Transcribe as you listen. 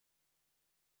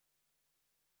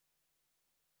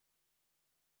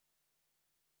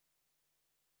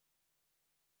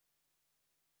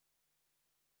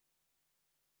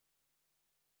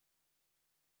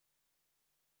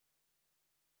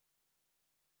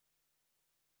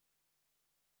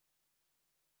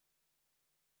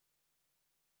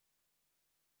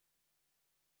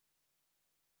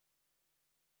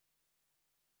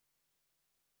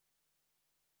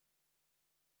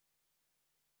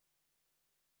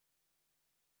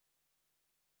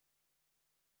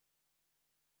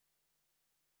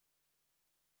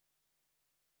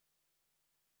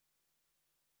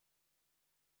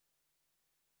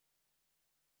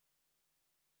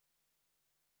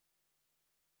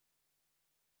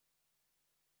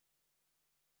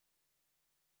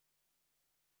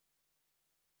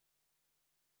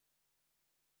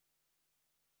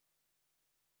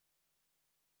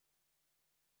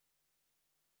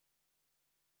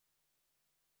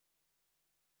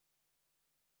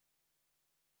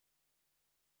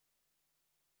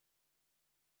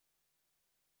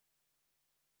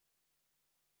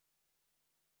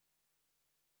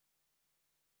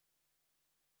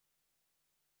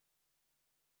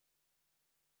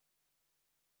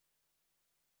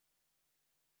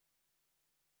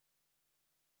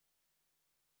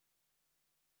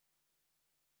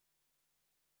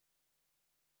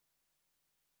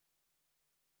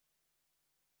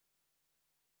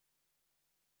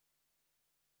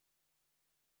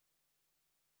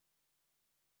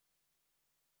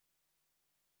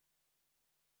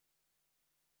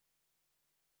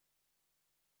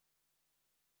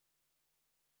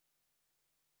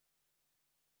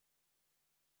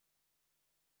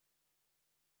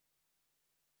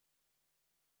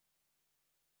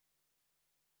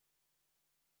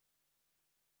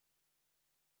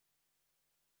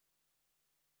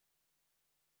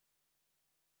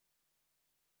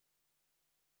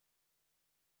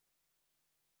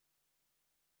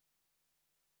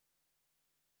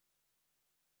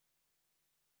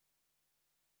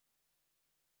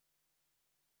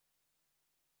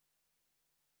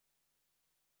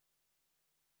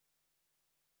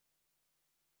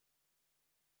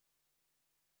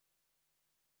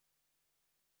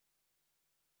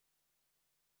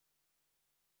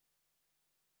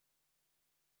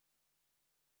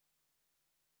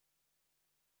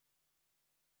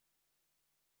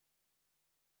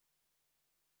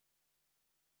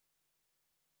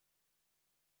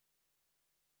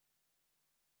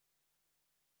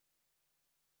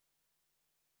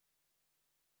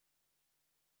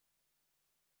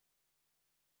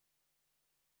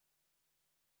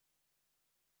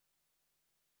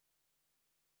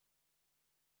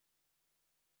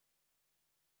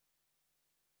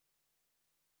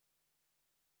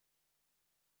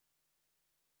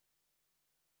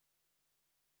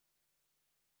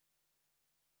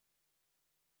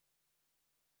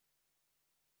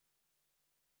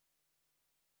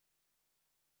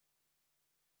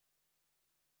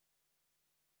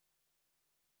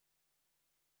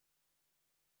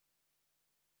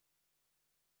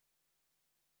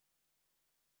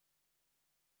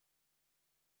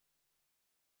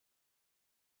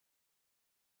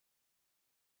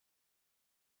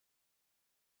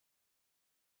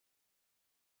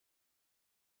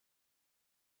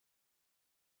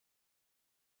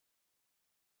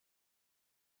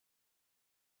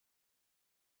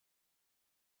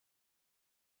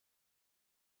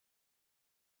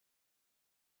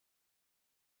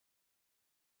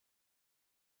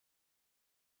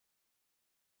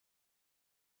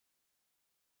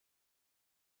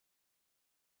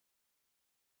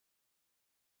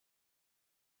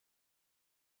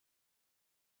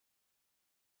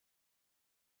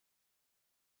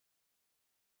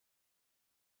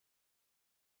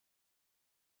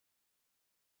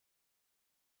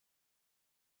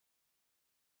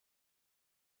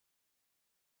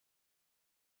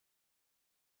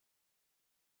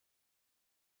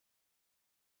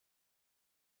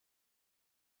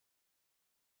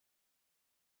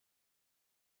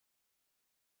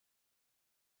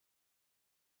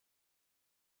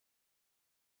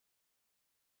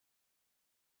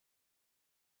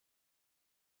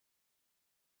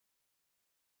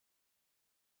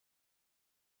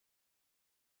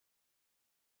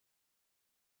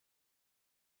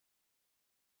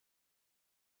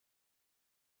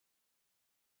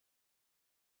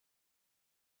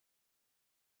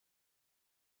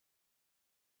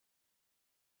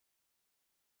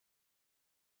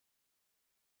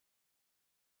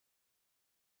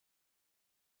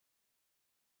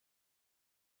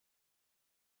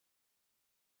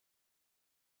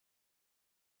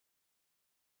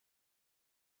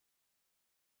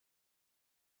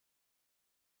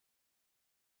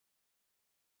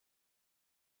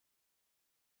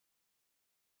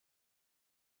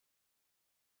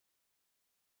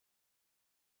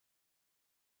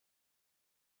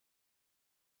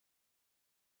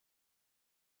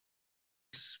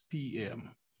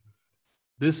p.m.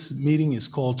 This meeting is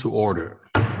called to order.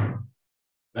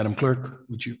 Madam Clerk,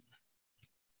 would you?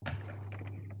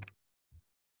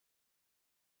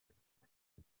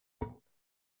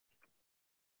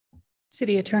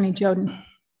 City Attorney Joden.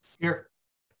 Here.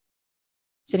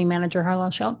 City Manager Harlow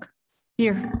Shulk.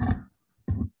 Here.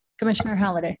 Commissioner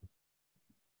Halliday.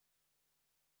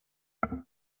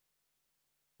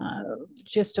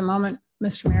 Just a moment,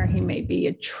 Mr. Mayor, he may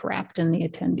be trapped in the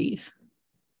attendees.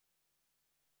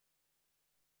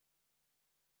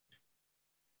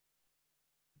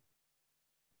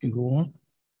 You can go on.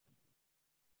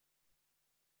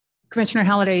 Commissioner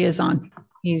Halliday is on.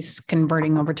 He's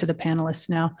converting over to the panelists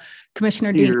now.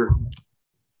 Commissioner Here. Dean.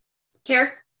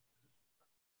 Here.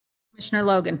 Commissioner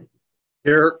Logan.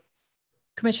 Here.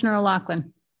 Commissioner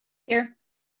O'Loughlin. Here.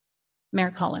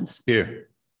 Mayor Collins. Here.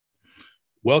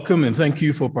 Welcome and thank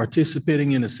you for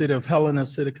participating in the City of Helena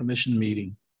City Commission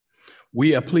meeting.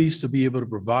 We are pleased to be able to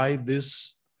provide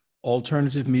this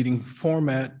alternative meeting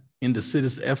format in the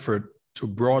city's effort to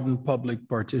broaden public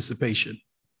participation.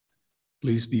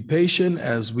 Please be patient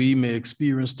as we may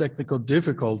experience technical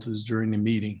difficulties during the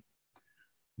meeting.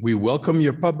 We welcome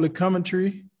your public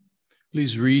commentary.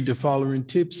 Please read the following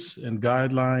tips and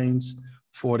guidelines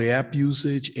for the app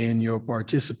usage and your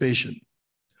participation.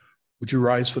 Would you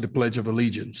rise for the Pledge of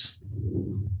Allegiance?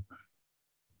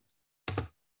 I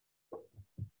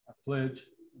pledge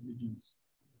allegiance to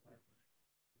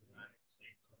the United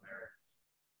States of America,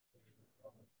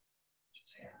 which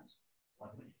stands one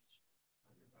nation,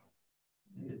 under God,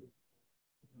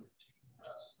 indivisible,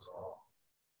 justice for all.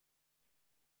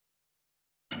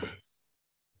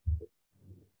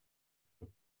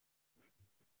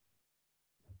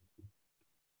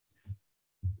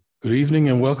 Good evening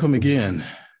and welcome again.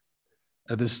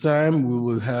 At this time, we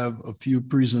will have a few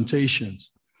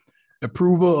presentations.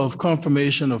 Approval of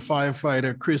confirmation of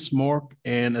firefighter Chris Mork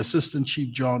and Assistant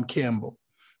Chief John Campbell.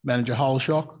 Manager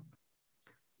Halshock.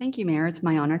 Thank you, Mayor. It's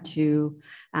my honor to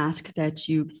ask that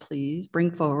you please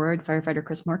bring forward firefighter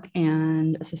Chris Mork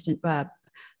and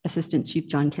Assistant Chief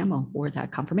John Campbell for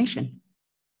that confirmation.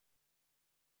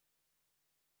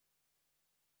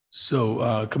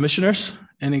 So, commissioners,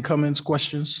 any comments,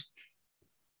 questions?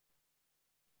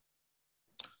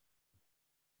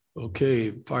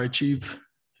 Okay, Fire Chief.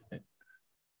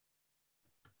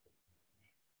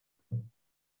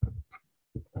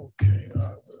 Okay.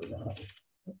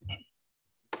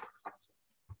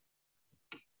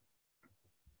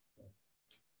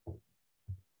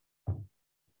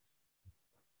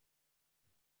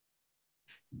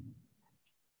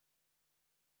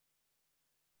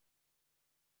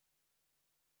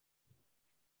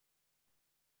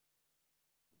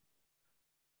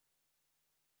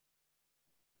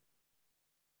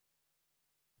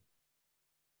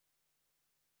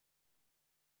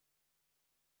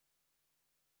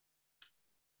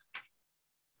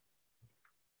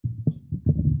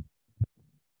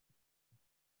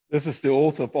 This is the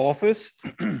oath of office.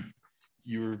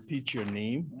 You repeat your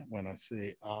name when I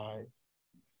say I.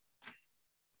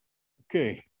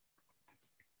 Okay.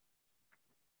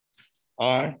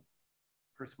 I,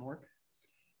 Chris Mork,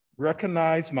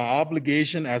 recognize my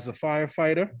obligation as a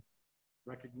firefighter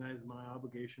recognize my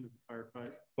obligation as a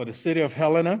firefighter for the City of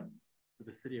Helena for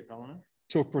the City of Helena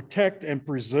to protect and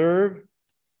preserve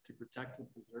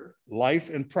life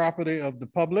and property of the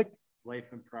public life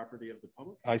and property of the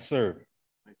public I serve.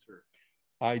 I serve.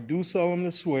 I do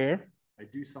solemnly swear I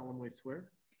do solemnly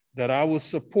swear that I will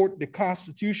support the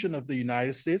Constitution of the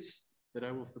United States that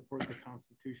I will support the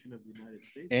Constitution of the United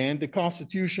States and the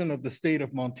Constitution of the State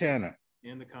of Montana.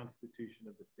 and the Constitution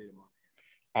of the State of Montana.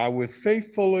 I will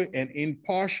faithfully and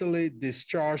impartially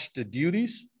discharge the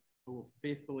duties I will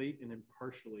faithfully and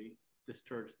impartially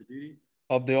discharge the duties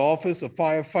of the office of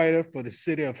firefighter for the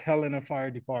City of Helena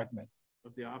Fire Department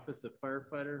of the office of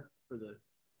firefighter for the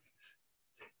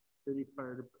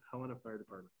Helena Fire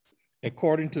Department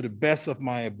according to the best of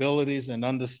my abilities and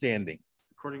understanding.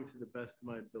 according to the best of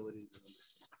my abilities and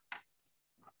understanding.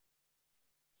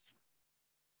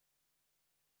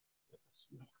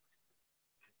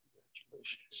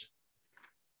 Congratulations.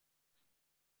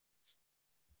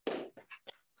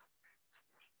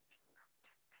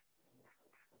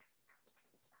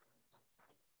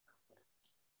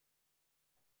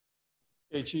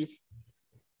 Hey, Chief.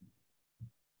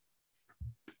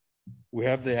 We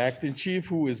have the acting chief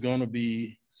who is going to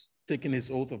be taking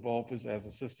his oath of office as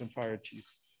Assistant Fire Chief.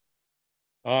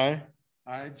 I,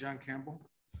 John Campbell,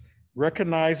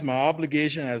 recognize my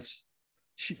obligation as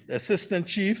Assistant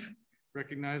Chief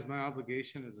recognize my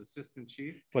obligation as Assistant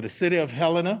Chief for the City of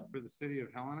Helena for the City of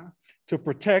Helena to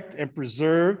protect and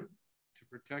preserve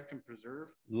protect and preserve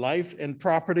life and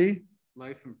property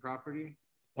life and property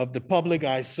of the public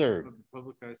I serve. of the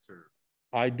public I serve.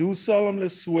 I do solemnly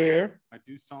swear I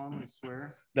do solemnly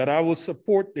swear that I will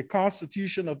support the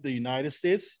Constitution of the United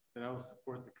States that I will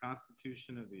support the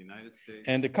Constitution of the United States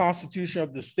and the Constitution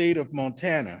of the State of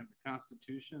Montana. and the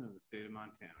Constitution of the State of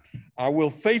Montana. I will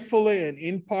faithfully and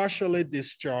impartially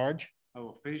discharge I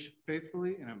will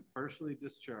faithfully and impartially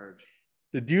discharge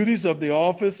the duties of the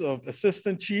office of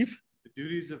Assistant Chief the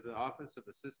duties of the office of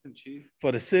Assistant Chief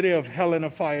for the City of Helena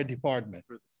Fire Department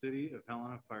for the City of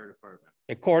Helena Fire Department,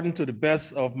 according to the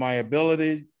best of my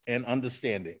ability and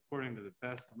understanding. according to the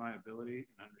best of my ability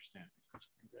and understanding.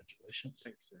 Congratulations.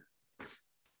 Thank you, sir.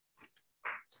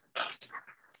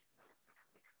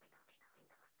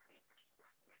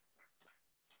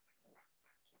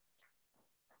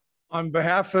 On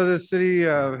behalf of the City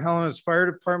of Helena's Fire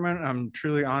Department, I'm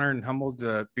truly honored and humbled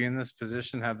to be in this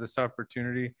position, have this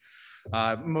opportunity.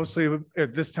 Mostly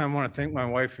at this time, I want to thank my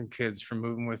wife and kids for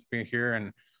moving with me here,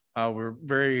 and we're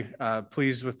very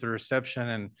pleased with the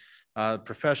reception and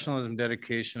professionalism,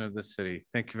 dedication of the city.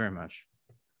 Thank you very much.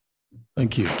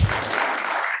 Thank you.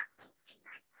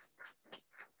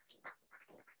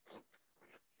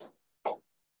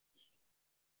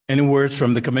 Any words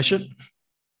from the commission?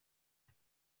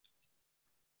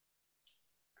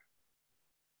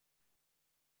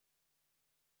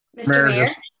 Mr. Mayor,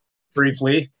 just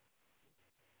briefly.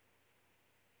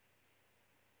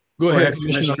 Go ahead,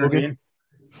 Commissioner Commissioner Logan. Dean.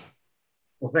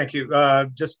 Well, thank you.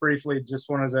 Just briefly, just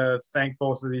wanted to thank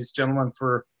both of these gentlemen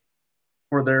for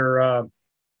their, I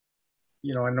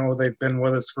know they've been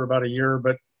with us for about a year,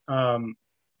 but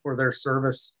for their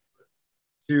service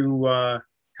to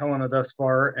Helena thus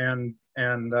far and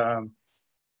to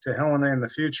Helena in the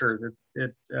future.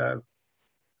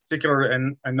 Particular,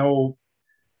 and I know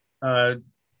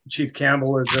Chief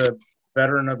Campbell is a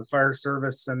veteran of the fire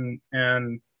service, and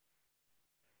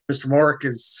Mr. Mork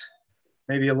is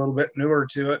maybe a little bit newer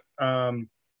to it.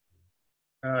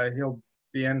 He'll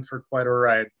be in for quite a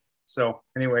ride. So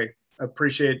anyway,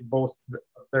 appreciate both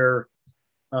of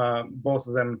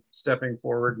them stepping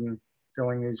forward and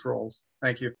filling these roles.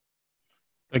 Thank you.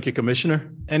 Thank you,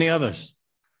 Commissioner. Any others?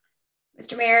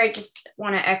 Mr. Mayor, I just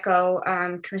want to echo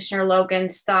Commissioner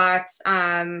Logan's thoughts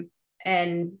and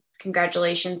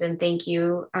congratulations and thank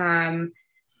you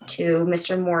to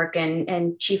Mr. Mork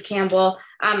and Chief Campbell.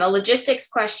 A logistics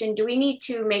question, do we need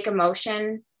to make a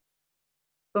motion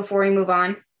before we move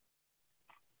on?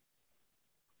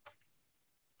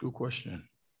 Good question.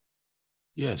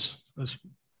 Yes, let's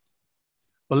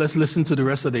listen to the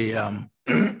rest of the,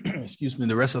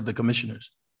 the rest of the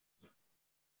commissioners.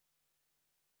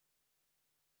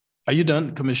 Are you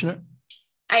done, Commissioner?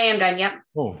 I am done, yep.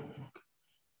 Oh,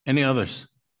 any others?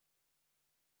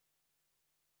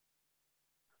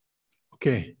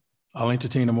 Okay, I'll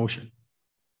entertain a motion.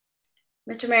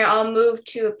 Mr. Mayor, I'll move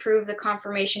to approve the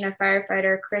confirmation of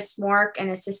firefighter Chris Mork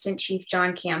and Assistant Chief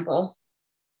John Campbell.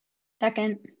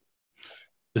 Second.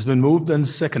 It's been moved and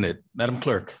seconded. Madam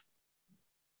Clerk.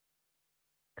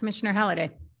 Commissioner Halliday.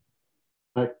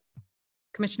 Aye.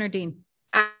 Commissioner Dean.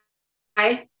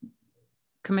 Aye.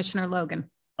 Commissioner Logan.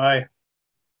 Aye.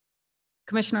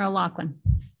 Commissioner O'Loughlin.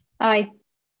 Aye.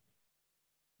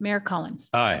 Mayor Collins.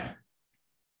 Aye.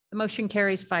 The motion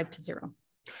carries 5-0.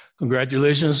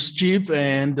 Congratulations, Chief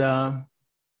and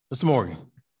Mr. Morgan.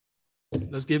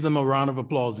 Let's give them a round of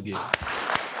applause again.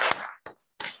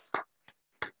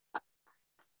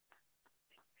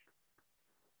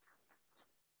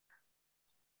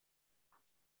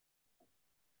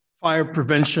 Fire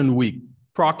Prevention Week,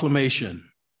 proclamation.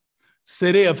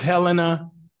 City of Helena.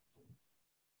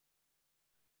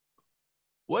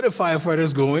 What are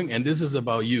firefighters going? And this is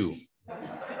about you.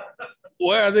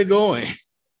 Where are they going?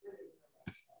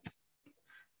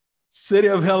 City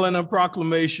of Helena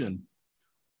proclamation.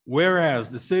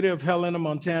 Whereas the City of Helena,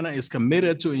 Montana is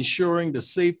committed to ensuring the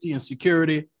safety and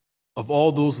security of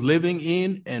all those living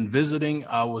in and visiting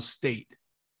our state.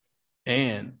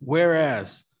 And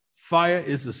whereas fire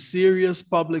is a serious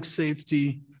public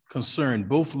safety concern,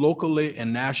 both locally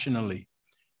and nationally,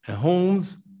 and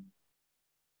homes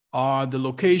are the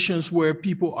locations where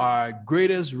people are at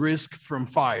greatest risk from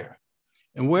fire.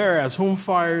 And whereas home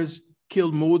fires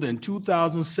killed more than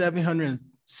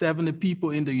 2,770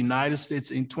 people in the United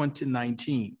States in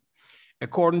 2019,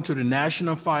 according to the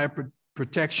National Fire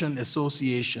Protection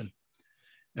Association.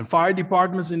 And fire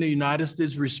departments in the United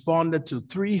States responded to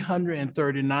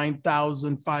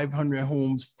 339,500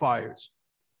 homes fires.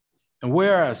 And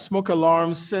whereas smoke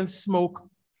alarms sense smoke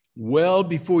well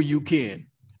before you can,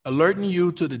 alerting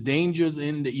you to the dangers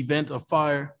in the event of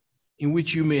fire, in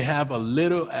which you may have as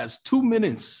little as 2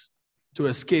 minutes to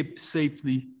escape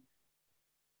safely.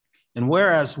 And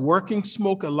whereas working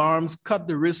smoke alarms cut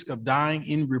the risk of dying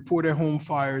in reported home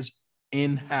fires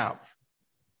in half.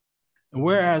 And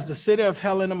whereas the City of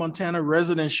Helena, Montana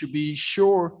residents should be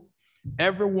sure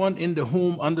everyone in the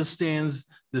home understands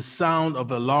the sound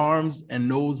of alarms and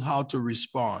knows how to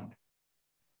respond.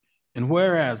 And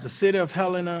whereas the City of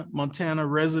Helena, Montana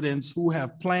residents who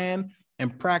have planned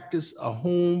and practiced a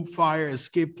home fire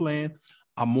escape plan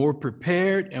are more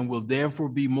prepared and will therefore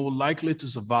be more likely to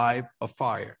survive a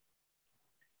fire.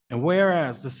 And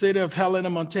whereas the City of Helena,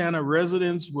 Montana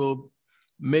residents will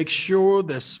make sure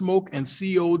that smoke and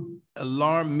CO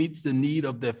alarm meets the need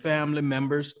of their family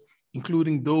members,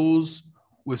 including those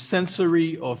with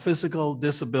sensory or physical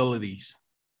disabilities.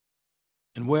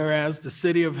 And whereas the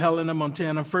City of Helena,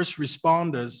 Montana first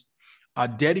responders are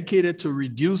dedicated to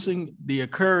reducing the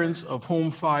occurrence of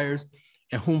home fires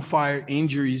and home fire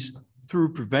injuries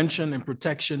through prevention and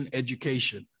protection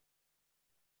education.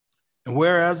 And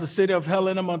whereas the City of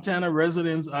Helena, Montana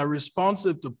residents are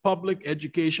responsive to public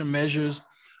education measures,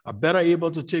 are better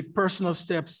able to take personal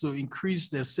steps to increase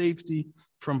their safety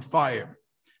from fire,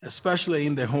 especially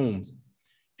in their homes.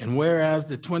 And whereas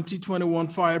the 2021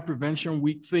 Fire Prevention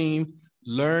Week theme,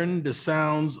 Learn the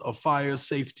Sounds of Fire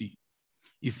Safety,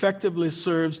 effectively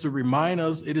serves to remind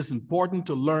us it is important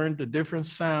to learn the different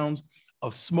sounds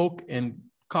of smoke and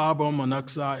carbon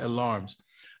monoxide alarms.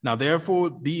 Now, therefore,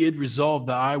 be it resolved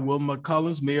that I, Wilma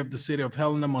Collins, Mayor of the City of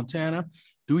Helena, Montana,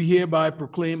 do hereby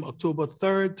proclaim October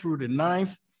 3rd through the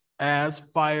 9th as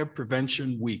Fire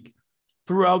Prevention Week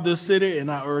throughout this city,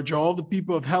 and I urge all the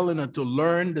people of Helena to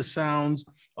learn the sounds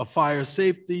of fire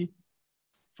safety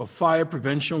for Fire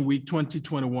Prevention Week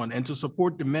 2021 and to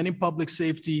support the many public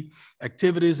safety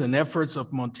activities and efforts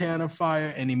of Montana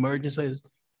Fire and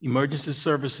Emergency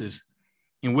Services.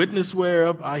 In witness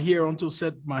whereof, I hereunto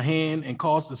set my hand and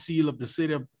cause the seal of the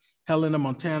City of Helena,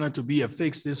 Montana to be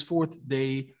affixed this 4th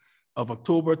day of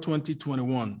October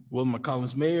 2021. Wilma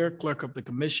Collins, Mayor, Clerk of the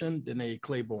Commission, Danae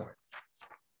Claiborne.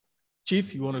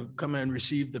 Chief, you want to come and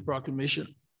receive the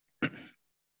proclamation?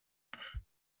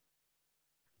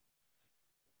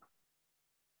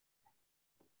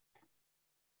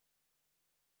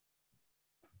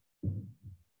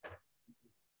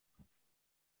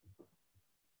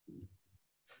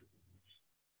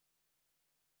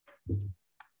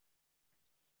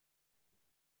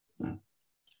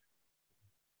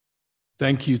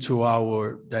 Thank you to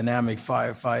our dynamic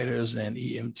firefighters and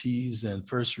EMTs and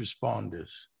first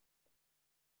responders.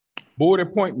 Board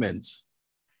appointments.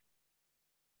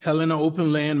 Helena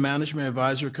Open Land Management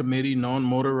Advisory Committee,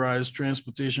 Non-Motorized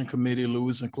Transportation Committee,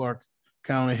 Lewis and Clark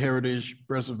County Heritage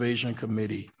Preservation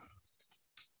Committee.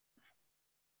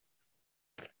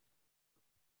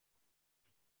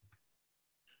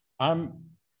 I'm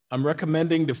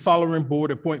recommending the following board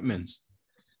appointments.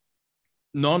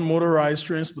 Non-Motorized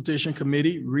Transportation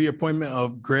Committee, reappointment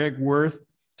of Greg Worth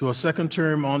to a second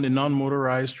term on the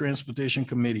Non-Motorized Transportation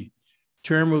Committee.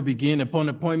 Term will begin upon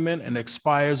appointment and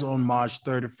expires on March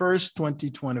 31st,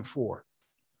 2024.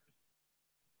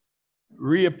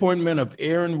 Reappointment of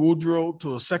Aaron Woodrow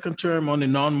to a second term on the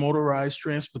Non-Motorized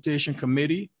Transportation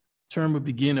Committee. Term will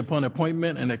begin upon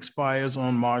appointment and expires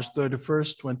on March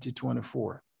 31st,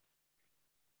 2024.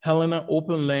 Helena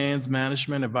Open Lands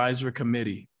Management Advisory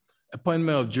Committee.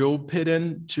 Appointment of Joe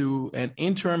Pidden to an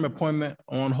interim appointment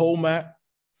on HOLMAC.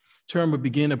 Term will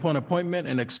begin upon appointment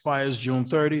and expires June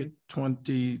 30,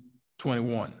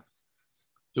 2021.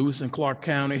 Lewis and Clark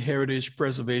County Heritage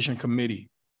Preservation Committee.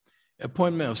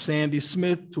 Appointment of Sandy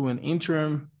Smith to an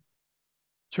interim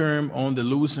term on the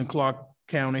Lewis and Clark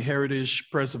County Heritage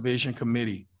Preservation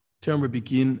Committee. Term will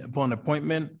begin upon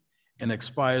appointment and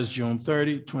expires June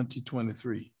 30,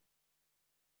 2023.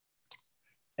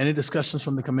 Any discussions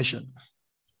from the commission?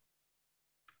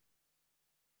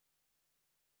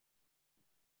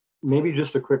 Maybe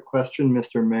just a quick question,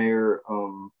 Mr. Mayor.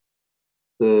 On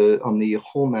the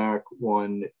HOLMAC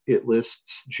one, it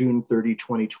lists June 30,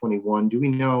 2021. Do we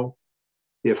know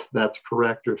if that's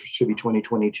correct or if it should be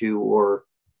 2022 or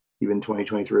even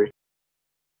 2023?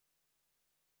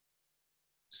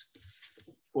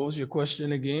 What was your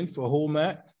question again for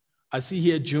HOLMAC? I see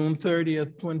here June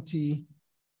 30th,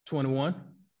 2021.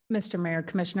 Mr. Mayor,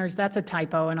 Commissioners, that's a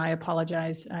typo, and I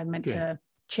apologize. I meant to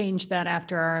change that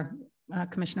after our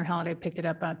Commissioner Halliday picked it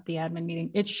up at the admin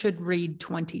meeting. It should read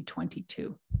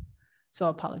 2022. So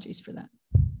apologies for that.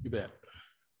 You bet.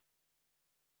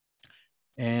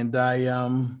 And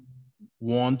I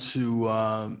want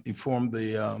to inform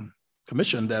the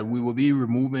commission that we will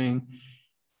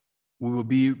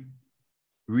be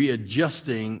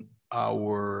readjusting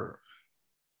our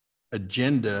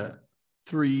agenda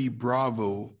 3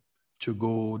 Bravo to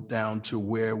go down to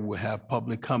where we'll have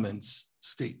public comments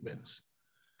statements.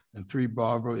 And 3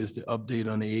 Bravo is the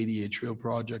update on the 88 Trail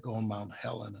project on Mount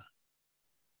Helena.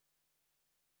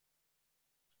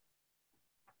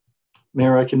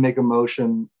 Mayor, I can make a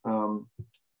motion.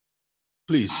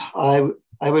 Please.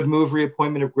 I would move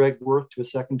reappointment of Greg Worth to a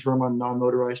second term on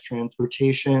non-motorized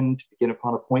transportation to begin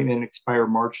upon appointment and expire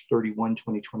March 31,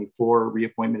 2024.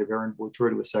 Reappointment of Aaron Butcher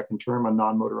to a second term on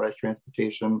non-motorized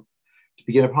transportation to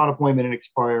begin upon appointment and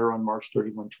expire on March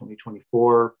 31,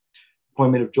 2024.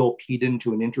 Appointment of Joel Peden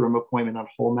to an interim appointment on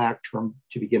Holmack term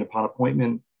to begin upon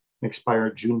appointment and expire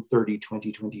June 30,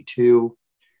 2022.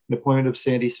 An appointment of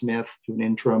Sandy Smith to an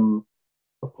interim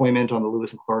appointment on the Lewis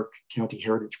and Clark County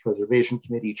Heritage Preservation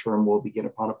Committee. Term will begin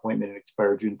upon appointment and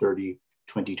expire June 30,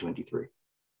 2023.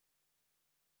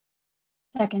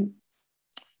 Second.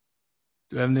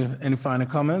 Do you have any final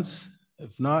comments?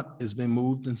 If not, it's been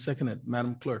moved and seconded.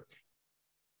 Madam Clerk.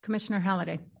 Commissioner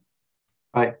Halliday.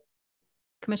 Aye.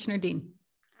 Commissioner Dean.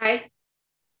 Aye.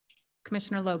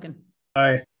 Commissioner Logan.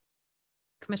 Aye.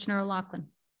 Commissioner O'Loughlin.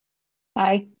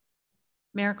 Aye.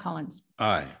 Mayor Collins.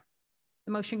 Aye.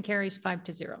 The motion carries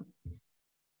 5-0.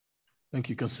 Thank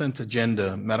you. Consent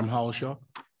agenda. Madam Hollishaw.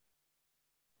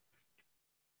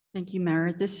 Thank you,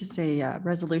 Mayor. This is a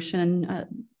resolution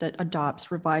that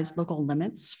adopts revised local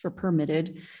limits for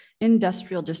permitted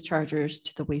industrial dischargers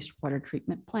to the wastewater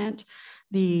treatment plant.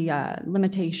 The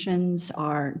limitations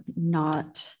are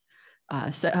not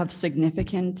of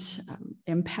significant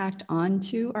impact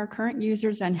onto our current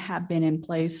users and have been in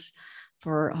place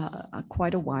for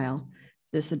quite a while.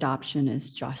 This adoption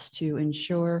is just to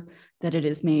ensure that it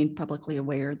is made publicly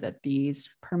aware that these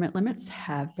permit limits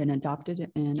have been adopted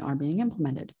and are being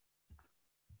implemented.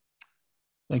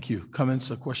 Thank you. Comments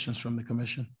or questions from the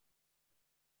commission?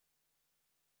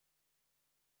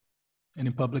 Any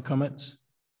public comments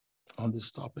on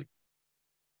this topic?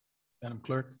 Madam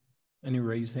Clerk, any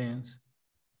raised hands?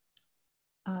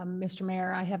 Mr.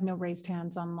 Mayor, I have no raised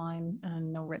hands online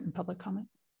and no written public comment.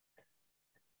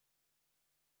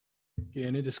 Okay,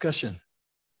 any discussion?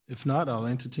 If not, I'll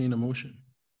entertain a motion.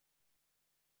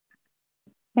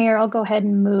 Mayor, I'll go ahead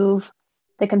and move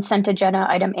the consent agenda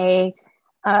item A,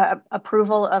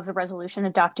 approval of the resolution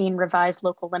adopting revised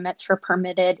local limits for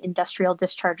permitted industrial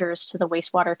dischargers to the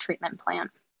wastewater treatment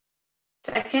plant.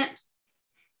 Second.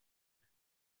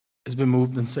 It's been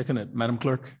moved and seconded. Madam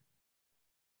Clerk.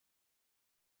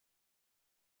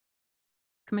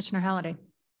 Commissioner Halliday.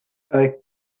 Aye.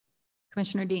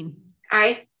 Commissioner Dean.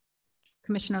 Aye.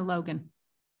 Commissioner Logan.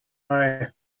 Aye.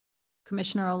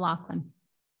 Commissioner O'Loughlin.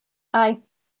 Aye.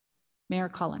 Mayor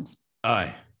Collins.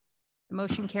 Aye. The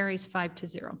motion carries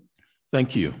 5-0.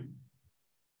 Thank you.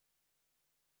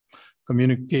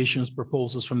 Communications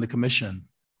proposals from the commission.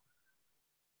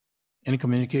 Any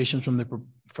communications from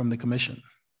the commission?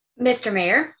 Mr.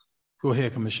 Mayor. Go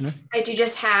ahead, Commissioner. I do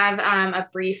just have a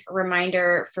brief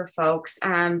reminder for folks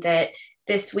that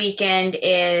this weekend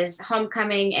is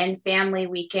homecoming and family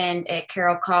weekend at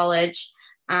Carroll College.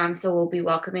 So we'll be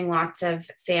welcoming lots of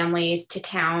families to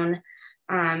town,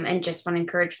 and just want to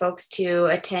encourage folks to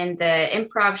attend the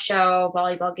improv show,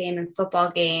 volleyball game, and football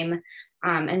game,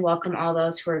 and welcome all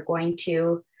those who are going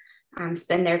to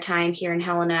spend their time here in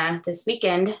Helena this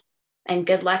weekend. And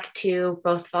good luck to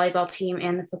both the volleyball team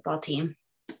and the football team.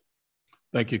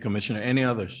 Thank you, Commissioner. Any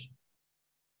others?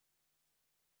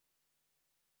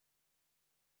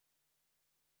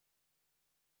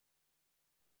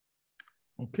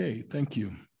 Okay, thank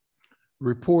you.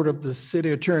 Report of the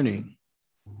city attorney.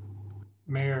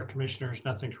 Mayor, Commissioners,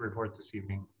 nothing to report this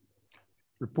evening.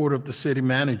 Report of the city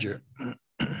manager.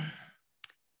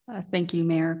 Thank you,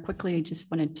 Mayor. Quickly, I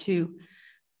just wanted to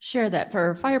share that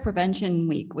for Fire Prevention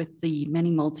Week, with the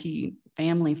many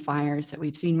multi-family fires that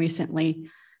we've seen recently,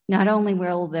 not only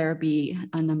will there be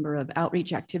a number of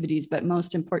outreach activities, but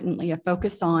most importantly, a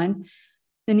focus on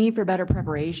the need for better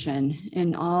preparation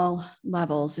in all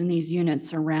levels in these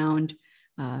units around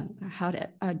how to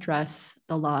address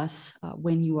the loss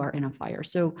when you are in a fire.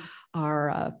 So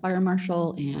our fire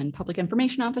marshal and public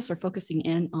information office are focusing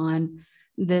in on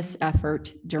this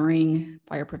effort during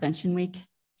Fire Prevention Week.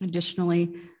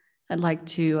 Additionally, I'd like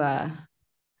to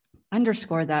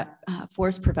underscore that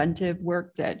forest preventive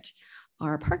work that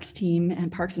our parks team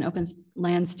and Parks and Open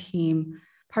Lands team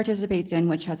participates in,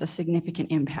 which has a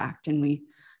significant impact. And we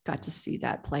got to see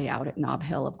that play out at Nob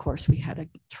Hill. Of course, we had a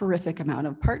terrific amount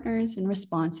of partners in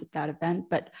response at that event,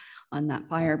 but on that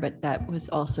fire, but that was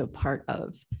also part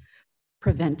of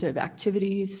preventive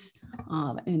activities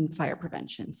in fire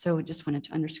prevention. So I just wanted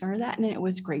to underscore that. And it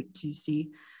was great to see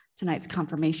tonight's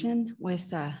confirmation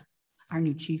with our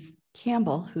new chief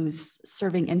Campbell, who's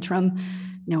serving interim,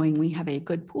 knowing we have a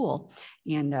good pool,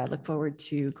 and look forward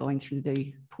to going through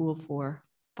the pool for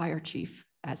fire chief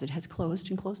as it has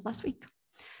closed last week.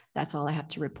 That's all I have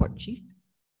to report, Chief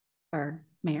or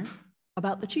Mayor,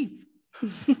 about the chief.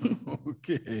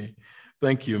 Okay,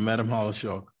 thank you, Madam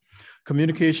Hollishock.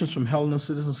 Communications from Helena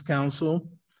Citizens Council.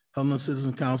 Helena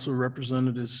Citizens Council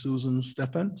Representative Susan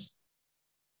Stephens.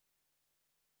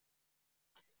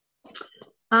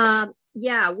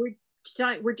 Yeah, we're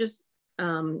just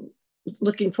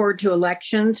looking forward to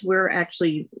elections. We're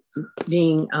actually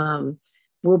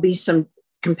will be some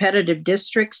competitive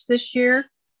districts this year.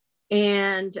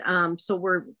 And so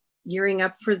we're gearing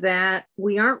up for that.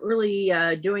 We aren't really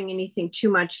doing anything too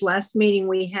much. Last meeting,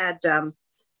 we had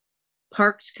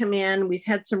parks come in. We've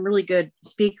had some really good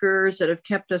speakers that have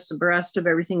kept us abreast of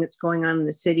everything that's going on in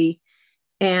the city.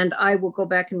 And I will go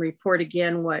back and report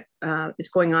again what is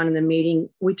going on in the meeting.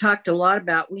 We talked a lot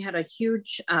about, we had a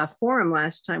huge forum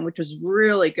last time, which was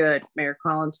really good, Mayor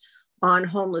Collins, on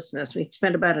homelessness. We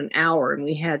spent about an hour and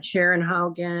we had Sharon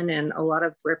Haugen and a lot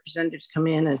of representatives come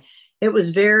in, and it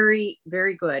was very,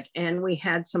 very good. And we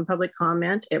had some public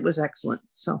comment. It was excellent.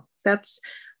 So that's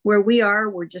where we are.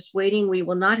 We're just waiting. We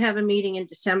will not have a meeting in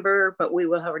December, but we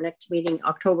will have our next meeting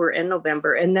October and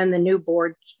November. And then the new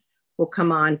board will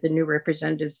come on, the new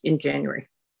representatives, in January.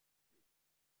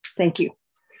 Thank you.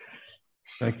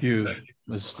 Thank you,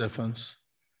 Ms. Stephens.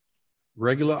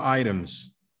 Regular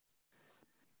items.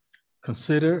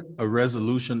 Consider a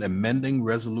resolution amending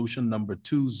resolution number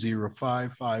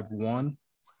 20551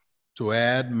 to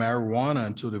add marijuana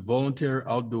into the voluntary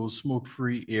outdoor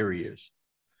smoke-free areas.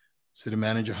 City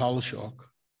Manager Hollishock,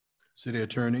 City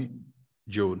Attorney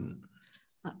Jordan.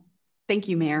 Thank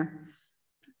you, Mayor.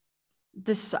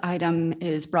 This item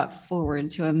is brought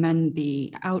forward to amend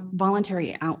the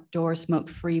voluntary outdoor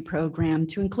smoke-free program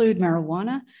to include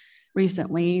marijuana.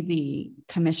 Recently, the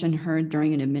commission heard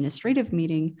during an administrative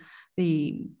meeting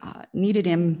the needed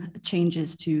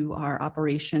changes to our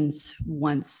operations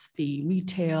once the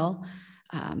retail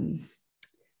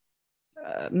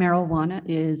marijuana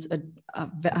is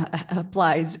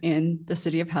applies in the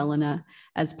city of Helena.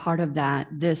 As part of that,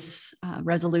 this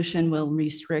resolution will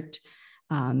restrict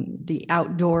the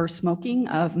outdoor smoking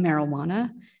of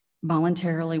marijuana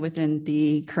voluntarily within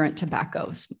the current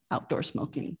tobacco outdoor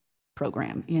smoking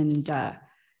program. And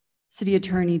City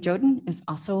Attorney Joden is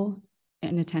also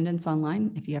in attendance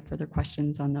online if you have further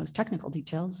questions on those technical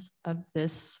details of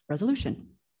this resolution.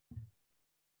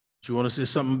 Do you want to say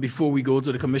something before we go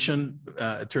to the commission,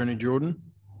 Attorney Jordan?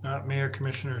 Mayor,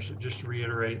 Commissioners, just to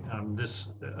reiterate, this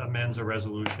amends a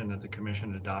resolution that the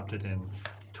commission adopted in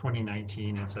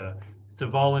 2019. It's a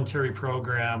voluntary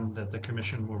program that the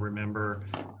commission will remember.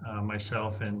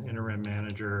 Myself and interim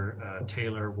manager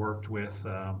Taylor worked with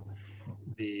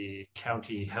the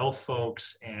county health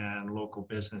folks and local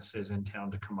businesses in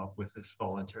town to come up with this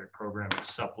voluntary program. It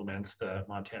supplements the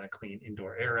Montana Clean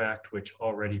Indoor Air Act, which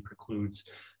already precludes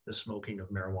the smoking of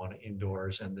marijuana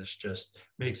indoors. And this just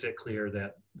makes it clear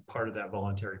that part of that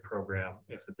voluntary program,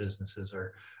 if the businesses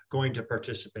are going to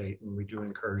participate, and we do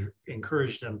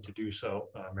encourage them to do so,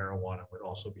 marijuana would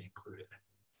also be included.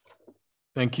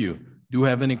 Thank you. Do you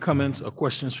have any comments or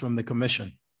questions from the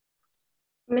commission?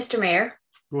 Mr. Mayor.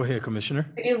 Go ahead,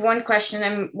 Commissioner. I have one question.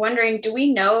 I'm wondering, do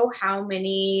we know how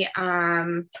many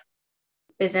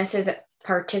businesses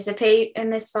participate in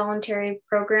this voluntary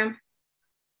program?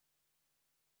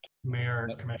 Mayor,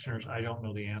 Commissioners, I don't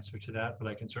know the answer to that, but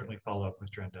I can certainly follow up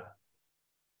with Drenda.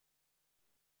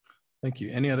 Thank you.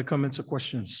 Any other comments or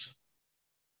questions?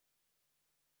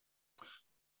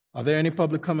 Are there any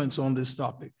public comments on this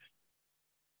topic?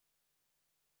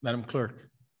 Madam Clerk,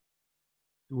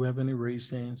 do we have any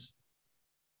raised hands?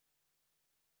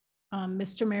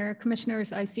 Mr. Mayor,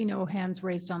 Commissioners, I see no hands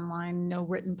raised online, no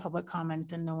written public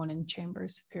comment, and no one in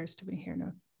chambers appears to be here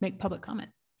to make public comment.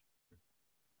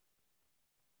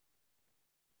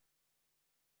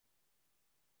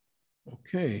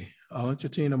 Okay, I'll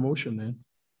entertain a motion then.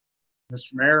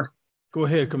 Mr. Mayor. Go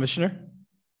ahead, Commissioner.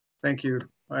 Thank you.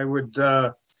 I would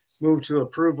move to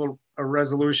approve a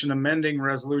resolution amending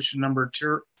resolution number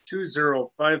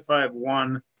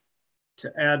 20551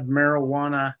 to add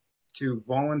marijuana to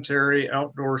voluntary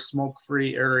outdoor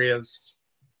smoke-free areas.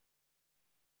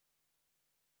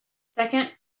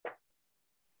 Second.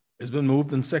 It's been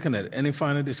moved and seconded. Any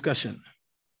final discussion?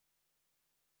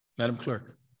 Madam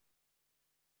Clerk.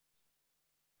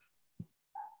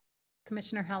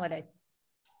 Commissioner Halliday.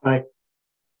 Aye.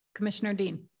 Commissioner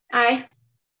Dean. Aye.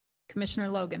 Commissioner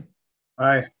Logan.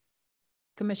 Aye.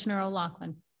 Commissioner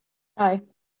O'Loughlin. Aye.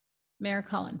 Mayor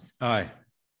Collins. Aye.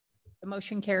 The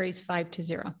motion carries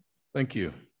 5-0. Thank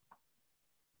you.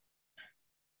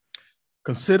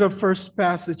 Consider first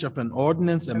passage of an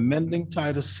ordinance amending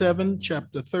Title 7,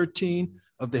 Chapter 13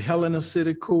 of the Helena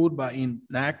City Code by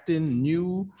enacting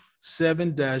new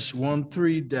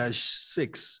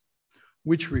 7-13-6,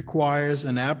 which requires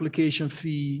an application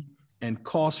fee and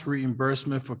cost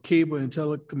reimbursement for cable and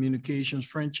telecommunications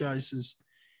franchises,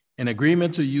 an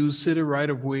agreement to use city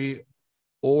right-of-way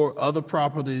or other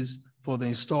properties for the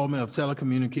installment of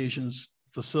telecommunications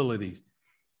facilities.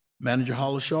 Manager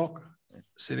Hollishaw,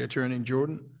 City Attorney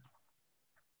Jordan.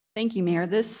 Thank you, Mayor.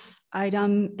 This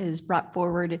item is brought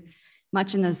forward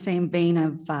much in the same vein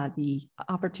of the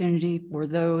opportunity for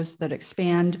those that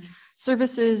expand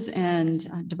services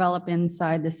and develop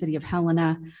inside the City of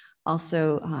Helena,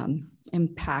 also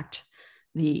impact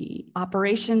the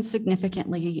operations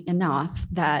significantly enough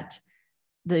that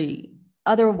the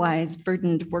otherwise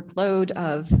burdened workload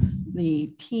of the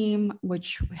team,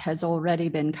 which has already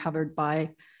been covered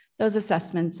by those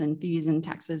assessments and fees and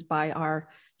taxes by our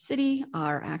city,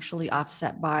 are actually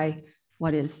offset by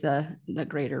what is the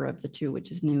greater of the two,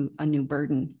 which is a new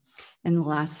burden. In the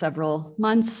last several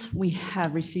months, we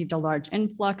have received a large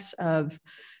influx of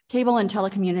cable and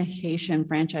telecommunication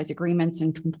franchise agreements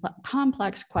and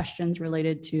complex questions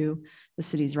related to the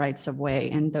city's rights of way,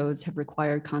 and those have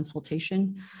required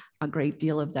consultation. A great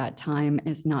deal of that time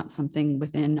is not something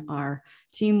within our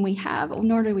team we have,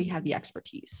 nor do we have the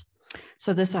expertise.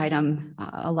 So this item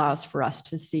allows for us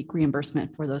to seek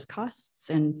reimbursement for those costs,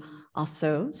 and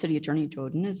also City Attorney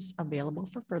Jordan is available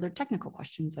for further technical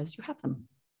questions as you have them.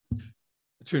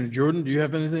 Attorney Jordan, do you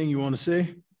have anything you want to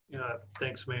say? Yeah,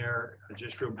 thanks, Mayor.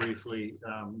 Just real briefly,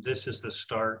 this is the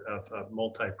start of a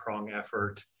multi-prong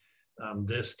effort.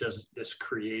 This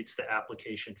creates the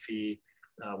application fee.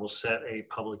 We'll set a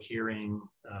public hearing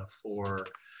for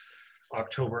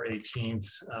October 18th.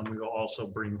 We will also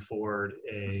bring forward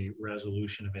a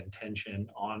resolution of intention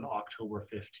on October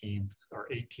 15th or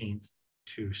 18th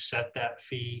to set that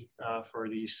fee for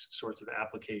these sorts of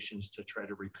applications to try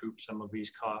to recoup some of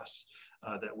these costs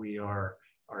that we are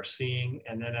seeing.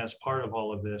 And then as part of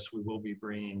all of this, we will be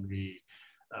bringing the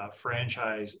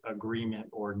franchise agreement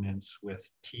ordinance with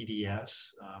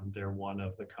TDS. They're one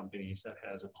of the companies that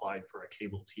has applied for a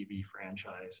cable TV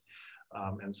franchise.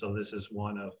 And so this is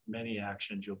one of many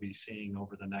actions you'll be seeing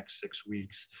over the next 6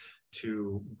 weeks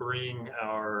to bring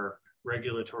our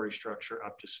regulatory structure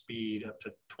up to speed, up to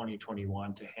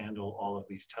 2021, to handle all of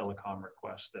these telecom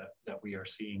requests that we are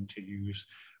seeing to use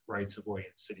rights of way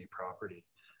in city property.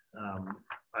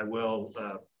 I will,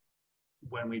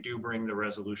 when we do bring the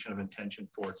resolution of intention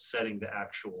for setting the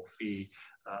actual fee,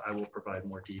 I will provide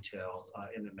more detail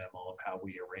in the memo of how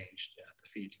we arranged the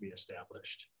fee to be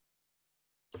established.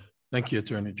 Thank you,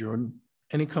 Attorney Jordan.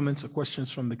 Any comments or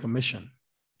questions from the commission?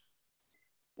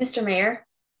 Mr. Mayor.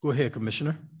 Go ahead,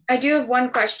 Commissioner. I do have one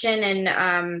question,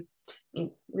 and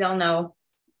we all know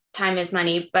time is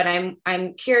money, but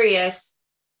I'm curious,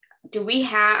 do we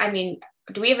have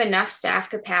enough staff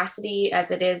capacity as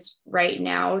it is right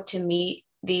now to meet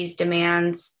these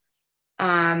demands,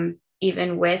 even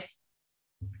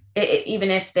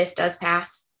if this does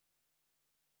pass?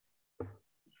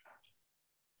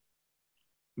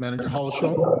 Manager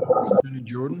Hollishaw, Attorney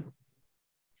Jordan.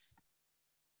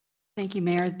 Thank you,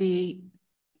 Mayor.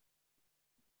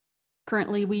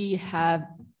 Currently, we have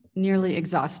nearly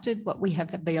exhausted what we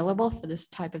have available for this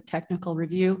type of technical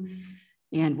review,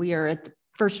 and we are at the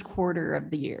first quarter of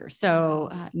the year.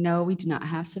 So no, we do not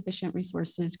have sufficient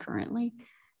resources currently,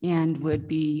 and would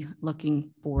be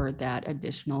looking for that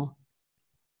additional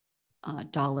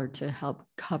dollar to help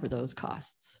cover those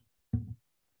costs.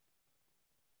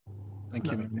 Thank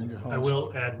you. I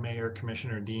will add, Mayor,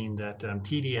 Commissioner Dean, that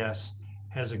TDS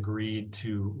has agreed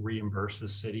to reimburse the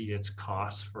city its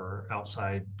costs for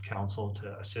outside counsel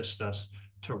to assist us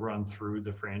to run through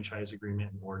the franchise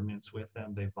agreement and ordinance with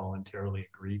them. They voluntarily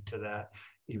agreed to that,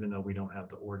 even though we don't have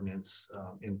the ordinance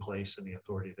in place and the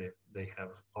authority. They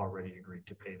have already agreed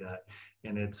to pay that.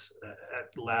 And it's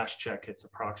at last check, it's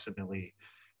approximately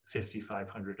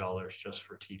 $5,500 just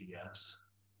for TDS,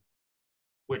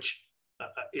 which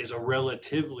is a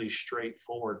relatively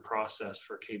straightforward process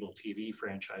for cable TV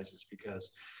franchises,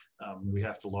 because we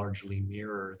have to largely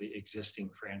mirror the existing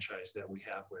franchise that we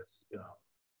have with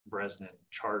Bresnan,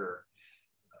 Charter,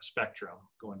 Spectrum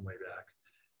going way back.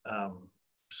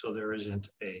 So there isn't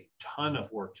a ton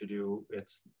of work to do.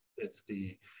 It's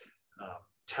the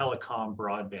telecom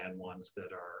broadband ones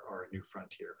that are a new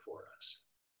frontier for us.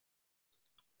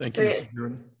 Thank you.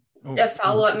 A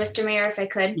follow-up, Mr. Mayor, if I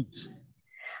could. Please.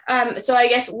 So I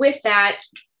guess with that,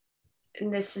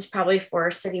 and this is probably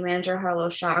for City Manager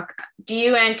Hollishaw, do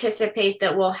you anticipate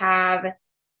that we'll have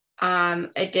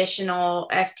additional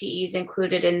FTEs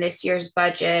included in this year's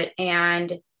budget?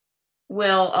 And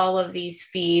will all of these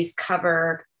fees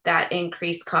cover that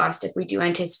increased cost if we do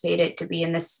anticipate it to be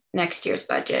in this next year's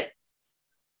budget?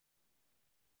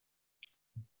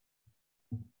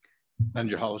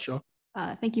 Manager Hollishaw.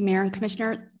 Thank you, Mayor and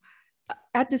Commissioner.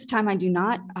 At this time,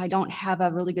 I don't have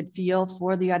a really good feel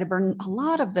for the audit burden. A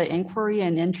lot of the inquiry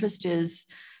and interest is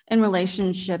in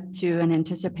relationship to an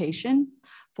anticipation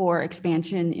for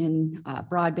expansion in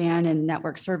broadband and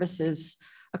network services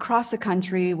across the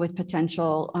country with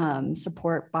potential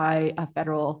support by a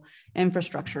federal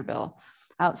infrastructure bill.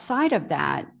 Outside of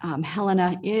that,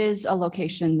 Helena is a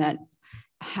location that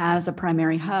has a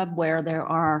primary hub where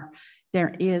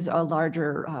there is a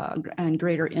larger and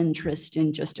greater interest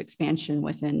in just expansion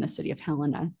within the city of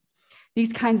Helena.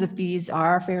 These kinds of fees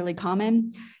are fairly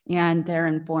common, and they're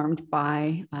informed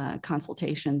by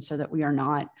consultation so that we are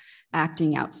not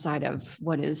acting outside of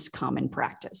what is common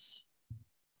practice.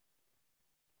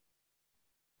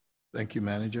 Thank you,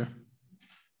 Manager.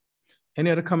 Any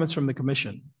other comments from the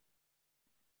commission?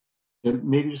 Yeah,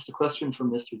 maybe just a question for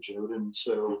Mr. Joden.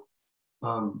 So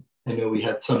I know we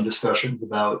had some discussions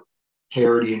about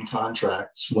parity in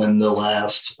contracts when the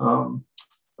last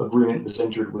agreement was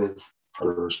entered with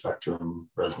Charter, Spectrum,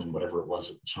 Bresnan, whatever it was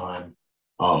at the time.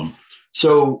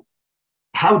 So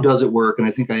how does it work? And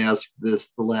I think I asked this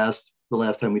the last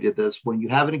time we did this. When you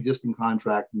have an existing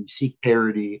contract and you seek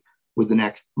parity with the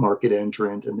next market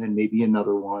entrant and then maybe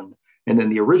another one, and then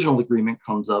the original agreement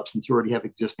comes up, since you already have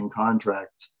existing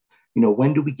contracts,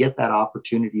 when do we get that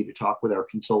opportunity to talk with our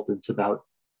consultants about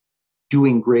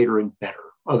doing greater and better?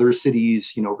 Other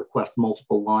cities, request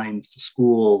multiple lines to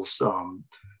schools,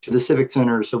 to the civic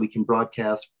center, so we can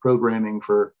broadcast programming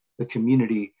for the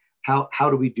community. How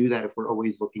do we do that if we're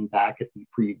always looking back at the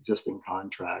pre-existing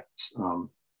contracts,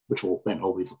 which will then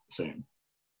always look the same?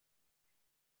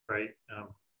 Right,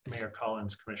 Mayor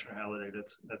Collins, Commissioner Halliday,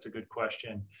 that's a good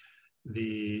question.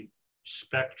 The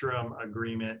Spectrum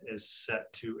agreement is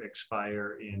set to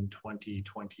expire in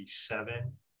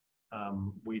 2027.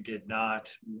 We did not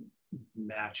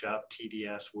match up.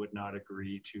 TDS would not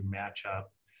agree to match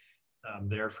up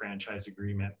their franchise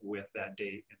agreement with that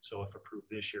date. And so if approved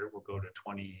this year, it will go to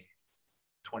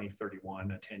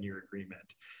 2031, a 10-year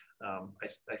agreement.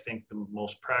 I think the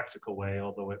most practical way,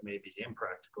 although it may be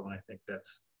impractical, and I think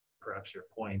that's perhaps your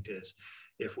point, is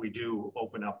if we do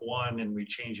open up one and we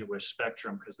change it with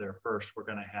Spectrum because they're first, we're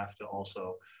going to have to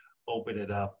also open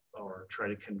it up or try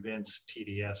to convince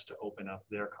TDS to open up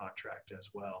their contract as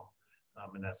well.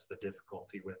 And that's the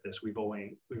difficulty with this. We've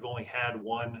only had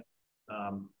one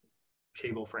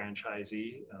cable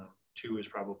franchisee. Two is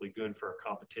probably good for a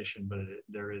competition, but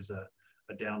there is a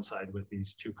downside with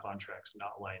these two contracts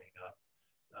not lining up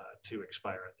to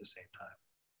expire at the same time.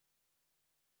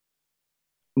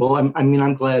 Well,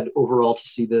 I'm glad overall to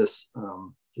see this.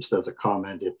 Just as a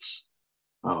comment, it's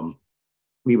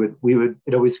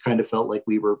it always kind of felt like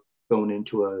we were going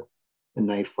into a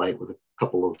knife fight with a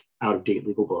couple of out-of-date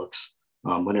legal books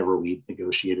whenever we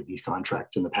negotiated these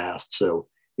contracts in the past. So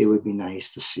it would be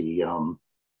nice to see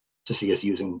us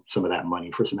using some of that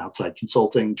money for some outside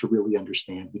consulting to really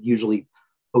understand. We usually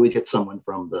always get someone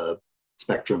from the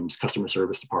Spectrum's customer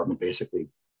service department basically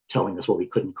telling us what we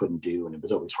couldn't do. And it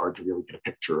was always hard to really get a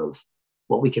picture of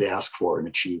what we could ask for and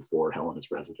achieve for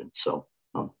Helena's residents. So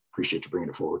appreciate you bringing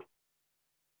it forward.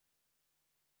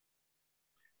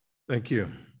 Thank you.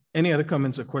 Any other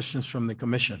comments or questions from the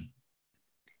commission?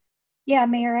 Yeah,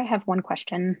 Mayor, I have one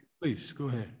question. Please, go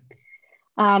ahead.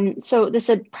 So this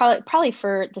is probably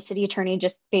for the city attorney,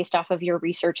 just based off of your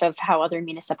research of how other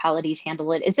municipalities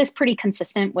handle it. Is this pretty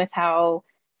consistent with how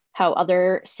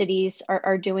other cities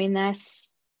are doing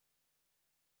this?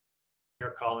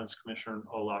 Mayor Collins, Commissioner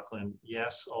O'Loughlin,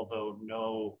 yes, although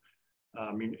no,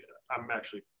 I'm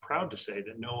actually proud to say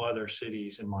that no other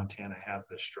cities in Montana have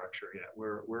this structure yet.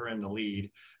 We're in the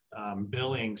lead.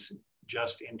 Billings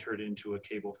just entered into a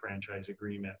cable franchise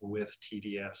agreement with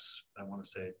TDS, I want to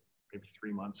say maybe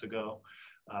 3 months ago.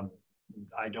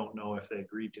 I don't know if they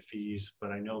agreed to fees,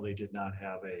 but I know they did not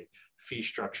have a fee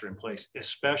structure in place,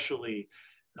 especially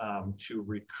to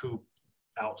recoup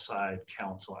outside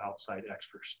counsel, outside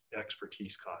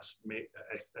expertise costs.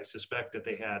 I suspect that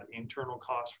they had internal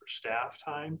costs for staff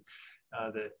time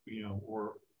that,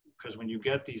 or because when you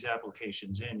get these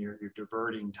applications in, you're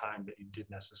diverting time that you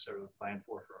didn't necessarily plan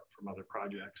for from other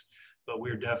projects. But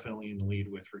we're definitely in the lead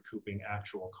with recouping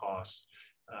actual costs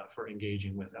for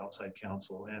engaging with outside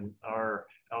counsel. And our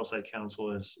outside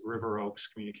counsel is River Oaks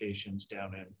Communications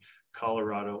down in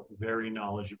Colorado, very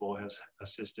knowledgeable, has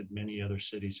assisted many other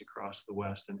cities across the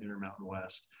West and Intermountain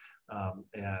West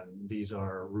And these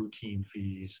are routine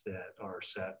fees that are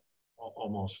set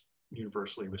almost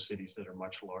universally with cities that are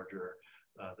much larger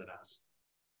than us.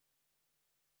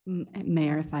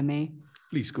 Mayor, if I may.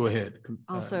 Please go ahead.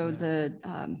 Also,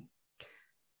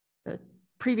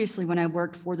 previously when I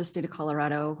worked for the state of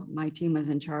Colorado, my team was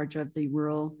in charge of the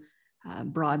rural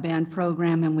broadband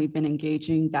program, and we've been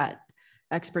engaging that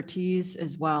expertise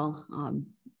as well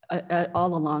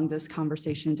all along this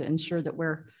conversation to ensure that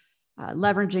we're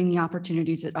leveraging the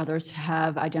opportunities that others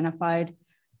have identified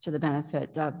to the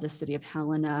benefit of the City of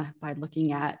Helena by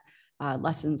looking at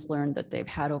lessons learned that they've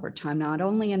had over time, not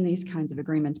only in these kinds of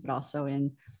agreements, but also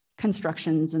in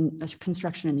construction and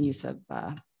the use of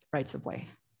rights of way.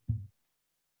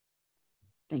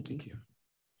 Thank you. Thank you.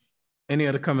 Any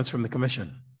other comments from the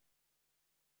commission?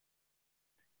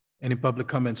 Any public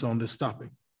comments on this topic?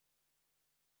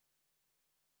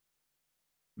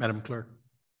 Madam Clerk.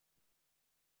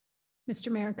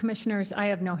 Mr. Mayor, Commissioners, I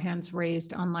have no hands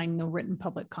raised online, no written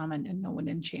public comment, and no one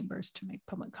in chambers to make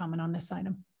public comment on this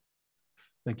item.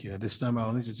 Thank you. At this time,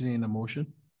 I'll entertain a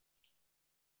motion.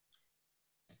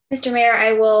 Mr. Mayor,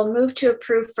 I will move to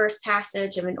approve first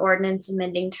passage of an ordinance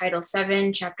amending Title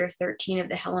 7, Chapter 13 of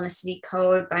the Helena City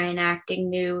Code by enacting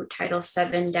new Title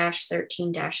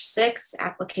 7-13-6,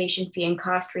 application fee and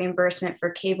cost reimbursement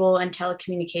for cable and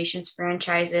telecommunications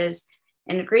franchises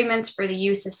and agreements for the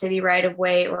use of city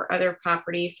right-of-way or other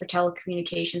property for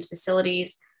telecommunications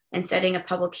facilities, and setting a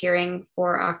public hearing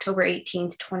for October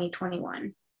 18th,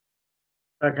 2021.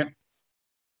 Second.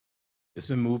 It's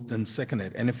been moved and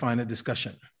seconded. Any final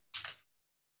discussion?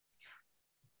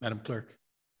 Madam Clerk.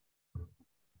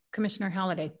 Commissioner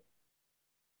Halliday.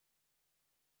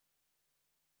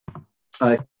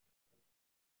 Aye.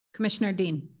 Commissioner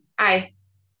Dean. Aye.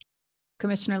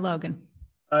 Commissioner Logan.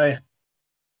 Aye.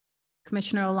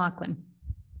 Commissioner O'Loughlin.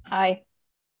 Aye.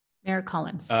 Mayor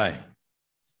Collins. Aye.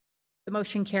 The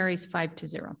motion carries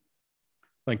 5-0.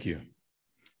 Thank you.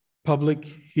 Public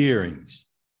hearings.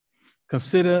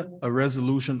 Consider a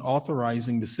resolution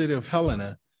authorizing the City of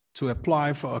Helena to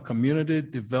apply for a Community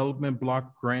Development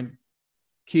Block Grant,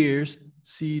 CARES,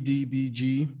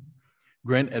 CDBG,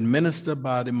 grant administered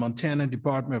by the Montana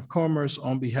Department of Commerce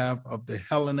on behalf of the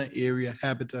Helena Area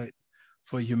Habitat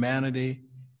for Humanity,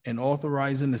 and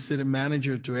authorizing the city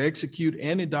manager to execute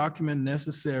any document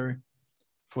necessary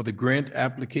for the grant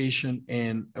application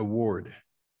and award.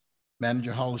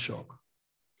 Manager Hollishock.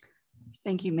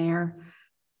 Thank you, Mayor.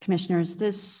 Commissioners,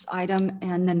 this item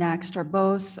and the next are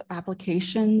both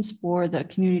applications for the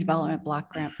Community Development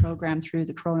Block Grant Program through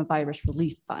the Coronavirus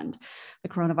Relief Fund. The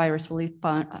Coronavirus Relief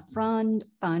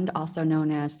Fund, also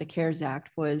known as the CARES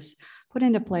Act, was put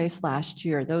into place last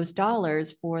year. Those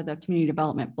dollars for the Community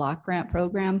Development Block Grant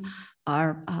Program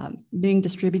are being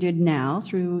distributed now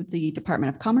through the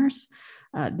Department of Commerce.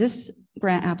 This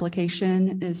grant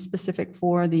application is specific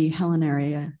for the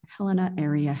Helena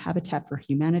area Habitat for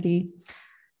Humanity.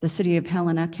 The City of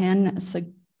Helena can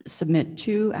submit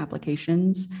 2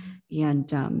 applications,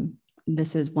 and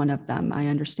this is one of them. I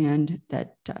understand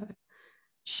that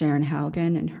Sharon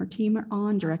Haugen and her team are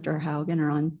on, Director Haugen are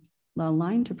on the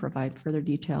line to provide further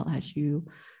detail as you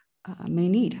may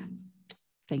need.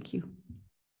 Thank you.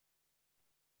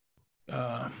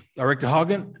 Director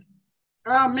Haugen.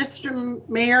 Mr.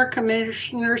 Mayor,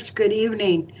 Commissioners, good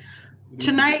evening.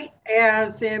 Tonight,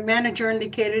 as the manager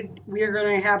indicated, we are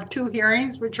going to have 2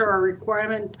 hearings, which are a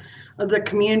requirement of the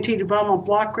Community Development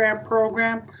Block Grant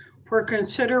Program for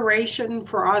consideration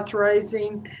for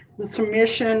authorizing the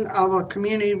submission of a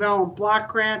Community Development Block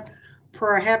Grant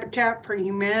for a Habitat for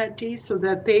Humanity so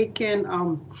that they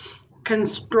can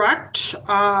construct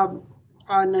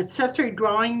an accessory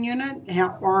dwelling unit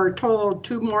or a total of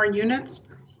 2 more units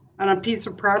on a piece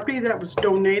of property that was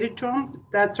donated to them.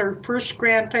 That's our first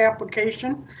grant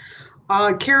application.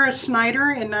 Kara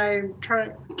Snyder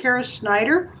Kara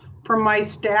Snyder from my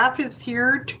staff is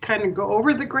here to kind of go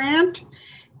over the grant.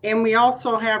 And we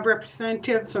also have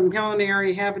representatives from Helena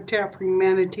Area Habitat for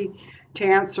Humanity to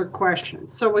answer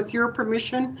questions. So with your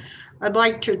permission, I'd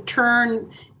like to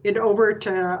turn it over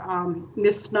to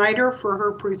Ms. Snyder for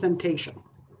her presentation.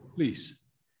 Please,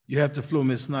 you have the floor,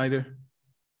 Ms. Snyder.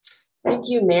 Thank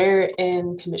you, Mayor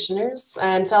and Commissioners. So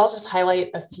I'll just highlight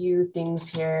a few things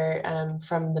here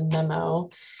from the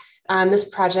memo. This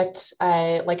project,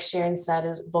 like Sharon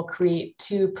said, will create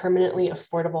 2 permanently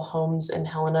affordable homes in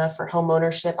Helena for home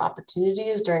ownership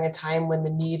opportunities during a time when the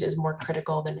need is more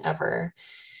critical than ever.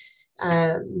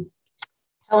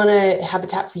 Helena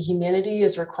Habitat for Humanity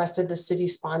has requested the city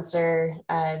sponsor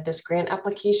this grant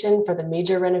application for the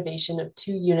major renovation of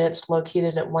 2 units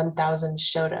located at 1000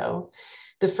 Shoto.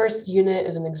 The first unit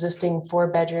is an existing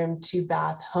 4-bedroom,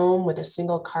 2-bath home with a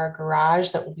single-car garage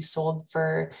that will be sold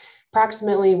for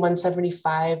approximately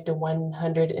 $175,000 to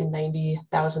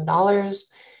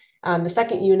 $190,000. The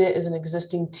second unit is an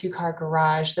existing 2-car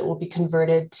garage that will be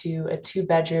converted to a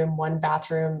 2-bedroom,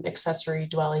 1-bathroom accessory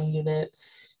dwelling unit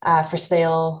for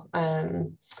sale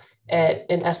at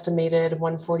an estimated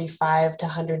 $145,000 to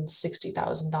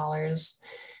 $160,000.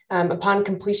 Upon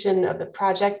completion of the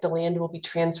project, the land will be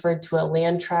transferred to a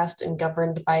land trust and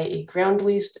governed by a ground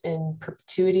lease in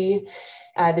perpetuity.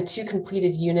 The 2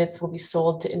 completed units will be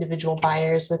sold to individual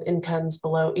buyers with incomes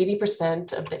below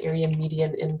 80% of the area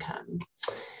median income.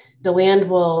 The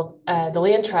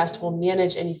land trust will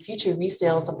manage any future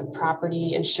resales of the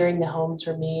property, ensuring the homes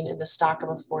remain in the stock of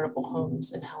affordable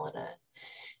homes in Helena.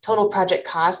 Total project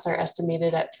costs are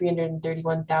estimated at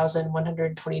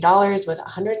 $331,120, with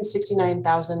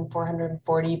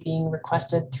 $169,440 being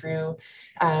requested through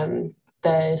the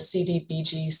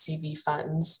CDBG CV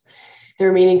funds. The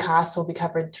remaining costs will be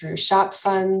covered through SHOP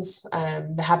funds,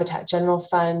 the Habitat General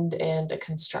Fund, and a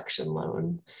construction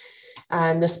loan.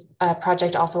 This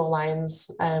project also aligns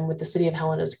with the City of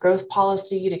Helena's growth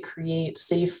policy to create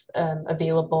safe,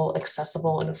 available,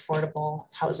 accessible, and affordable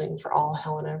housing for all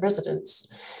Helena residents.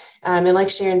 And like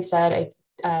Sharon said,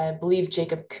 I believe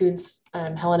Jacob Kuntz,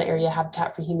 Helena Area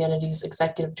Habitat for Humanity's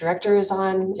Executive Director, is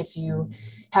on. If you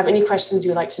have any questions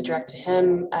you would like to direct to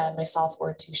him, myself,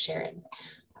 or to Sharon.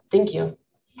 Thank you.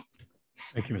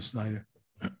 Thank you, Ms. Snyder.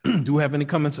 Do we have any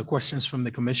comments or questions from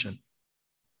the commission?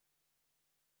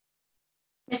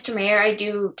 Mr. Mayor, I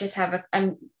do just have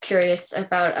I'm curious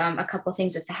about a couple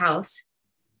things with the house.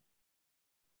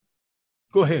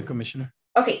 Go ahead, Commissioner.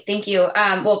 Okay, thank you.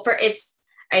 Well,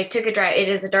 I took a drive. It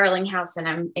is a darling house, and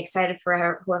I'm excited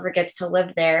for whoever gets to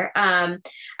live there. I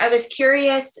was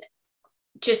curious,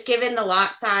 just given the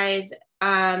lot size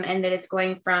and that it's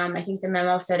going from, I think the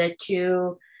memo said a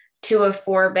 2 to a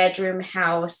 4-bedroom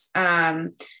house. Are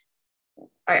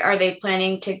they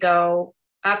planning to go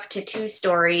up to 2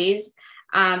 stories?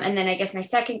 And then I guess my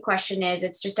second question is,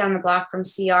 it's just down the block from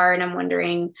CR, and I'm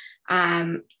wondering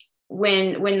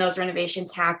when those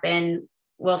renovations happen,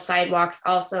 will sidewalks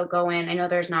also go in? I know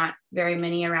there's not very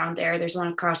many around there. There's one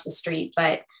across the street,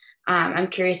 but I'm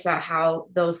curious about how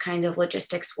those kind of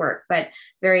logistics work, but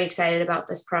very excited about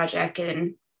this project,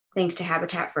 and thanks to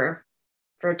Habitat for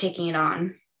taking it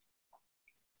on.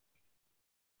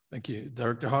 Thank you.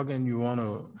 Director Hagen, you want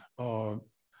to,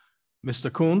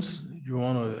 Mr. Coons, you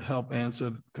want to help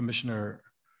answer Commissioner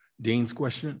Dean's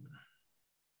question?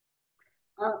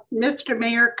 Mr.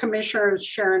 Mayor, Commissioner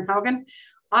Sharon Hogan,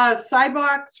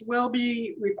 sidewalks will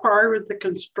be required with the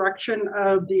construction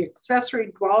of the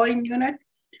accessory dwelling unit,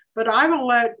 but I will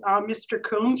let Mr.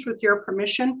 Coons, with your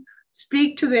permission,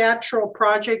 speak to the actual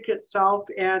project itself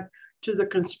and to the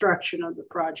construction of the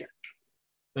project.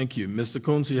 Thank you. Mr.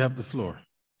 Coons, you have the floor.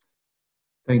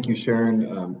 Thank you, Sharon.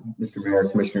 Mr. Mayor,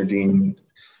 Commissioner Dean.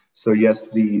 So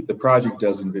yes, the project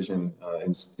does envision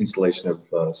installation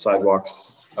of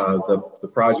sidewalks. The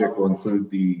project will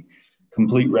include the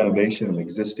complete renovation of an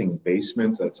existing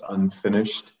basement that's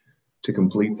unfinished to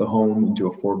complete the home into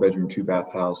a 4-bedroom,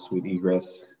 2-bath house with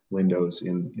egress windows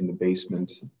in the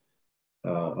basement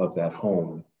of that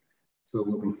home. So it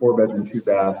will be 4-bedroom,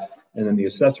 2-bath, and then the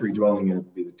accessory dwelling unit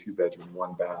will be the 2-bedroom,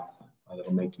 1-bath.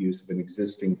 That'll make use of an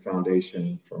existing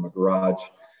foundation from a garage,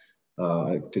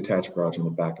 detached garage on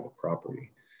the back of the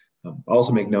property. I'll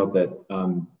also make note that,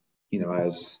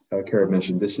 as Kara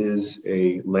mentioned, this is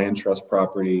a land trust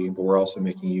property, but we're also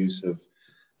making use of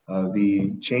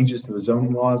the changes to the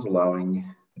zoning laws, allowing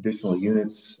additional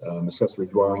units, accessory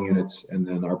dwelling units, and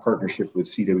then our partnership with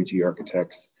CWG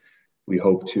Architects. We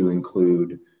hope to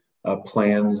include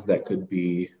plans that could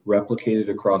be replicated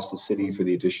across the city for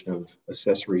the addition of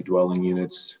accessory dwelling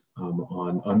units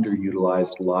on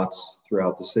underutilized lots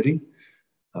throughout the city,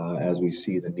 as we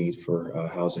see the need for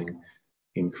housing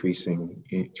increasing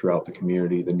throughout the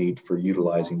community, the need for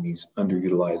utilizing these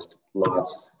underutilized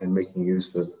lots and making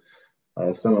use of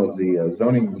some of the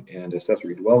zoning and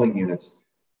accessory dwelling units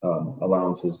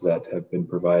allowances that have been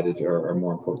provided are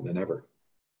more important than ever.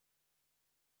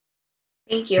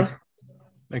 Thank you.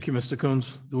 Thank you, Mr.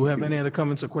 Coons. Do we have any other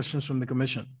comments or questions from the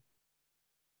commission?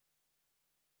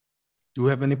 Do we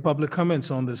have any public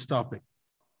comments on this topic?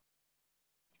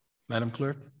 Madam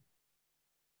Clerk?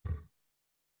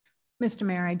 Mr.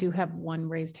 Mayor, I do have one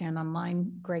raised hand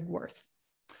online, Greg Worth.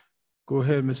 Go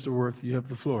ahead, Mr. Worth, you have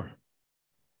the floor.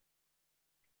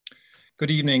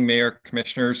 Good evening, Mayor,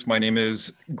 Commissioners. My name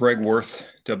is Greg Worth,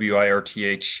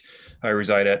 WIRTH. I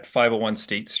reside at 501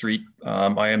 State Street.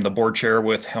 I am the board chair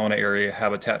with Helena Area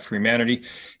Habitat for Humanity,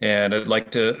 and I'd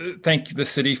like to thank the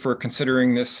city for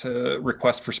considering this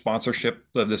request for sponsorship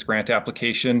of this grant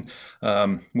application.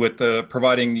 With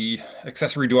providing the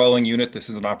accessory dwelling unit, this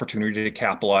is an opportunity to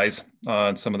capitalize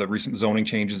on some of the recent zoning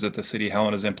changes that the city of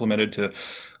Helena has implemented to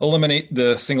eliminate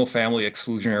the single-family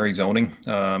exclusionary zoning,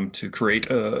 to create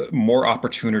more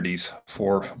opportunities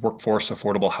for workforce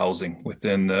affordable housing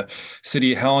within the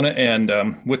city of Helena.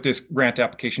 And with this grant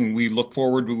application, we look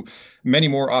forward to many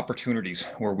more opportunities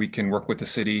where we can work with the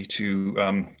city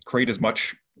to create as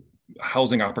much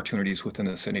housing opportunities within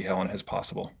the city of Helena as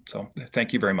possible. So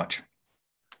thank you very much.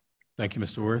 Thank you,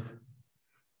 Mr. Worth.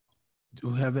 Do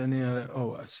we have any other?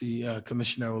 Oh, I see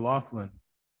Commissioner O'Loughlin.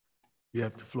 You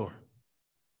have the floor.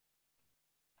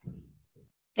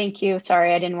 Thank you.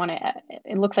 Sorry, I didn't want to,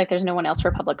 it looks like there's no one else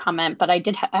for public comment, but I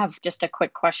did have just a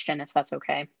quick question, if that's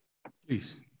okay.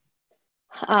 Please.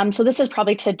 So this is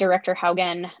probably to Director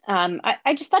Haugen.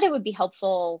 I just thought it would be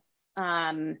helpful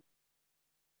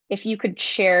if you could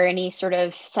share any sort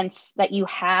of sense that you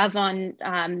have on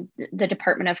the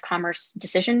Department of Commerce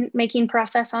decision-making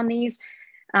process on these.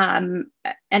 And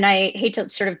I hate to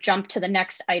sort of jump to the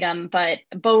next item, but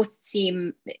both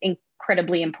seem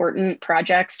incredibly important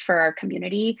projects for our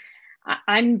community.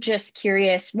 I'm just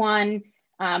curious, one,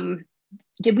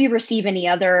 did we receive any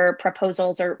other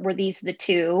proposals, or were these the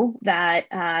two that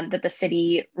that the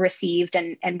city received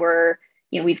and were,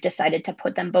 we've decided to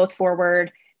put them both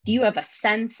forward? Do you have a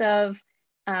sense of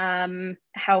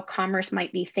how Commerce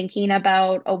might be thinking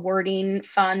about awarding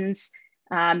funds?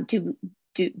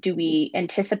 Do we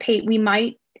anticipate we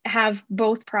might have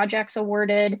both projects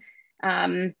awarded?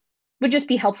 Would just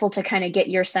be helpful to kind of get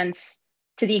your sense,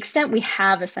 to the extent we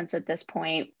have a sense at this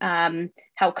point,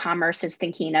 how Commerce is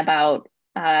thinking about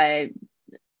the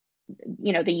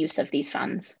use of these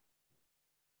funds.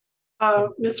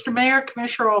 Mr. Mayor,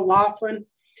 Commissioner O'Loughlin,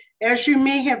 as you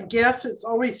may have guessed, it's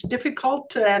always difficult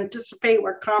to anticipate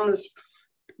what Commerce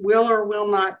will or will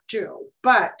not do.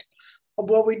 But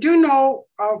what we do know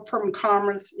from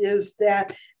Commerce is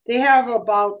that they have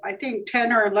about, I think,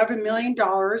 $10 or $11 million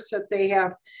that they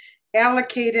have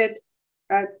allocated,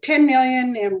 10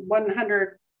 million and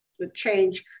 100 the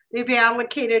change they've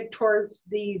allocated towards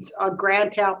these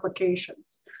grant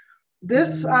applications.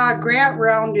 This grant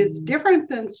round is different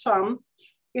than some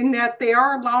in that they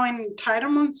are allowing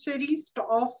entitlement cities to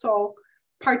also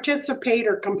participate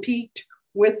or compete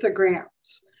with the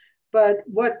grants. But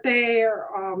what their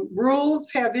rules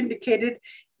have indicated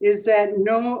is that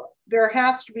there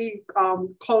has to be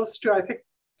close to, I think,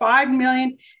 5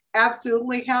 million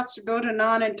absolutely has to go to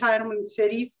non-entitlement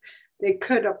cities. They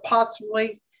could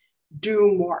possibly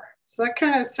do more. So that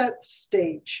kind of sets the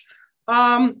stage.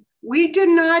 We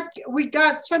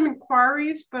got some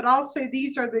inquiries, but I'll say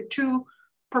these are the two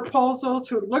proposals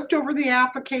who looked over the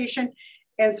application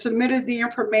and submitted the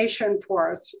information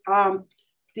for us.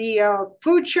 The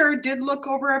food share did look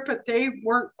over it, but they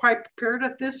weren't quite prepared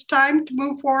at this time to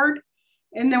move forward.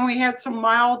 And then we had some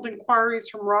mild inquiries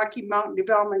from Rocky Mountain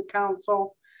Development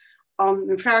Council.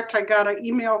 In fact, I got an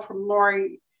email from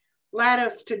Lori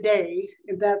Lattis today,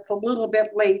 and that's a little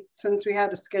bit late since we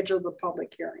had to schedule the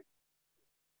public hearing.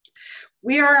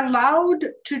 We are allowed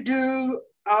to do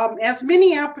as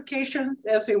many applications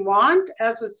as we want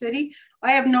as a city.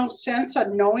 I have no sense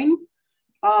of knowing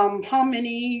how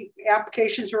many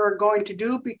applications we're going to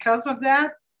do because of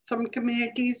that. Some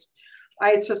communities,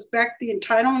 I suspect the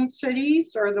entitlement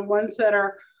cities or the ones that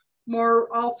are more,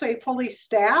 I'll say, fully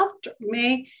staffed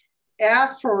may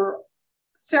ask for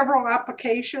several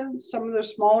applications. Some of the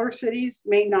smaller cities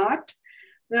may not.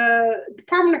 The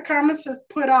Department of Commerce has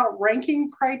put out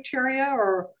ranking criteria,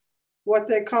 or what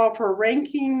they call for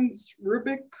rankings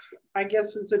rubric, I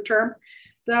guess is the term.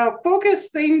 The focus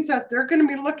things that they're going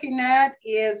to be looking at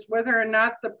is whether or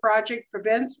not the project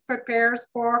prevents, prepares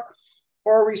for,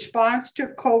 or responds to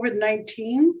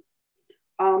COVID-19.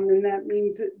 And that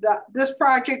means that this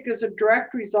project is a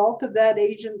direct result of that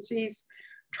agency's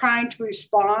trying to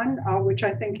respond, which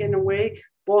I think in a way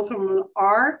both of them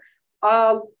are.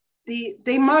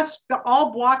 They must,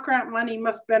 all block grant money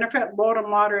must benefit low to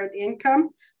moderate income.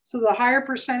 So the higher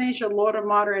percentage of low to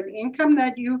moderate income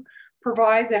that you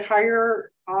provide, the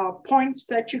higher points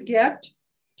that you get.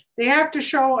 They have to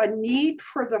show a need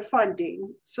for the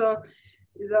funding. So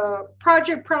the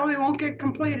project probably won't get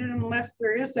completed unless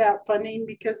there is that funding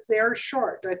because they are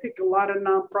short. I think a lot of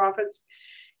nonprofits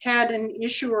had an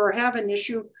issue or have an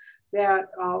issue that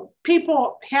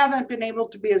people haven't been able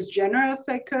to be as generous as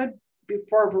they could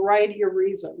for a variety of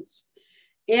reasons.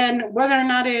 and whether or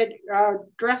not it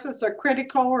addresses a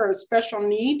critical or a special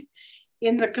need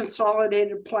in the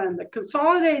consolidated plan. The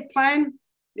consolidated plan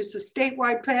is a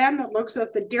statewide plan that looks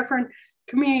at the different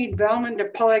community development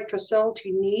and public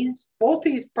facility needs. Both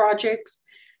these projects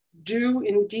do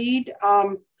indeed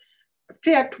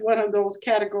fit one of those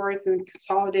categories in the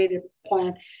consolidated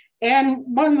plan. And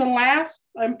one of the last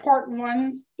important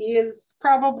ones is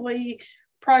probably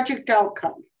project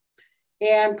outcome.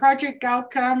 And project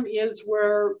outcome is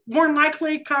where more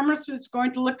likely Commerce is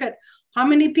going to look at how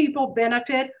many people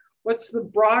benefit, what's the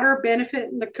broader benefit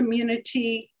in the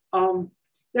community.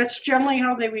 That's generally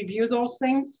how they review those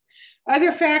things.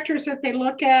 Other factors that they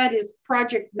look at is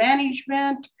project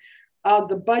management,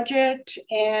 the budget,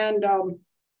 and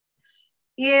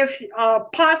if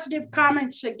positive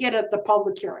comments that get at the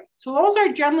public hearing. So those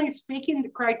are generally speaking the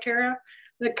criteria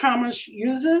that Commerce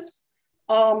uses.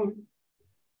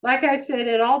 Like I said,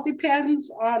 it all depends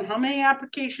on how many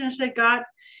applications they got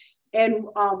and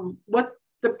what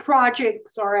the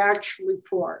projects are actually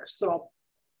for. So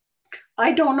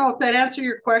I don't know if that answered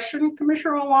your question,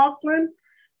 Commissioner O'Loughlin,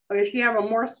 but if you have a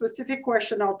more specific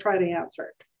question, I'll try to answer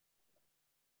it.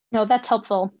 No, that's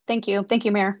helpful. Thank you. Thank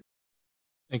you, Mayor.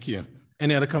 Thank you.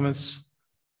 Any other comments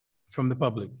from the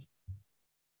public?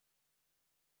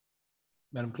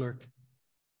 Madam Clerk.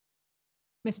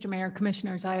 Mr. Mayor,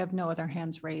 Commissioners, I have no other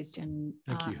hands raised, and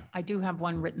thank you. I do have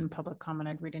one written public comment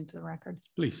I'd read into the record.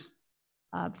 Please.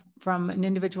 From an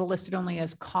individual listed only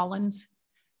as Collins.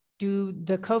 Do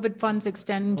the COVID funds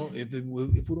extend? Oh, if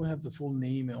we don't have the full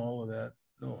name and all of that,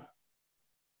 no.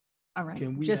 All right.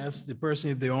 Can we ask the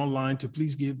person if they're online to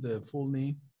please give the full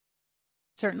name?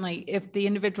 Certainly. If the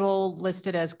individual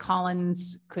listed as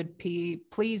Collins could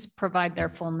please provide their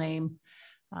full name.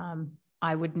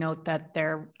 I would note that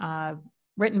their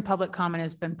written public comment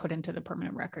has been put into the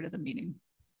permanent record of the meeting.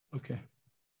 Okay.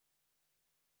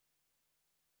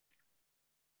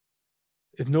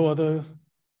 If no other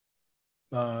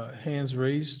hands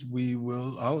raised,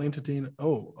 I'll entertain,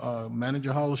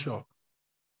 Manager Hollishaw.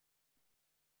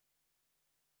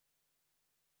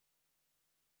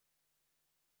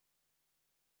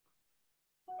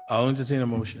 I'll entertain a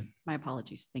motion. My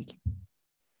apologies. Thank you.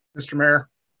 Mr. Mayor.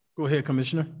 Go ahead,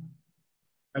 Commissioner.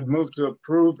 I'd move to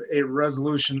approve a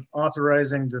resolution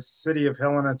authorizing the City of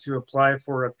Helena to apply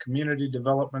for a Community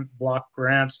Development Block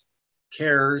Grant,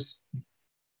 CARES,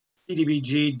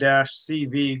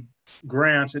 CDBG-CV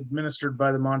grant administered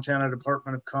by the Montana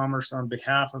Department of Commerce on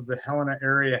behalf of the Helena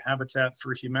Area Habitat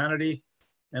for Humanity,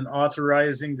 and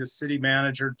authorizing the city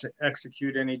manager to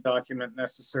execute any document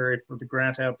necessary for the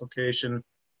grant application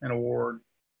and award.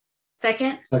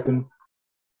 Second. Second.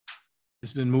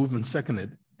 It's been moved and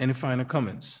seconded. Any final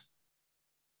comments?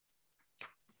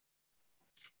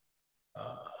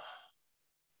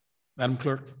 Madam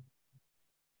Clerk.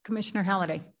 Commissioner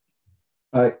Halliday.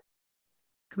 Aye.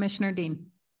 Commissioner Dean.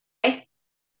 Aye.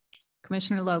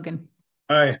 Commissioner Logan.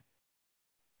 Aye.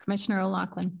 Commissioner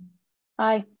O'Loughlin.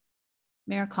 Aye.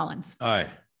 Mayor Collins. Aye.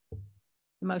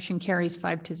 The motion carries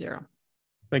 5-0.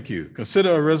 Thank you.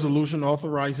 Consider a resolution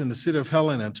authorizing the City of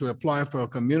Helena to apply for a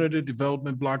Community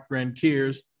Development Block Grant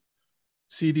CARES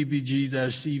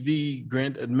CDBG-CV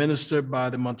grant administered by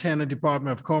the Montana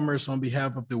Department of Commerce on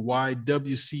behalf of the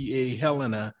YWCA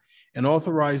Helena, and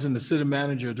authorizing the city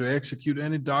manager to execute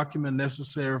any document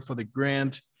necessary for the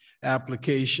grant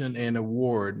application and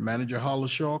award. Manager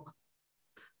Hollishaw.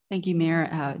 Thank you,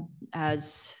 Mayor.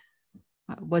 As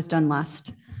was done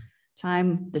last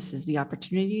time, this is the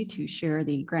opportunity to share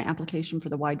the grant application for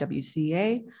the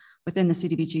YWCA within the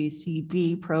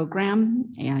CDBG-CV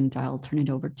program, and I'll turn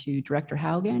it over to Director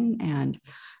Haugen and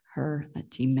her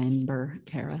team member,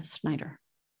 Kara Snyder.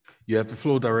 You have the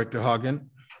floor, Director Haugen.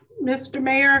 Mr.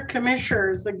 Mayor,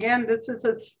 Commissioners, again, this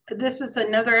is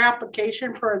another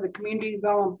application for the Community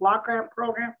Development Block Grant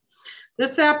Program.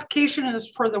 This application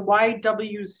is for the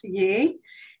YWCA.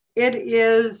 It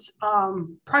is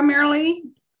primarily,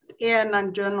 and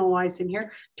I'm generalizing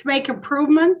here, to make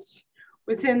improvements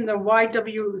within the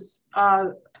YWCA's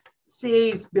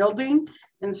building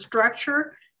and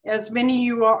structure. As many of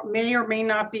you may or may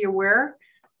not be aware,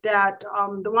 that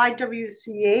the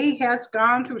YWCA has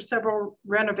gone through several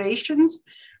renovations,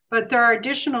 but there are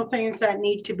additional things that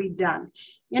need to be done.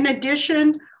 In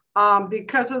addition,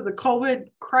 because of the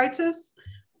COVID crisis,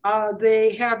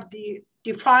 they have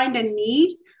defined a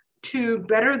need to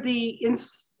better the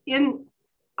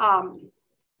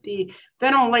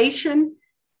ventilation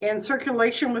and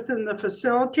circulation within the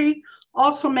facility,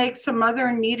 also make some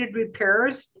other needed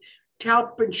repairs to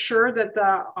help ensure that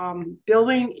the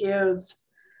building is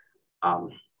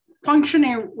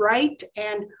functioning right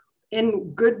and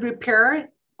in good repair.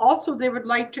 Also, they would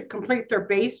like to complete their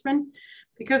basement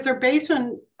because their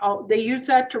basement, they use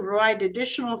that to provide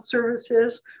additional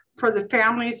services for the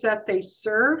families that they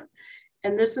serve.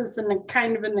 And this is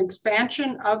kind of an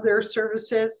expansion of their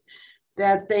services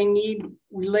that they need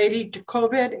related to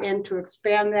COVID and to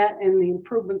expand that and the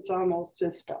improvements on those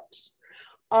systems.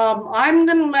 I'm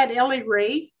going to let Ellie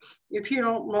Ray, if you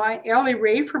don't mind. Ellie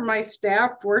Ray from my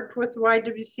staff worked with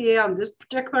YWCA on this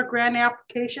particular grant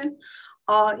application.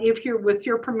 If you're, with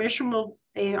your permission,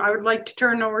 I would like to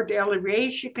turn over to Ellie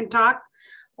Ray. She can talk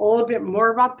a little bit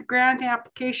more about the grant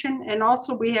application. And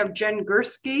also we have Jen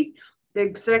Gursky, the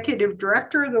Executive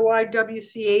Director of the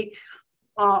YWCA,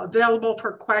 available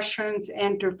for questions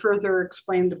and to further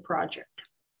explain the project.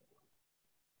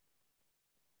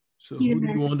 So who do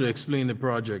you want to explain the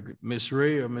project, Ms.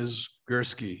 Ray or Ms.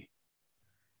 Gursky?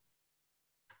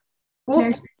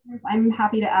 I'm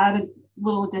happy to add a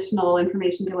little additional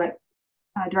information to what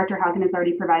Director Haugen has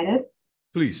already provided.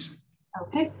 Please.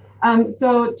 Okay.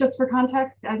 So just for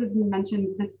context, as has been mentioned,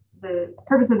 the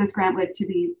purpose of this grant was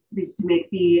to make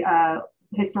the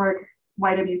historic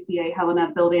YWCA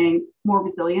Helena building more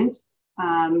resilient,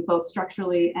 both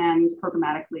structurally and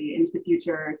programmatically into the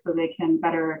future, so they can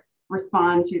better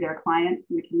respond to their clients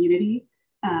in the community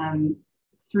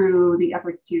through the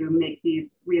efforts to make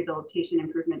these rehabilitation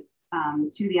improvements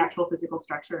to the actual physical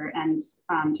structure and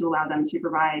to allow them to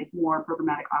provide more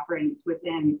programmatic offerings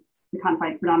within the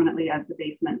confines predominantly of the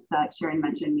basement that Sharon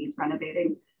mentioned needs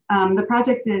renovating. The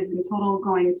project is in total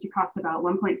going to cost about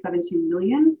 $1.72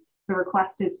 million. The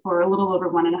request is for a little over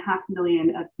 $1.5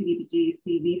 million of CDBG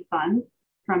CV funds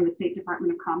from the State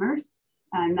Department of Commerce.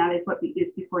 And that is what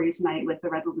is before you tonight with the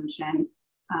resolution.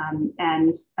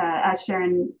 As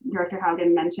Sharon, Director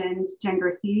Haugen mentioned, Jen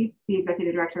Gursky, the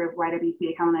Executive Director of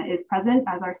YWCA Helena, is present,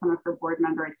 as are some of her board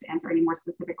members, to answer any more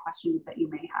specific questions that you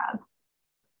may have.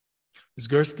 Ms.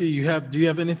 Gursky, do you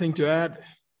have anything to add?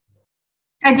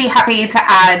 I'd be happy to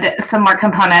add some more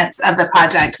components of the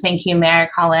project. Thank you, Mayor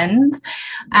Collins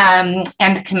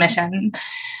and Commission.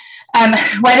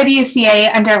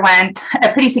 YWCA underwent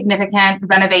a pretty significant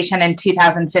renovation in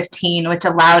 2015, which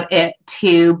allowed it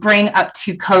to bring up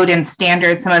to code and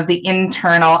standards some of the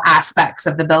internal aspects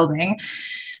of the building.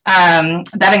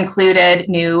 That included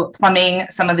new plumbing,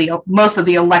 most of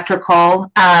the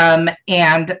electrical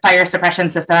and fire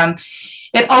suppression system.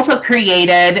 It also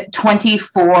created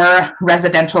 24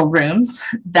 residential rooms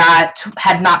that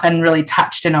had not been really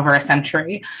touched in over a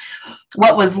century.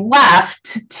 What was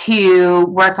left to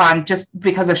work on, just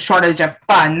because of shortage of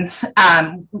funds,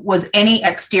 was any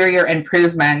exterior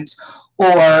improvement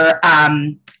or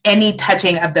any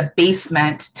touching of the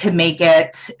basement to make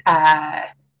it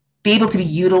be able to be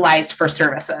utilized for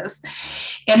services.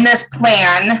 In this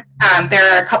plan,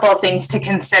 there are a couple of things to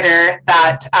consider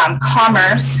that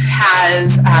Commerce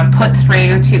has put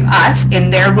through to us in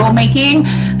their rulemaking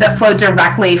that flow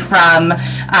directly from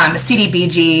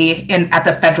CDBG at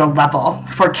the federal level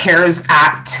for CARES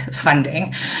Act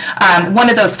funding.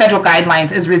 One of those federal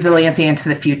guidelines is resiliency into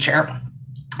the future.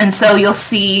 And so you'll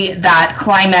see that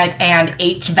climate and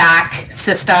HVAC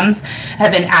systems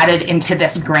have been added into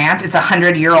this grant. It's a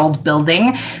 100-year-old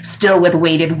building, still with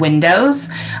weighted windows.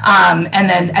 And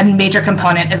then a major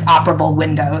component is operable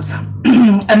windows.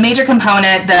 A major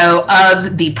component, though,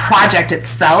 of the project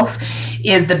itself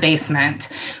is the basement.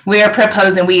 We are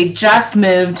proposing, we just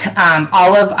moved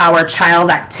all of our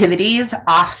child activities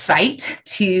off-site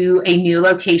to a new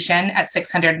location at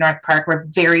 600 North Park. We're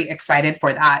very excited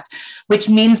for that, which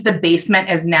means the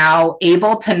basement is now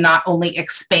able to not only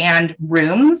expand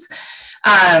rooms,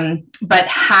 but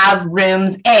have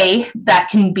rooms, that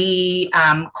can be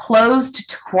closed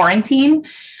to quarantine.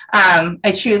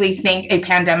 I truly think a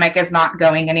pandemic is not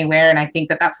going anywhere, and I think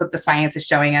that that's what the science is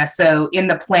showing us. So in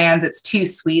the plans, it's 2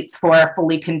 suites for a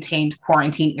fully contained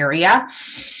quarantine area.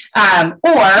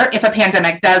 Or if a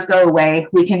pandemic does go away,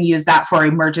 we can use that for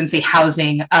emergency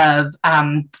housing of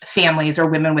families or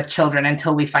women with children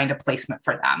until we find a placement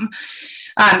for them.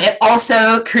 It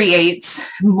also creates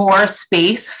more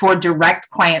space for direct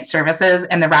client services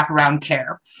and the wraparound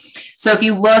care. So if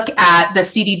you look at the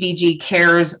CDBG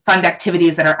CARES fund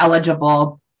activities that are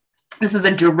eligible, this is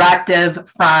a directive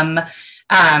from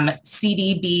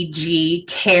CDBG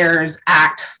CARES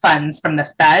Act funds from the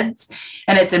feds,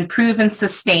 and it's improve and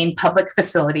sustain public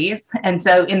facilities. And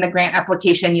so in the grant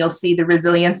application, you'll see the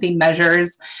resiliency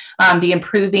measures, the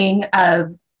improving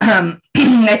of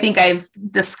I think I've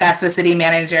discussed with City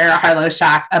Manager Harlow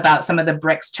Shack about some of the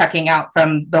bricks checking out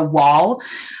from the wall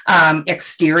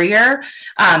exterior,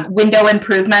 window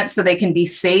improvements so they can be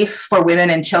safe for women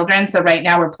and children. So right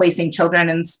now we're placing children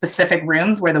in specific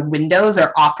rooms where the windows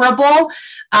are operable,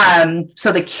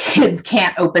 so the kids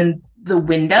can't open the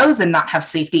windows and not have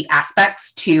safety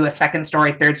aspects to a second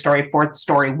story, third story, fourth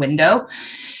story window.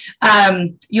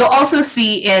 You'll also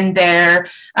see in there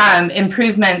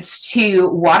improvements to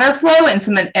water flow and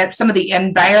some of the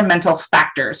environmental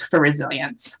factors for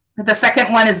resilience. The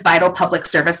second one is vital public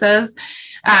services.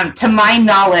 To my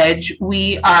knowledge,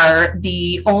 we are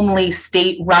the only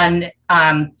state-run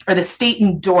or the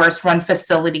state-endorsed run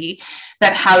facility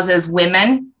that houses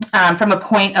women from a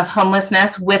point of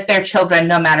homelessness with their children,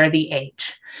 no matter the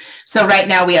age. So right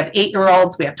now we have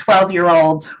 8-year-olds, we have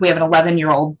 12-year-olds, we have an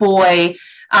 11-year-old boy.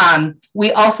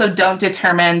 We also don't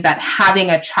determine that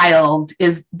having a child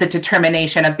is the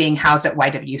determination of being housed at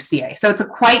YWCA. So it's a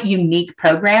quite unique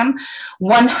program.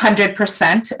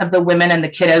 100% of the women and the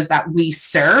kiddos that we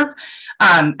serve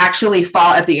actually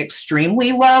fall at the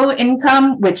extremely low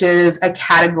income, which is a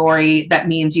category that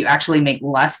means you actually make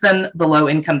less than the low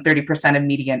income 30% of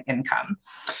median income.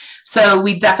 So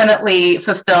we definitely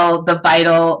fulfill the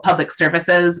vital public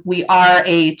services. We are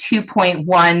a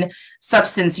 2.1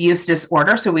 substance use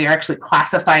disorder. So we are actually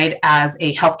classified as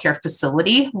a healthcare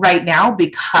facility right now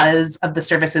because of the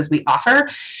services we offer.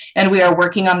 And we are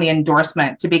working on the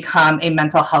endorsement to become a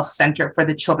mental health center for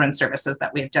the children's services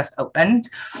that we've just opened.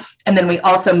 And then we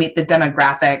also meet the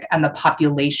demographic and the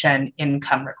population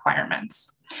income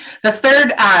requirements. The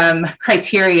third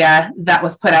criteria that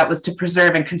was put out was to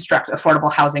preserve and construct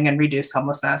affordable housing and reduce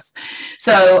homelessness.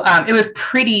 So it was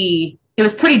pretty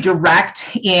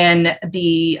direct in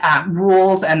the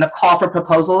rules and the call for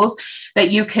proposals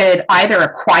that you could either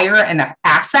acquire an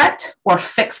asset or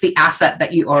fix the asset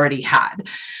that you already had.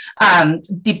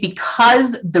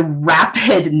 Because the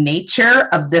rapid nature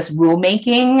of this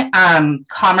rulemaking,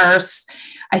 Commerce,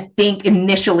 I think,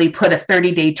 initially put a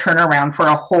 30-day turnaround for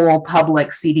a whole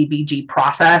public CDBG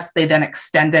process. They then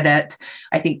extended it,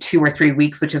 I think, 2 or 3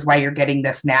 weeks, which is why you're getting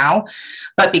this now.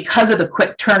 But because of the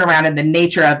quick turnaround and the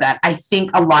nature of that, I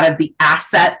think a lot of the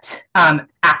asset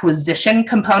acquisition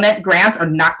component grants are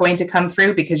not going to come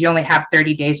through because you only have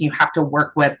 30 days and you have to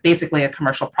work with basically a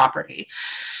commercial property.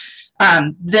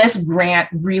 This grant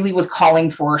really was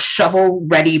calling for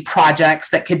shovel-ready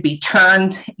projects that could be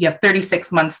turned. You have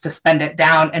 36 months to spend it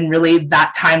down, and really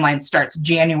that timeline starts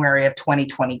January of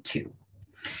 2022.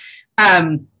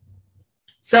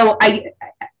 So I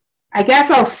guess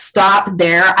I'll stop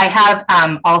there. I have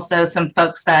also some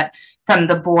folks that from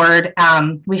the board.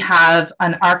 We have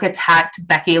an architect,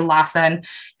 Becky Lawson,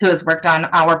 who has worked on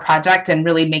our project and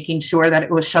really making sure that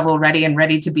it was shovel ready and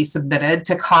ready to be submitted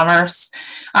to Commerce.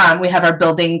 We have our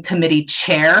building committee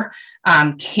chair,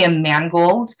 Kim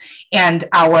Mangold, and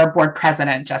our board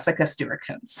president, Jessica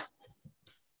Stewart-Coons.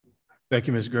 Thank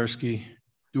you, Ms. Gursky.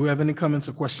 Do we have any comments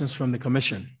or questions from the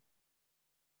commission?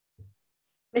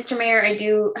 Mr. Mayor, I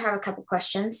do have a couple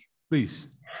questions. Please.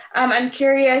 I'm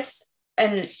curious,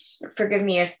 and forgive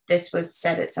me if this was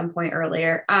said at some point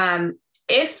earlier,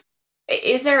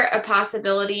 is there a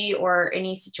possibility or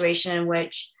any situation in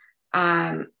which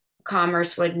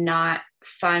Commerce would not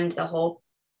fund the whole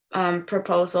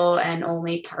proposal and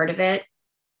only part of it?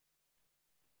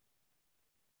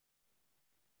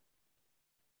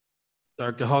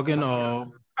 Dr. Hogan or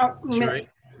Mayor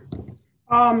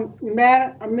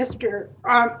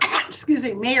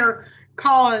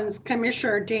Collins,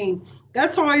 Commissioner Dean,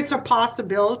 that's always a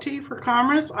possibility for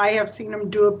Commerce. I have seen them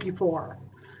do it before.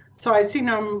 So I've seen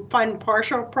them fund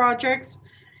partial projects.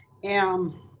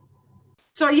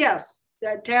 So yes,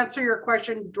 to answer your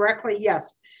question directly,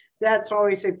 yes, that's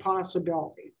always a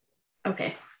possibility.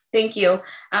 Okay, thank you.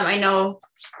 I know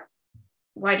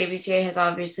YWCA has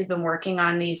obviously been working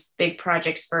on these big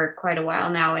projects for quite a while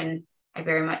now, and I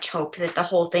very much hope that the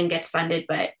whole thing gets funded,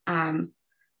 but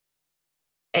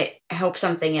I hope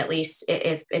something at least,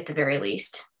 if at the very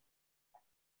least.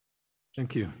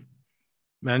 Thank you.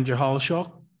 Manager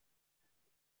Hollishaw.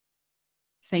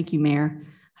 Thank you, Mayor.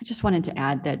 I just wanted to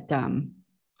add that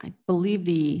I believe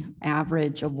the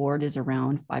average award is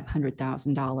around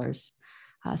 $500,000.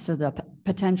 So the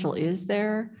potential is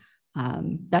there.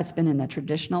 That's been in the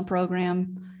traditional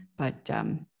program, but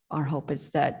our hope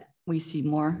is that we see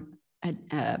more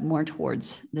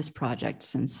towards this project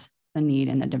since the need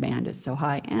and the demand is so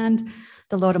high and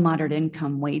the low to moderate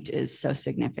income weight is so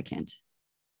significant.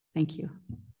 Thank you.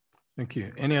 Thank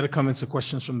you. Any other comments or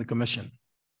questions from the commission?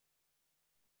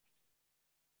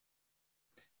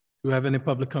 Do you have any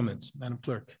public comments, Madam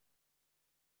Clerk?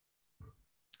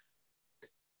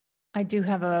 I do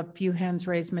have a few hands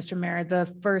raised, Mr. Mayor.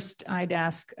 The first, I'd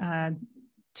ask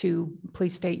to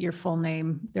please state your full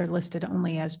name. They're listed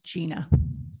only as Gina.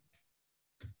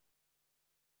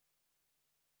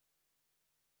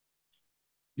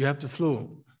 You have the floor,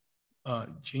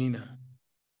 Gina.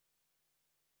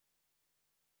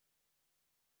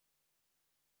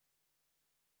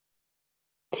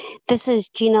 This is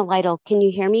Gina Lytle. Can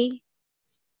you hear me?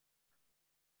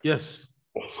 Yes.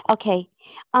 Okay.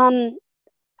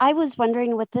 I was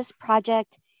wondering with this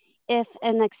project, if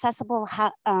an accessible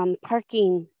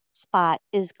parking spot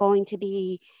is going to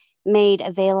be made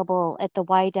available at the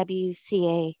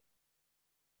YWCA.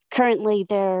 Currently,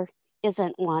 there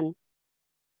isn't one,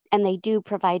 and they do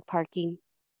provide parking,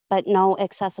 but no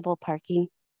accessible parking.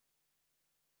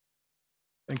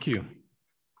 Thank you.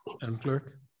 Madam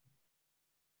Clerk.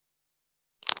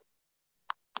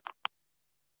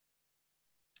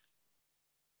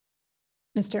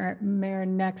 Mr. Mayor,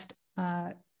 next,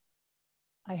 I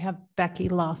have Becky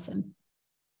Lawson.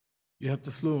 You have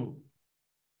the floor,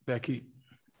 Becky.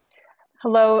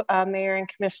 Hello, Mayor and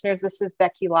Commissioners. This is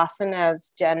Becky Lawson.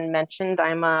 As Jen mentioned,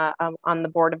 I'm on the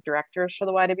board of directors for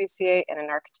the YWCA and an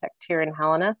architect here in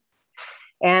Helena.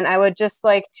 And I would just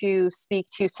like to speak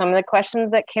to some of the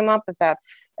questions that came up, if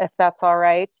that's all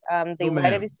right. The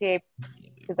YWCA,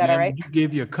 is that all right? You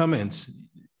gave your comments.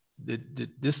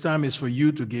 This time is for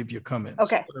you to give your comments.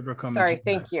 Okay. Comments sorry,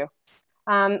 thank you.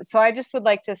 So I just would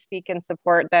like to speak in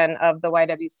support then of the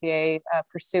YWCA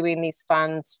pursuing these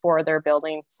funds for their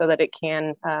building so that it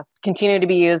can continue to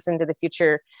be used into the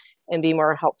future and be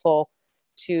more helpful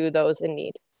to those in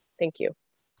need. Thank you.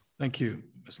 Thank you,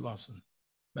 Ms. Lawson.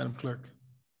 Madam Clerk.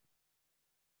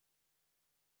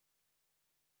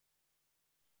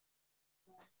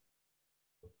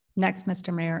 Next,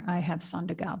 Mr. Mayor, I have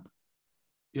Sonda Gaub.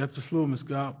 You have the floor, Ms.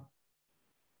 Gaub.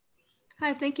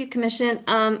 Hi, thank you, Commission.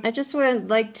 I just would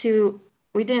like to,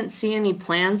 we didn't see any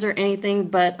plans or anything,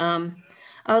 but I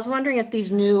was wondering if these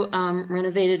new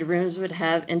renovated rooms would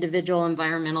have individual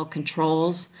environmental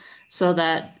controls so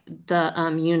that the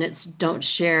units don't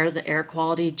share the air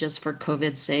quality just for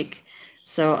COVID's sake.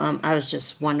 So I was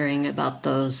just wondering about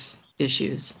those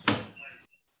issues.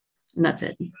 And that's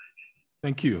it.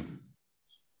 Thank you.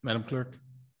 Madam Clerk.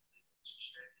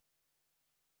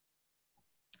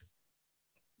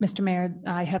 Mr. Mayor,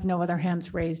 I have no other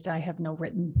hands raised. I have no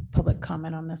written public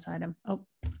comment on this item. Oh,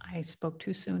 I spoke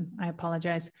too soon. I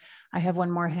apologize. I have one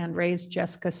more hand raised,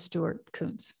 Jessica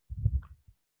Stewart-Kuntz.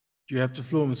 You have the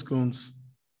floor, Ms. Kuntz.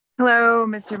 Hello,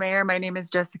 Mr. Mayor. My name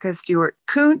is Jessica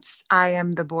Stewart-Kuntz. I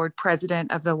am the board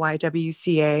president of the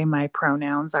YWCA. My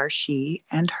pronouns are she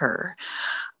and her.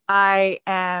 I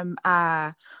am,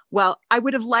 well, I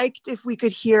would have liked if we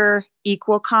could hear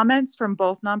equal comments from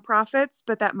both nonprofits,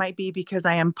 but that might be because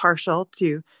I am partial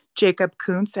to Jacob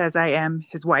Kuntz as I am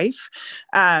his wife.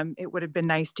 It would have been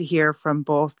nice to hear from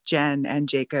both Jen and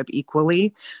Jacob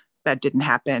equally. That didn't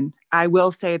happen. I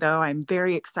will say, though, I'm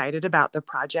very excited about the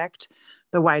project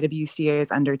the YWCA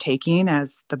is undertaking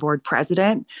as the board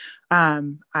president.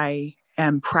 I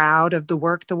am proud of the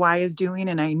work the Y is doing,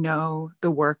 and I know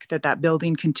the work that that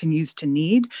building continues to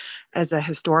need as a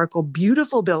historical,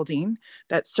 beautiful building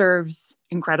that serves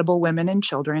incredible women and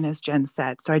children, as Jen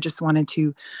said. So I just wanted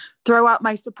to throw out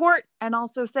my support and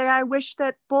also say I wish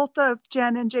that both of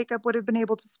Jen and Jacob would have been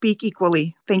able to speak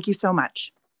equally. Thank you so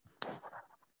much.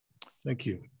 Thank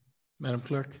you. Madam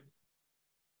Clerk.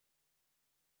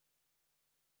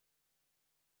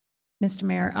 Mr.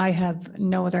 Mayor, I have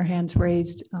no other hands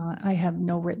raised. I have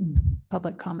no written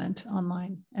public comment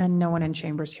online and no one in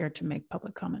chambers here to make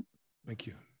public comment. Thank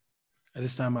you. At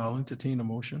this time, I'll entertain a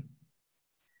motion.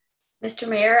 Mr.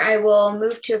 Mayor, I will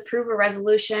move to approve a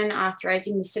resolution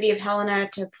authorizing the City of Helena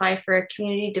to apply for a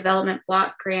Community Development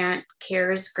Block Grant,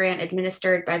 CARES grant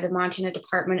administered by the Montana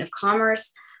Department of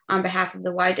Commerce on behalf of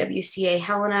the YWCA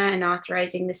Helena, and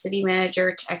authorizing the city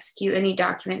manager to execute any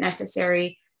document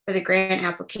necessary for the grant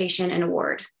application and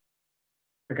award.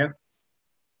 Again.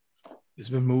 It's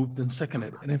been moved and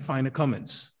seconded. Any final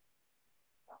comments?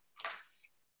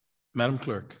 Madam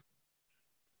Clerk.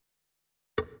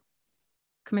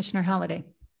 Commissioner Halliday.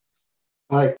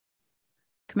 Aye.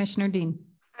 Commissioner Dean.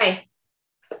 Aye.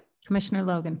 Commissioner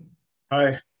Logan.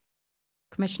 Aye.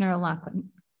 Commissioner O'Loughlin.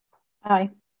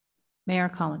 Aye. Mayor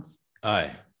Collins.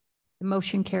 Aye. The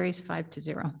motion carries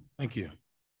 5-0. Thank you.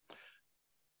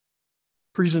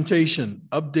 Presentation,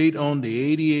 update on the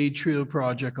ADA Trail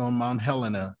Project on Mount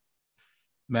Helena.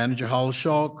 Manager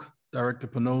Holshalk, Director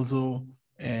Panozzo,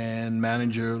 and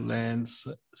Manager Lance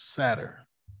Satter.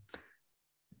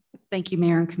 Thank you,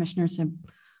 Mayor and Commissioners. And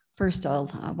first, I'll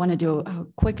want to do a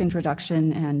quick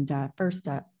introduction. And first,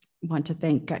 want to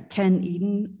thank Ken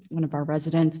Eden, one of our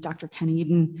residents, Dr. Ken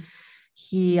Eden.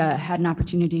 He had an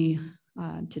opportunity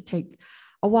to take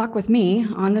a walk with me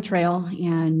on the trail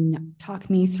and talk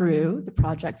me through the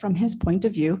project from his point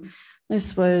of view.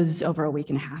 This was over a week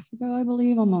and a half ago, I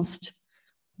believe, almost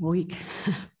a week,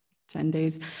 10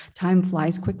 days. Time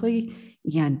flies quickly.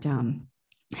 And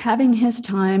having his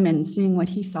time and seeing what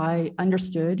he saw, I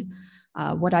understood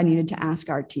what I needed to ask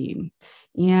our team.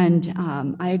 And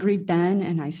I agreed then,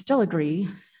 and I still agree,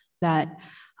 that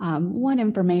what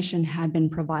information had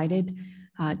been provided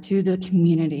to the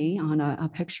community on a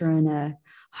picture in a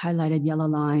highlighted yellow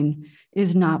line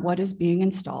is not what is being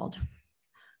installed.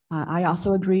 I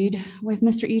also agreed with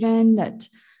Mr. Eden that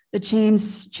the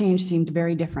change seemed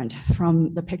very different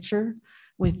from the picture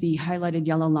with the highlighted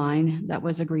yellow line that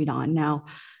was agreed on. Now,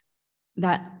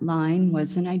 that line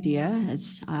was an idea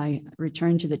as I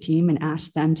returned to the team and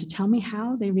asked them to tell me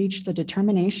how they reached the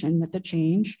determination that the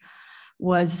change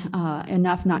was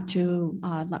enough not to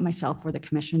let myself or the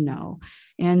commission know.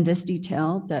 And this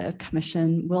detail, the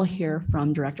commission will hear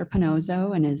from Director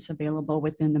Panozzo and is available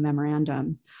within the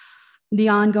memorandum. The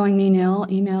ongoing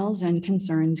emails and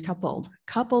concerns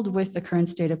coupled with the current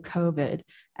state of COVID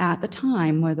at the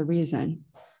time were the reason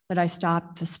that I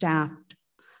stopped the staff.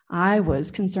 I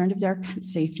was concerned of their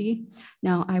safety.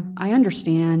 Now, I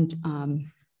understand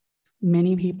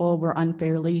many people were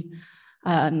unfairly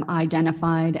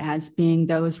identified as being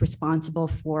those responsible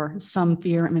for some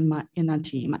fear in the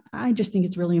team. I just think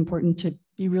it's really important to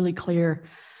be really clear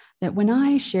that when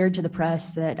I shared to the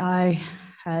press that I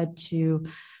had to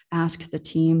ask the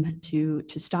team to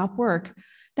stop work,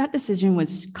 that decision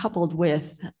was coupled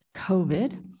with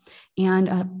COVID and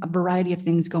a variety of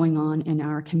things going on in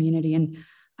our community. And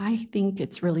I think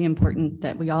it's really important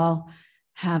that we all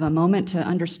have a moment to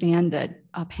understand that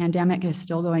a pandemic is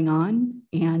still going on,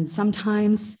 and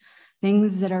sometimes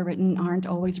things that are written aren't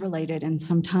always related, and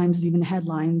sometimes even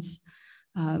headlines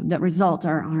that result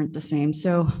aren't the same.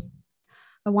 So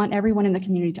I want everyone in the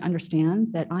community to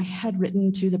understand that I had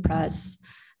written to the press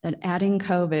that adding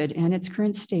COVID and its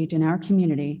current state in our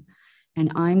community,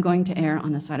 and I'm going to err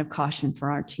on the side of caution for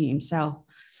our team. So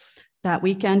that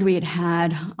weekend, we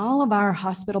had all of our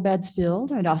hospital beds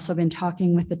filled. I'd also been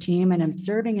talking with the team and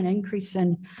observing an increase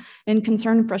in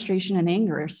concern, frustration, and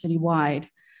anger citywide,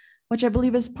 which I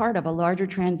believe is part of a larger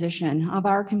transition of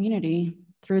our community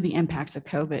through the impacts of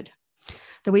COVID.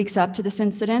 The weeks up to this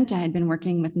incident, I had been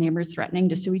working with neighbors threatening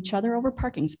to sue each other over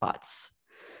parking spots,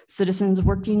 citizens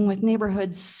working with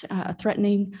neighborhoods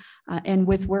threatening and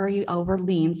with worry over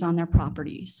liens on their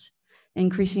properties,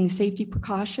 increasing safety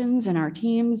precautions in our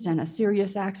teams, and a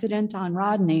serious accident on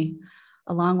Rodney,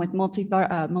 along with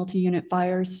multi-unit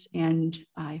fires. And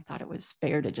I thought it was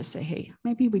fair to just say, hey,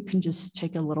 maybe we can just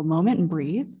take a little moment and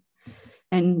breathe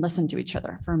and listen to each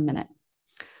other for a minute.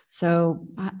 So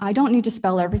I don't need to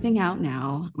spell everything out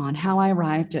now on how I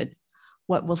arrived at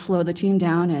what will slow the team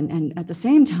down. And at the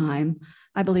same time,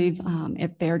 I believe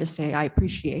it's fair to say I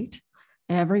appreciate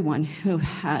everyone who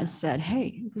has said,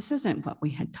 hey, this isn't what we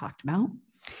had talked about.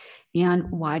 And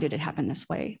why did it happen this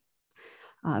way?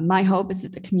 My hope is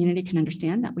that the community can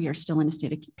understand that we are still in a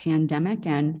state of pandemic,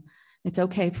 and it's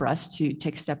okay for us to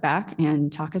take a step back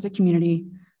and talk as a community,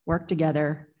 work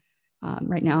together.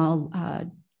 Right now,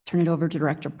 I'll turn it over to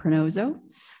Director Panozzo,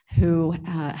 who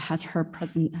has her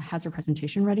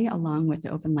presentation ready along with the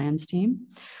Open Lands team.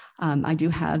 I do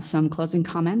have some closing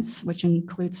comments, which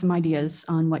include some ideas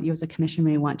on what you as a commission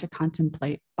may want to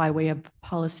contemplate by way of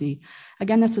policy.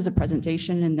 Again, this is a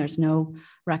presentation and there's no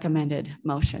recommended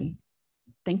motion.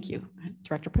 Thank you,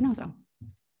 Director Panozzo.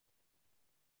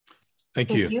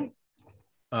 Thank you.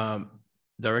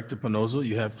 Director Panozzo,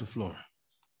 you have the floor.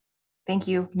 Thank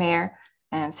you, Mayor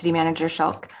and City Manager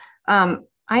Schulk. I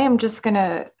am just going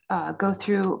to go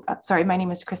through, sorry, my name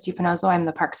is Christy Panozzo. I'm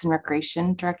the Parks and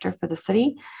Recreation Director for the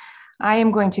city. I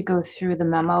am going to go through the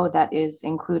memo that is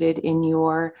included in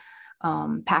your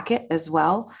packet as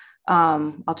well.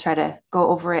 I'll try to go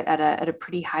over it at a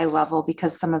pretty high level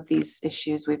because some of these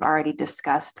issues we've already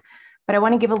discussed. But I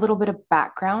want to give a little bit of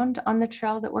background on the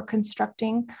trail that we're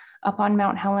constructing up on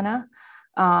Mount Helena.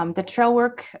 The trail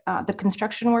work, the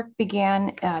construction work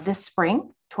began this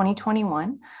spring,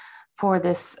 2021, for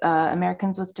this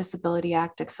Americans with Disability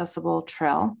Act accessible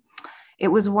trail. It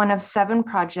was one of 7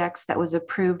 projects that was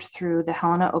approved through the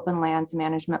Helena Open Lands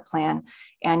Management Plan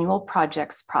annual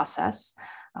projects process.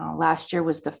 Last year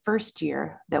was the first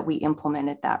year that we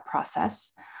implemented that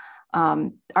process.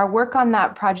 Our work on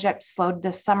that project slowed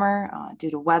this summer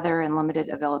due to weather and limited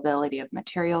availability of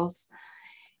materials.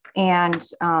 And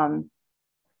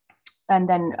and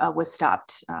then was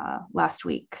stopped last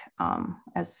week,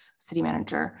 as City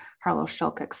Manager Harlow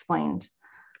Schilk explained.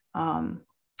 And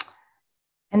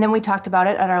then we talked about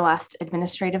it at our last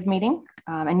administrative meeting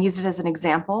and used it as an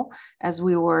example as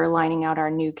we were lining out our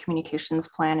new communications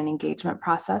plan and engagement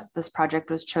process. This project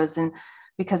was chosen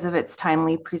because of its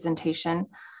timely presentation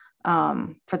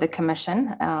for the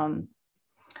commission.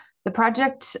 The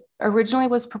project originally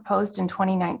was proposed in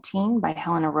 2019 by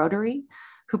Helena Rotary,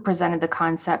 who presented the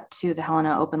concept to the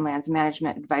Helena Open Lands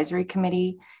Management Advisory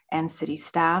Committee and city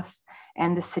staff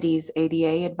and the city's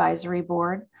ADA Advisory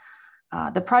Board.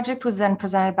 The project was then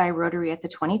presented by Rotary at the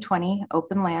 2020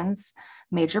 Open Lands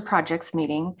Major Projects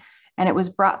meeting, and it was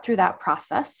brought through that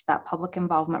process, that public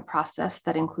involvement process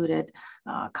that included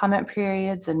comment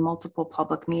periods and multiple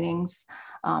public meetings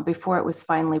before it was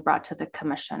finally brought to the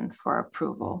commission for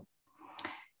approval.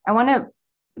 I want to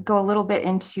go a little bit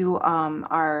into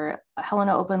our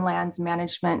Helena Open Lands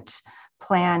Management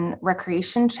Plan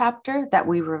Recreation chapter that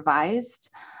we revised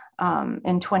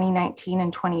in 2019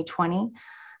 and 2020.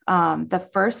 The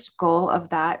first goal of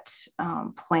that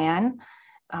plan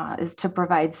is to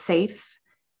provide safe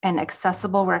and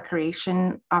accessible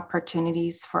recreation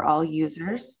opportunities for all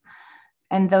users.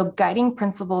 And the guiding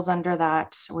principles under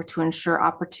that were to ensure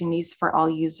opportunities for all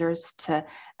users to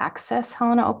access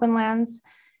Helena Open Lands,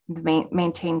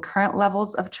 maintain current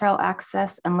levels of trail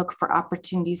access, and look for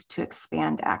opportunities to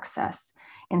expand access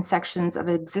in sections of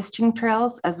existing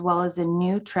trails as well as in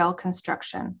new trail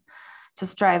construction, to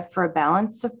strive for a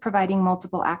balance of providing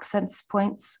multiple access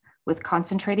points with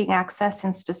concentrating access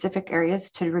in specific areas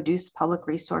to reduce public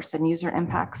resource and user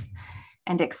impacts,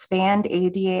 and expand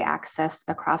ADA access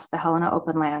across the Helena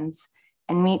Open Lands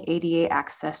and meet ADA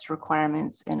access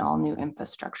requirements in all new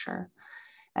infrastructure.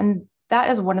 And that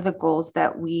is one of the goals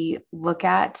that we look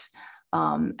at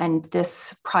and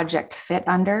this project fit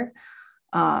under.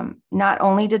 Not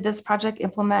only did this project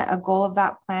implement a goal of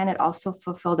that plan, it also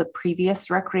fulfilled a previous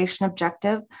recreation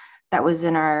objective that was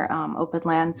in our open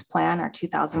lands plan, our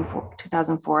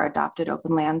 2004 adopted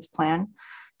open lands plan,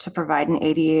 to provide an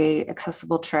ADA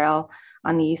accessible trail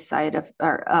on the east side of,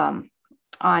 or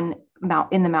in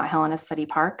the Mount Helena City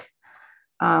Park.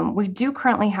 We do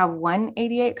currently have one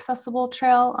ADA accessible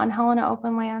trail on Helena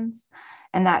Open Lands,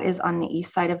 and that is on the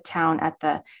east side of town at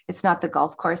the, it's not the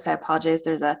golf course, I apologize,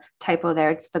 there's a typo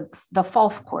there, it's the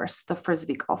golf course, the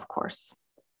Frisbee golf course.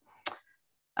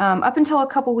 Up until a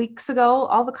couple weeks ago,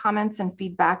 all the comments and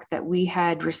feedback that we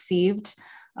had received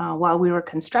while we were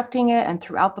constructing it and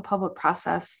throughout the public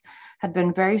process had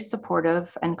been very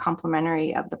supportive and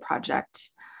complimentary of the project.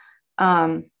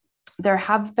 There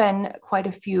have been quite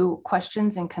a few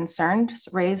questions and concerns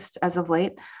raised as of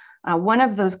late. One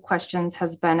of those questions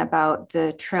has been about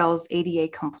the trail's ADA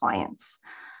compliance.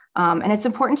 And it's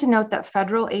important to note that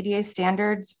federal ADA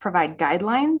standards provide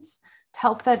guidelines to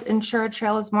help that ensure a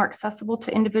trail is more accessible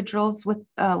to individuals with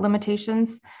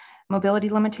limitations, mobility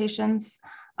limitations.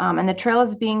 And the trail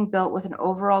is being built with an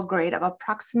overall grade of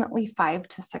approximately 5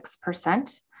 to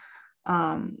 6%.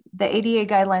 The ADA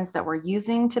guidelines that we're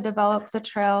using to develop the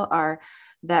trail are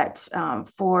that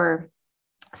for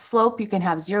slope, you can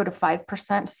have 0 to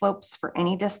 5% slopes for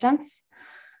any distance.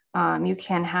 You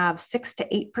can have 6 to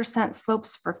 8%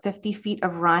 slopes for 50 feet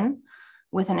of run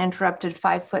with an interrupted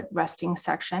 5-foot resting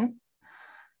section.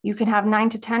 You can have 9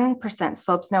 to 10%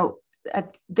 slopes. Now,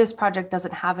 this project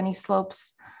doesn't have any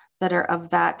slopes that are of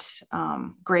that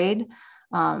grade,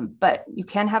 but you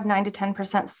can have 9 to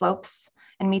 10% slopes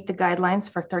and meet the guidelines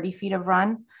for 30 feet of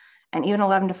run, and even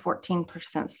 11 to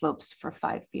 14% slopes for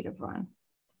 5 feet of run.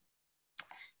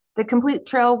 The complete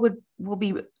trail will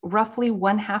be roughly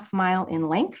 1/2 mile in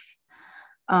length.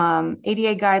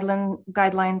 ADA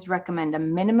guidelines recommend a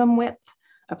minimum width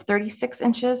of 36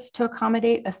 inches to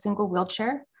accommodate a single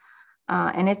wheelchair.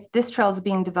 And this trail is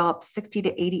being developed 60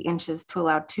 to 80 inches to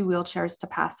allow 2 wheelchairs to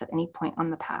pass at any point on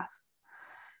the path.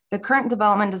 The current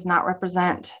development does not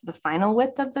represent the final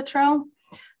width of the trail,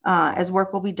 as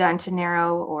work will be done to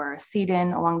narrow or seed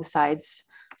in along the sides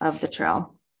of the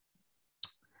trail.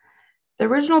 The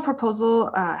original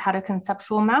proposal had a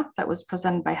conceptual map that was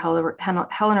presented by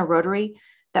Helena Rotary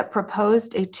that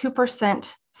proposed a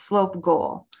 2% slope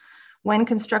goal. When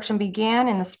construction began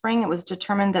in the spring, it was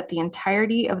determined that the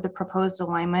entirety of the proposed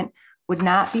alignment would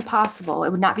not be possible.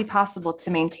 It would not be possible to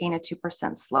maintain a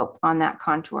 2% slope on that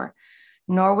contour,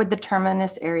 nor would the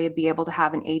terminus area be able to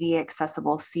have an ADA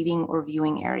accessible seating or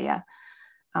viewing area.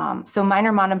 So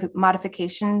minor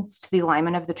modifications to the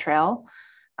alignment of the trail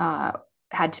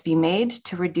had to be made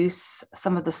to reduce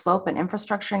some of the slope and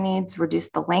infrastructure needs, reduce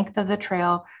the length of the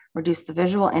trail, reduce the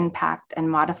visual impact, and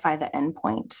modify the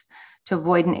endpoint to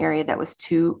avoid an area that was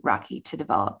too rocky to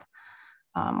develop.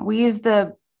 We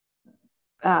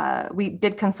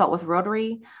did consult with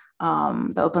Rotary.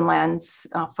 The open lands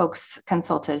folks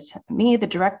consulted me, the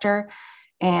director,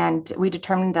 and we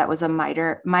determined that was a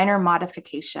minor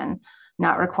modification,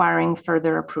 not requiring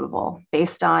further approval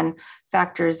based on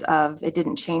factors of it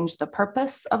didn't change the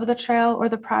purpose of the trail or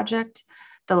the project,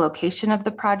 the location of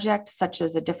the project, such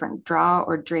as a different draw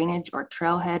or drainage or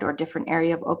trailhead or different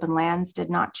area of open lands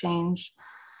did not change.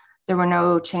 There were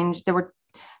no changes to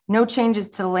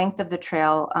the length of the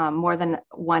trail more than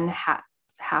one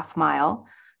half mile.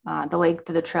 The length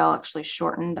of the trail actually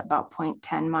shortened about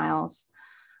 0.10 miles.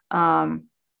 The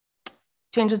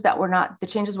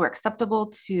changes were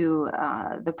acceptable to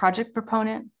the project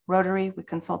proponent, Rotary, we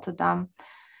consulted them.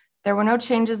 There were no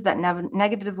changes that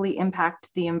negatively impact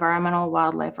the environmental,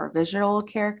 wildlife, or visual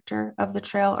character of the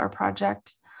trail or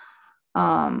project.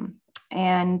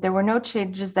 And there were no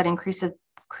changes that increase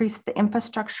the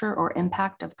infrastructure or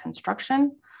impact of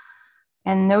construction,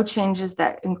 and no changes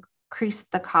that increase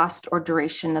the cost or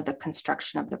duration of the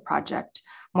construction of the project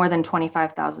more than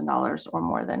 $25,000 or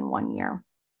more than 1 year.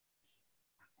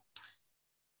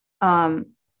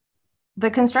 The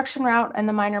construction route and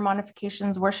the minor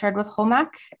modifications were shared with HOMAC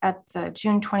at the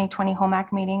June 2020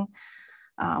 HOMAC meeting,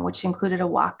 which included a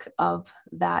walk of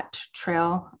that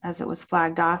trail as it was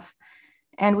flagged off.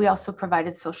 And we also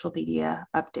provided social media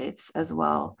updates as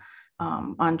well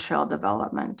on trail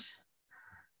development.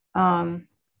 The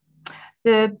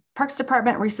Parks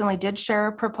Department recently did share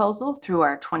a proposal through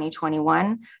our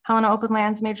 2021 Helena Open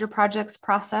Lands Major Projects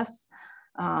process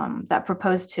that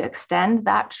proposed to extend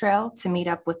that trail to meet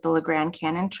up with the LeGrand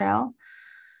Canyon Trail.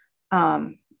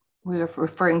 We were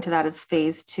referring to that as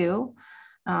phase 2.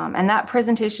 And that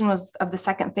presentation of the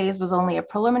second phase was only a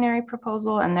preliminary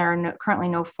proposal, and there are currently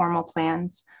no formal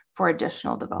plans for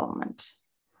additional development.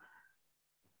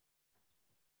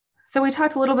 So I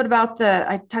talked a little bit about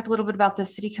the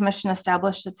City Commission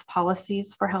established its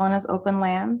policies for Helena's open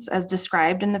lands as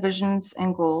described in the visions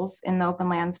and goals in the Open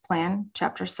Lands Plan,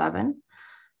 Chapter 7.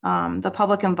 The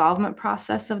public involvement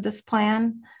process of this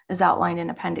plan is outlined in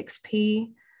Appendix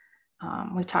P.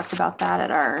 We talked about that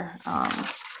at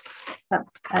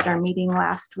our meeting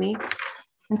last week.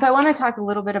 And so I want to talk a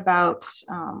little bit about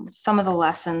some of the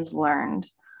lessons learned.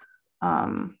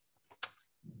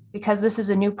 Because this is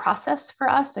a new process for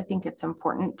us, I think it's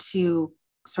important to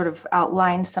sort of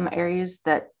outline some areas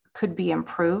that could be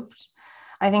improved.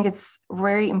 I think it's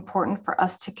very important for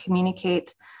us to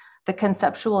communicate the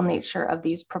conceptual nature of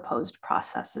these proposed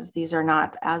processes. These are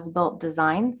not as-built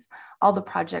designs. All the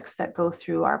projects that go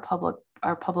through our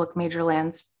public major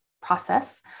lands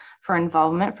process for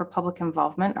public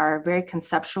involvement are very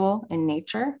conceptual in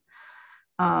nature.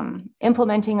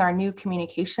 Implementing our new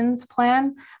communications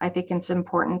plan, I think it's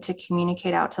important to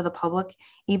communicate out to the public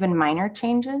even minor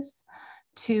changes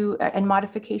and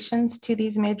modifications to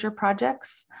these major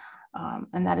projects.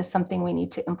 And that is something we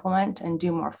need to implement and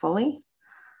do more fully.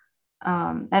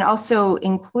 And also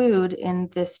include in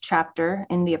this chapter,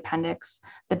 in the appendix,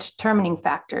 the determining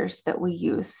factors that we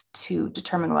use to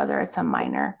determine whether it's a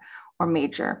minor or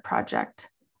major project.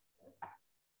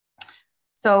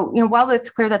 So, while it's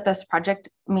clear that this project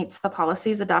meets the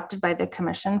policies adopted by the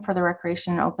Commission for the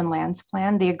Recreation and Open Lands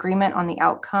Plan, the agreement on the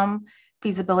outcome,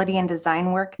 feasibility, and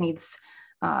design work needs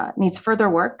further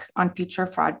work on future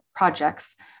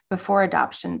projects before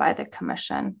adoption by the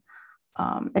Commission.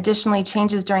 Additionally,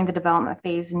 changes during the development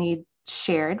phase need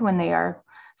shared when they are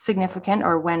significant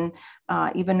or when,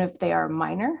 even if they are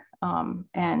minor,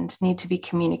 and need to be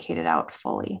communicated out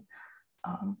fully.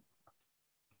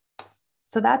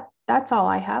 So that's all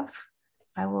I have.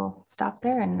 I will stop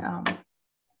there and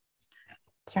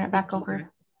turn it back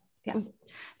over. Yeah.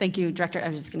 Thank you, Director. I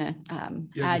was just going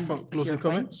to add closing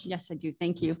comments. Yes, I do.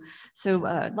 Thank you. So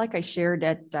like I shared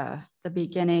at the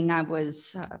beginning, I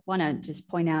want to just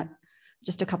point out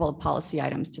just a couple of policy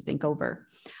items to think over.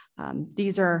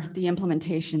 These are the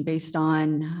implementation based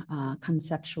on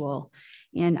conceptual.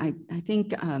 And I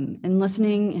think in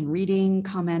listening and reading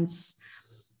comments,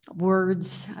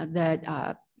 words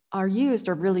that are used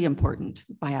are really important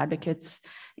by advocates,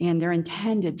 and they're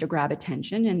intended to grab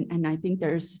attention. And I think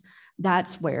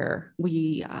that's where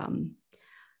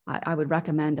I would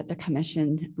recommend that the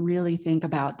Commission really think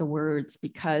about the words,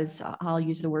 because I'll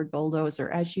use the word bulldozer.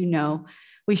 As you know,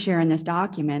 we share in this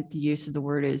document, the use of the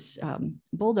word is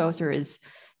bulldozer is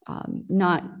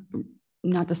not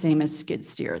the same as skid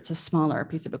steer. It's a smaller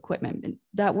piece of equipment. And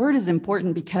that word is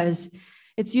important because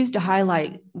it's used to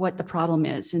highlight what the problem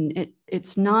is. And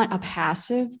it's not a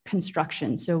passive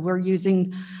construction. So we're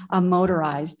using a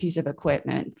motorized piece of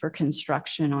equipment for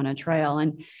construction on a trail.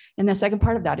 And the second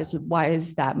part of that is, why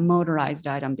is that motorized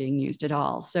item being used at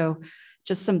all? So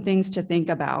just some things to think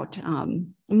about.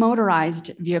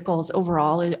 Motorized vehicles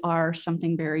overall are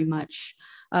something very much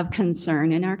of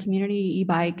concern in our community.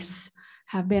 E-bikes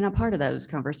have been a part of those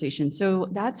conversations. So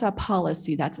that's a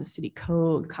policy, that's a city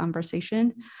code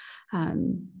conversation.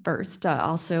 First,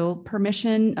 also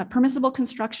permissible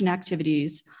construction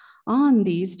activities on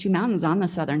these two mountains on the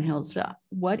Southern Hills.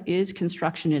 What is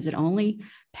construction? Is it only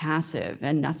passive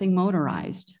and nothing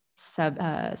motorized?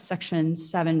 Section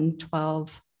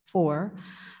 712.4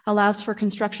 allows for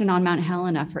construction on Mount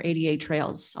Helena for ADA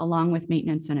trails, along with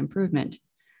maintenance and improvement.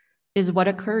 Is what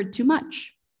occurred too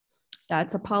much?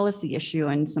 That's a policy issue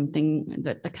and something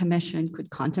that the commission could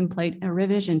contemplate a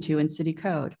revision to in city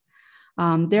code.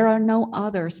 There are no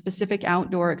other specific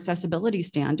outdoor accessibility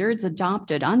standards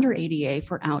adopted under ADA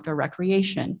for outdoor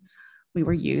recreation. We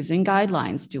were using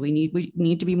guidelines. We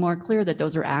need to be more clear that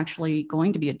those are actually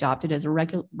going to be adopted as a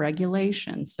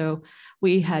regulation. So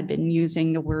we had been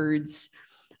using the words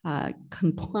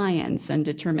compliance and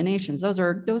determinations. Those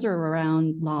are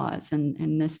around laws, and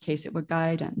in this case, it were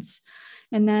guidance.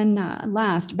 And then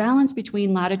last, balance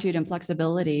between latitude and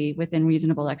flexibility within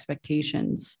reasonable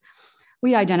expectations.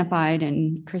 We identified,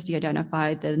 and Christy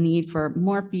identified, the need for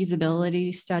more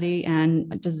feasibility study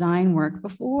and design work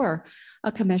before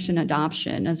a commission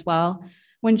adoption as well,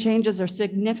 when changes are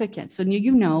significant. So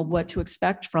you know what to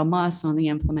expect from us on the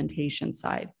implementation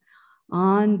side.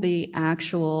 On the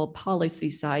actual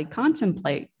policy side,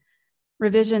 contemplate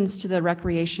revisions to the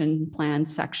recreation plan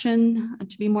section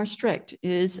to be more strict.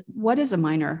 What is a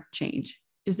minor change?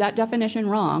 Is that definition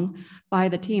wrong by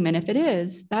the team? And if it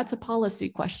is, that's a policy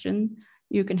question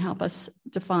you can help us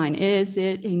define. Is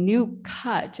it a new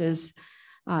cut, as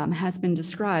has been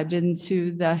described,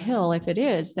 into the hill? If it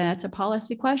is, that's a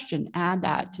policy question. Add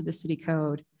that to the city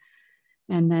code.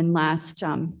 And then last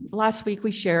week,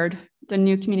 we shared the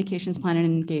new communications plan and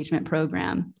engagement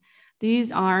program.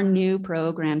 These are new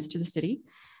programs to the city,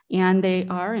 and they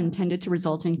are intended to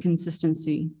result in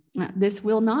consistency. This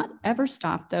will not ever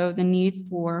stop, though, the need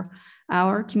for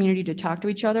our community to talk to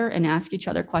each other and ask each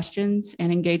other questions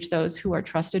and engage those who are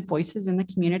trusted voices in the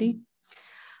community.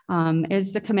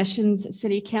 Is the commission's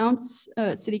city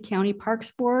county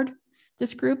parks board.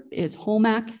 This group is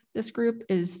HOLMAC. This group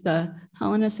is the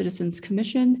Helena Citizens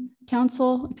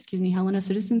Council.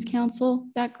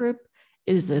 That group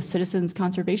is the Citizens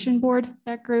Conservation Board,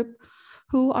 that group.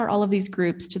 Who are all of these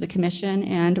groups to the commission,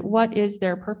 and what is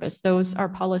their purpose? Those are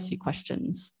policy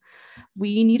questions.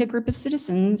 We need a group of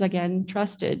citizens, again,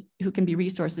 trusted, who can be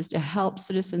resources to help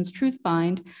citizens truth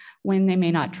find when they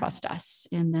may not trust us.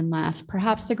 And then last,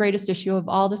 perhaps the greatest issue of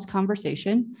all this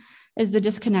conversation is the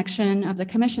disconnection of the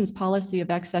commission's policy of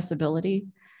accessibility,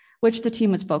 which the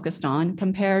team was focused on,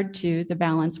 compared to the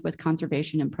balance with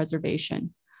conservation and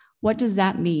preservation. What does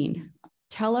that mean?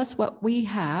 Tell us what we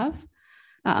have.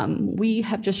 We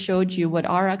have just showed you what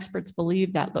our experts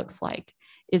believe that looks like.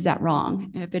 Is that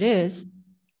wrong? If it is,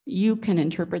 you can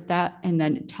interpret that and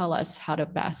then tell us how to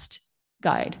best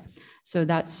guide. So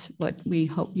that's what we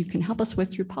hope you can help us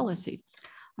with through policy.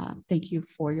 Thank you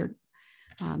for your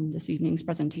this evening's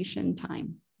presentation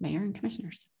time, Mayor and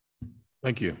Commissioners.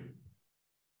 Thank you.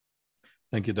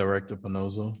 Thank you, Director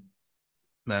Pinozo,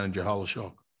 Manager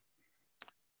Hollishaw.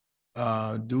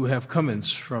 Do we have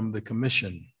comments from the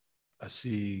commission? I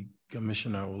see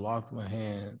Commissioner O'Loughlin's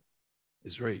hand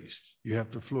is raised. You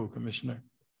have the floor, Commissioner.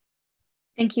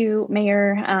 Thank you,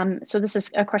 Mayor. So this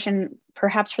is a question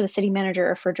perhaps for the city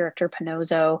manager or for Director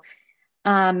Pinozo.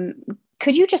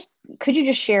 Could you just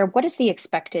share what is the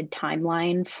expected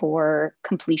timeline for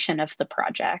completion of the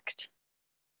project?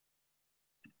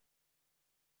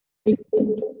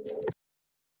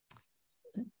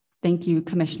 Thank you,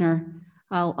 Commissioner.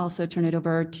 I'll also turn it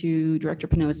over to Director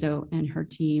Pinozo and her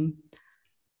team.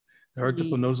 Director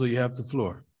Pinozo, you have the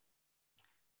floor.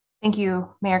 Thank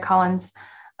you, Mayor Collins.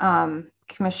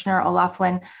 Commissioner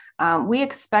O'Loughlin, we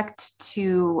expect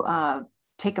to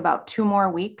take about 2 more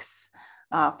weeks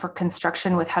for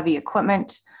construction with heavy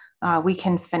equipment. We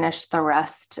can finish the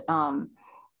rest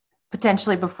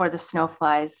potentially before the snow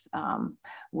flies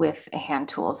with hand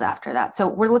tools after that. So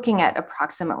we're looking at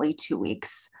approximately 2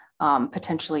 weeks,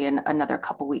 potentially in another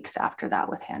couple weeks after that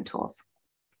with hand tools.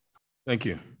 Thank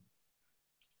you.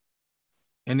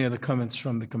 Any other comments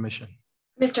from the commission?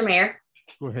 Mr. Mayor.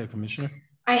 Go ahead, Commissioner.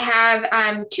 I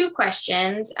have 2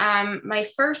 questions. My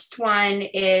first one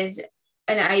is,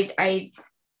 and I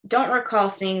don't recall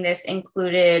seeing this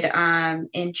included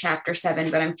in Chapter 7,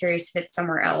 but I'm curious if it's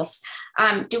somewhere else.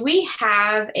 Do we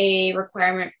have a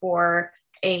requirement for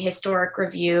a historic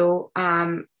review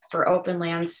for open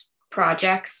lands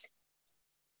projects?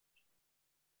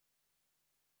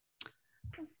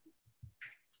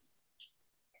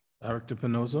 Director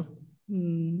Pinoza?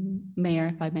 Mayor,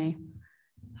 if I may.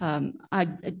 I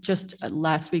just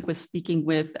last week was speaking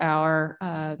with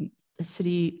our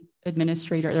city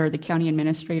administrator or the county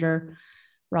administrator,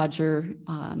 Roger,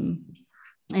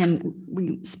 and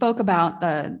we spoke about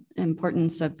the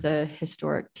importance of the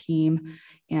historic team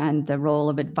and the role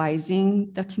of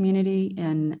advising the community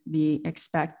and the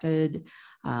expected,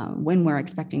 when we're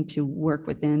expecting to work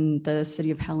within the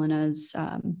City of Helena's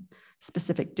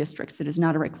specific districts. It is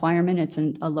not a requirement. It's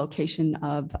a location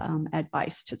of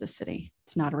advice to the city.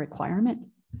 It's not a requirement.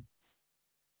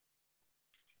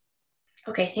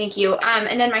 Okay, thank you.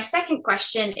 And then my second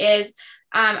question is,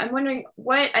 I'm wondering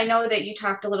what, I know that you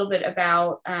talked a little bit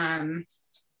about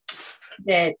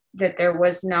that there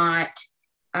was not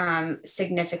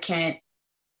significant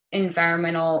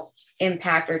environmental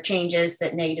impact or changes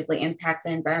that negatively impact the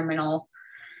environmental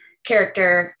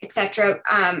character, etc.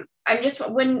 I'm just,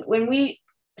 when we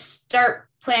start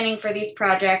planning for these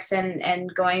projects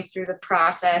and going through the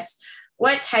process,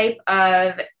 what type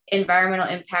of environmental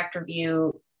impact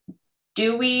review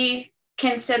do we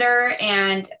consider?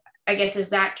 And I guess, is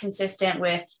that consistent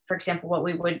with, for example, what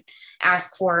we would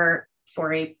ask for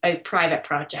a private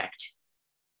project?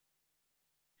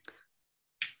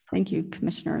 Thank you,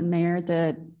 Commissioner and Mayor.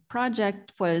 The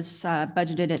project was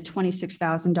budgeted at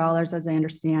 $26,000. As I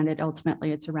understand it,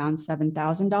 ultimately it's around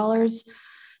 $7,000.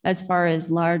 As far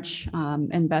as large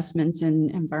investments in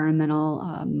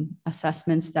environmental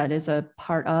assessments, that is a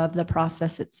part of the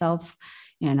process itself.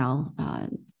 And I'll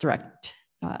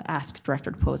ask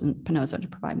Director Pinoza to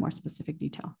provide more specific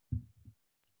detail.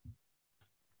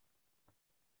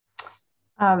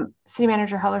 City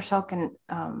Manager Hellerschelk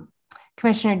and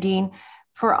Commissioner Dean,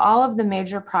 for all of the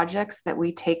major projects that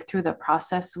we take through the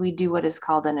process, we do what is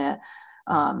called a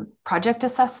project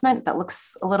assessment that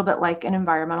looks a little bit like an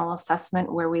environmental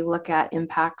assessment, where we look at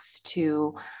impacts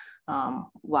to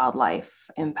wildlife,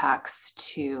 impacts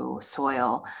to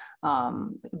soil,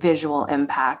 visual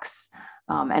impacts,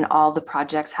 and all the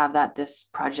projects have that. This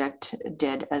project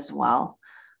did as well.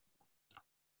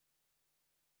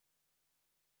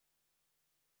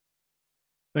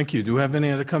 Thank you. Do we have any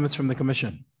other comments from the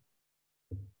commission?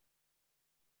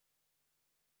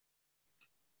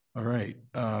 All right.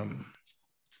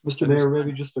 Mr. Mayor,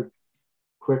 maybe just a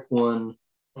quick one.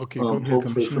 Okay, go ahead,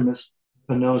 hopefully for Ms.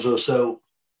 Pinoza. So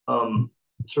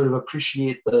sort of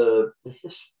appreciate the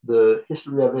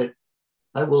history of it.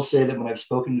 I will say that when I've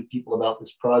spoken to people about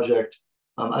this project,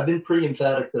 I've been pretty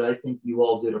emphatic that I think you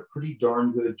all did a pretty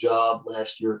darn good job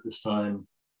last year at this time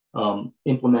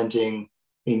implementing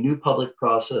a new public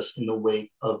process in the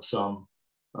wake of some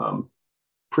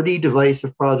pretty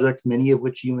divisive projects, many of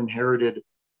which you inherited,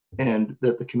 and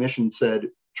that the commission said,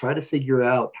 try to figure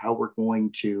out how we're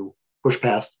going to push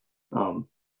past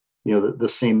the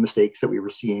same mistakes that we were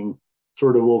seeing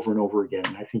sort of over and over again.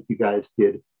 And I think you guys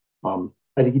did, I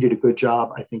think you did a good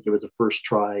job. I think it was a first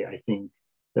try. I think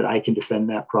that I can defend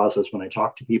that process when I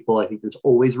talk to people. I think there's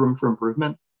always room for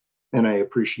improvement, and I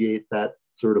appreciate that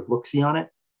sort of look-see on it.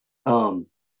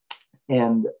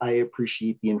 And I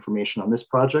appreciate the information on this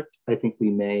project. I think we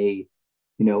may,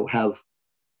 have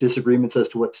disagreements as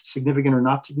to what's significant or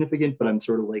not significant, but I'm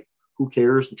sort of like, who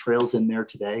cares? The trail's in there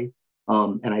today.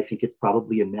 And I think it's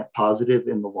probably a net positive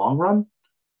in the long run.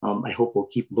 I hope we'll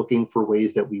keep looking for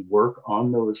ways that we work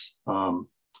on those,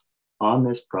 on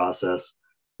this process.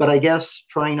 But I guess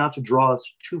trying not to draw us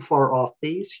too far off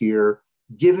base here,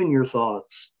 given your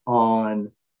thoughts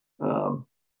on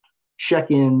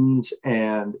check-ins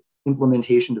and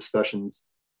implementation discussions,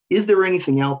 is there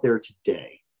anything out there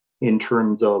today in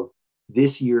terms of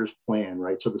this year's plan,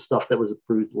 right? So the stuff that was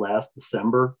approved last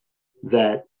December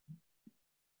that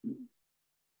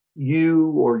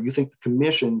you think the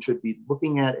commission should be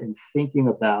looking at and thinking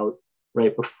about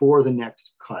right before the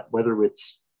next cut, whether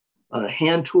it's a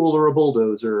hand tool or a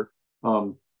bulldozer,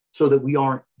 so that we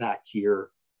aren't back here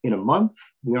in a month,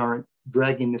 we aren't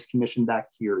dragging this commission back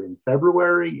here in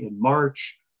February, in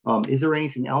March. Is there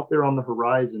anything out there on the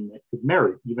horizon that could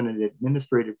merit even an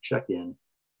administrative check-in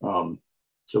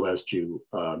so as to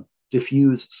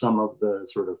diffuse some of the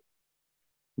sort of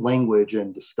language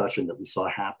and discussion that we saw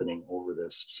happening over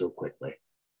this so quickly?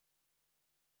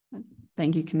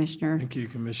 Thank you, Commissioner. Thank you,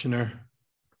 Commissioner.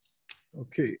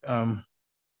 Okay.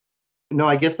 No,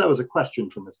 I guess that was a question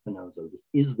from Ms. Pinoza.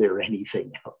 Is there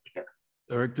anything out there?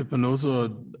 Director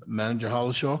Penoso, Manager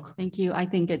Hollishaw. Thank you. I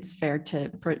think it's fair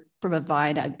to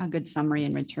provide a good summary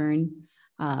in return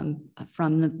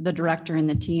from the director and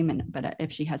the team. But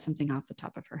if she has something off the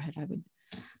top of her head, I would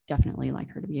definitely like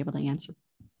her to be able to answer.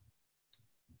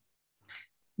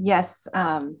 Yes,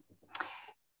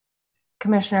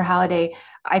 Commissioner Halliday,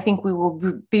 I think we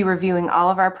will be reviewing all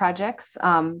of our projects.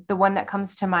 The one that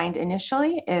comes to mind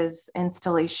initially is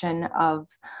installation of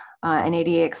an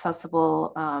ADA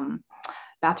accessible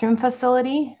bathroom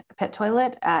facility, pit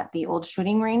toilet at the old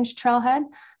shooting range trailhead.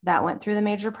 That went through the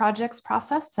major projects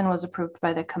process and was approved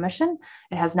by the commission.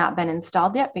 It has not been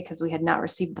installed yet because we had not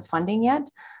received the funding yet.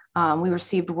 We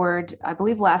received word, I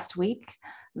believe last week,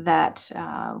 that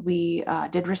we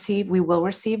will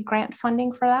receive grant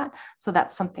funding for that. So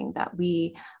that's something that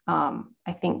we,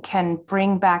 I think, can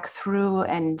bring back through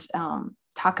and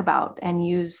talk about and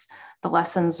use the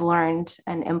lessons learned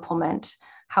and implement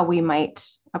how we might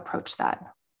approach that.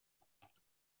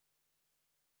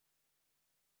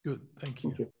 Good, thank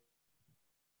you.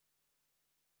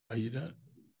 Are you done?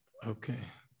 Okay.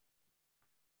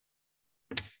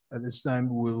 At this time,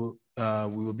 we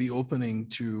will be opening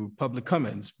to public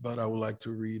comments, but I would like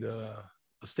to read a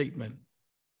statement.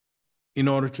 In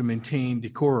order to maintain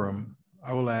decorum,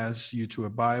 I will ask you to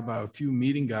abide by a few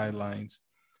meeting guidelines.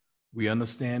 We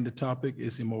understand the topic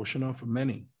is emotional for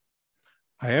many.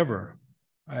 However,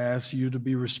 I ask you to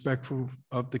be respectful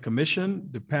of the commission,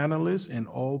 the panelists, and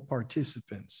all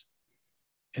participants.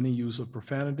 Any use of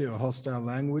profanity or hostile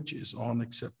language is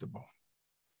unacceptable.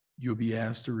 You'll be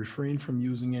asked to refrain from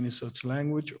using any such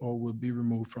language or will be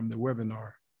removed from the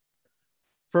webinar.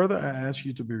 Further, I ask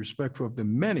you to be respectful of the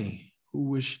many who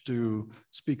wish to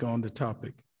speak on the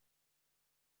topic.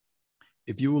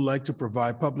 If you would like to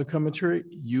provide public commentary,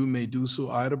 you may do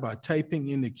so either by typing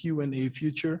in the Q&A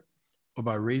feature or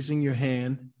by raising your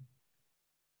hand.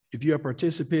 If you are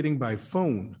participating by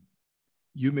phone,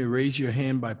 you may raise your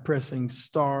hand by pressing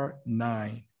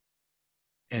 *9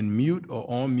 and mute or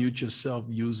unmute yourself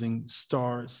using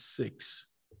 *6.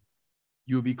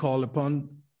 You'll be called upon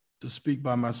to speak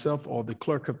by myself or the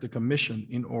clerk of the commission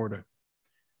in order.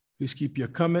 Please keep your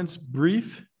comments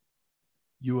brief.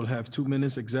 You will have 2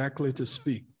 minutes exactly to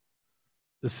speak.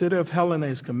 The City of Helena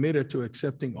is committed to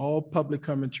accepting all public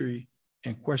commentary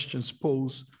and questions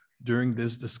posed during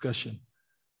this discussion.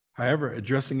 However,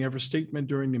 addressing every statement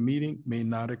during the meeting may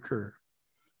not occur.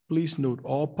 Please note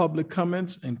all public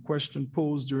comments and questions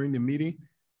posed during the meeting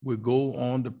will go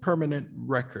on the permanent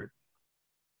record.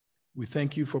 We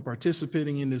thank you for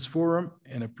participating in this forum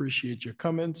and appreciate your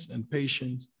comments and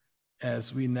patience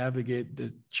as we navigate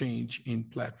the change in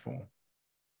platform.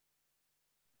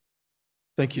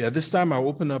 Thank you. At this time, I'll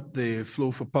open up the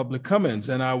floor for public comments,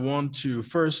 and I want to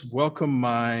first welcome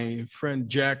my friend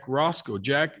Jack Roscoe.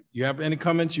 Jack, you have any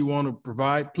comments you want to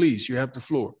provide? Please, you have the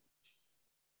floor.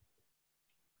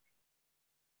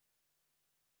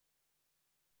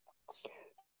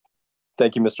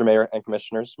 Thank you, Mr. Mayor and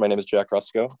Commissioners. My name is Jack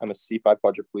Roscoe. I'm a C5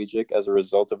 quadriplegic as a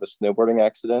result of a snowboarding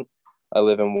accident. I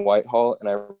live in Whitehall, and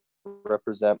I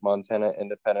represent Montana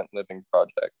Independent Living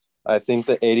Project. I think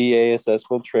the ADA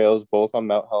accessible trails both on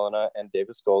Mount Helena and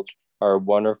Davis Gulch are a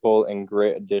wonderful and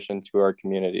great addition to our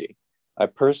community. I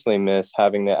personally miss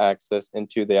having the access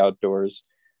into the outdoors,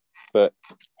 but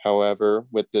however,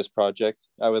 with this project,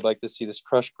 I would like to see this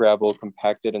crushed gravel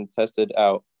compacted and tested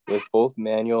out with both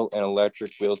manual and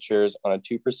electric wheelchairs on a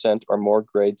 2% or more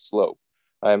grade slope.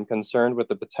 I am concerned with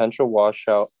the potential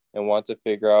washout and want to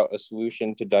figure out a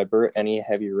solution to divert any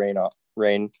heavy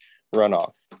rain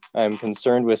runoff. I am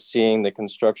concerned with seeing the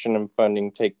construction and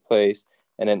funding take place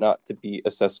and it not to be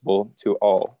accessible to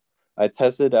all. I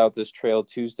tested out this trail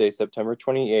Tuesday, September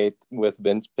 28th with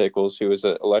Vince Pickles, who is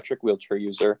an electric wheelchair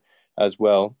user as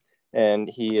well. And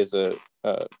he is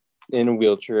in a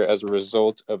wheelchair as a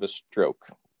result of a stroke.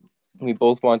 We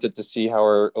both wanted to see how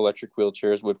our electric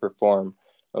wheelchairs would perform.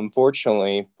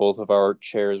 Unfortunately, both of our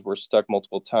chairs were stuck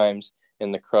multiple times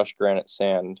in the crushed granite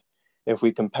sand. If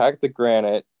we compact the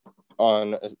granite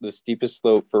on the steepest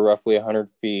slope for roughly 100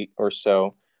 feet or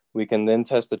so, we can then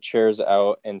test the chairs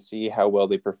out and see how well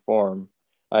they perform.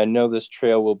 I know this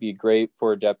trail will be great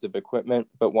for adaptive equipment,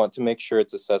 but want to make sure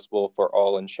it's accessible for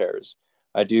all in chairs.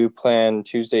 I do plan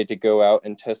Tuesday to go out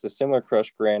and test a similar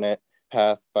crushed granite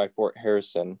path by Fort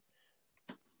Harrison.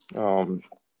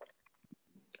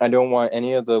 I don't want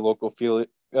any of the local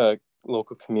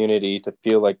community to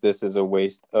feel like this is a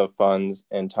waste of funds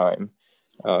and time.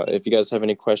 If you guys have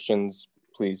any questions,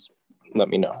 please let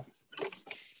me know.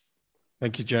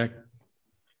 Thank you, Jack.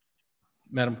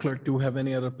 Madam Clerk, do we have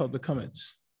any other public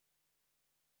comments?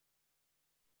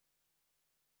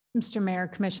 Mr. Mayor,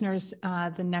 Commissioners,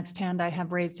 the next hand I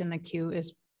have raised in the queue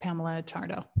is Pamela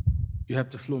Tardo. You have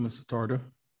the floor, Mr. Tardo.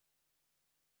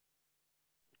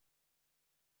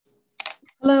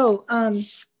 Hello,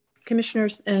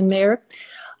 Commissioners and Mayor.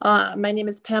 My name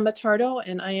is Pamela Tardo,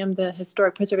 and I am the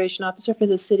Historic Preservation Officer for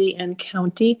the city and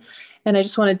county. And I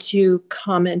just wanted to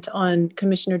comment on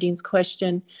Commissioner Dean's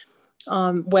question,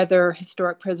 whether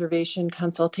historic preservation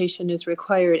consultation is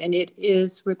required. And it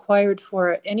is required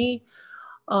for anything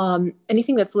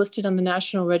that's listed on the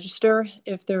National Register.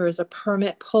 If there is a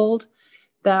permit pulled,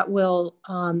 that will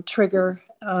trigger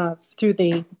through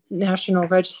the National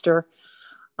Register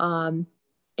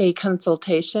a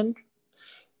consultation.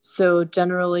 So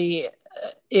generally,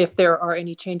 if there are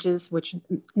any changes, which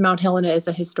Mount Helena is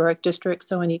a historic district,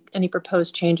 so any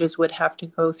proposed changes would have to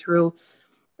go through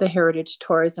the Heritage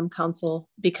Tourism Council,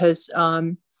 because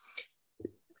Mount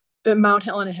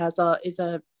Helena is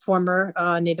a former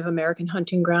Native American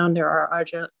hunting ground. There are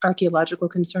archaeological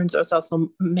concerns. There's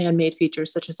also man-made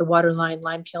features such as the water line,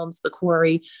 lime kilns, the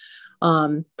quarry,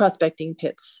 prospecting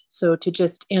pits. So to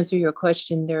just answer your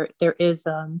question, there is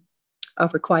a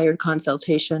required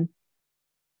consultation.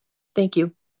 Thank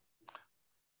you.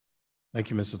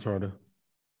 Thank you, Mr. Tardo.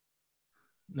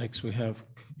 Next, we have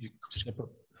you step up.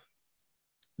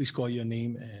 Please call your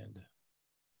name and.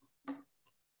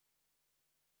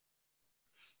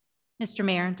 Mr.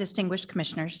 Mayor, distinguished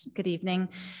commissioners, good evening.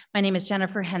 My name is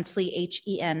Jennifer Hensley,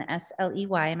 Hensley.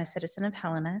 I'm a citizen of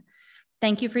Helena.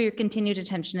 Thank you for your continued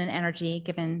attention and energy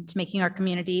given to making our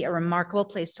community a remarkable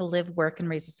place to live, work, and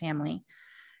raise a family.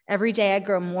 Every day I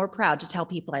grow more proud to tell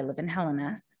people I live in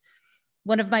Helena.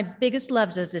 One of my biggest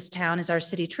loves of this town is our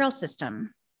city trail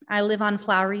system. I live on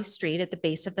Flowery Street at the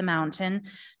base of the mountain,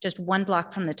 just 1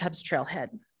 block from the Tubbs Trailhead.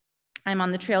 I'm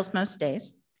on the trails most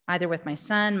days, either with my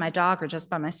son, my dog, or just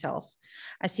by myself.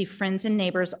 I see friends and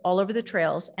neighbors all over the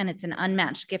trails, and it's an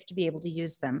unmatched gift to be able to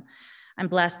use them. I'm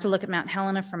blessed to look at Mount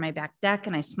Helena from my back deck,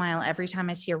 and I smile every time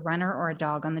I see a runner or a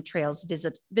dog on the trails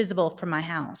visible from my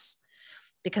house.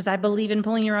 Because I believe in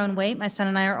pulling your own weight, my son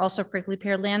and I are also Prickly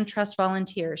Pear Land Trust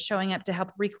volunteers showing up to help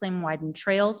reclaim widened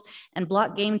trails and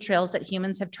block game trails that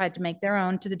humans have tried to make their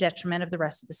own to the detriment of the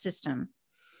rest of the system.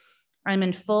 I'm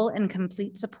in full and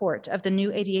complete support of the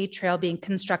new ADA trail being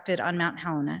constructed on Mount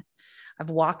Helena. I've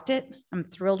walked it, I'm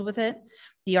thrilled with it.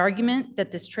 The argument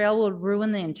that this trail will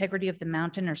ruin the integrity of the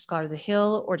mountain or scar the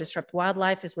hill or disrupt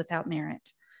wildlife is without merit.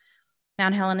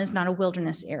 Mount Helena is not a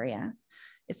wilderness area.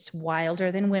 It's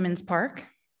wilder than Women's Park,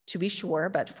 to be sure,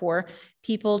 but for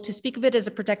people to speak of it as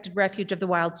a protected refuge of the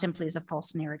wild simply is a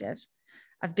false narrative.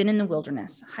 I've been in the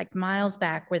wilderness, hiked miles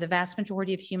back where the vast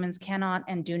majority of humans cannot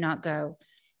and do not go.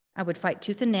 I would fight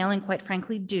tooth and nail, and quite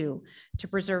frankly do, to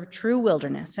preserve true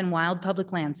wilderness and wild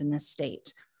public lands in this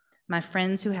state. My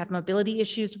friends who have mobility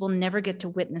issues will never get to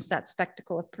witness that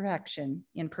spectacle of perfection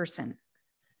in person.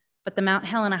 But the Mount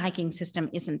Helena hiking system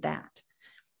isn't that.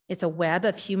 It's a web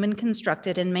of human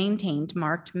constructed and maintained,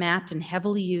 marked, mapped, and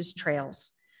heavily used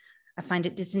trails. I find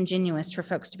it disingenuous for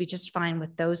folks to be just fine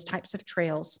with those types of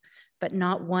trails, but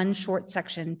not one short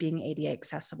section being ADA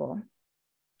accessible.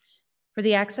 For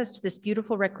the access to this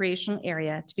beautiful recreational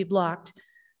area to be blocked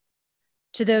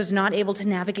to those not able to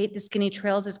navigate the skinny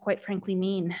trails is quite frankly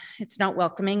mean. It's not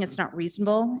welcoming, it's not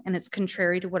reasonable, and it's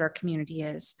contrary to what our community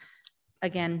is.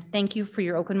 Again, thank you for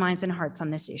your open minds and hearts on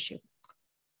this issue.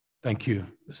 Thank you,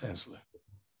 Ms. Hensley.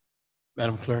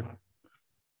 Madam Clerk.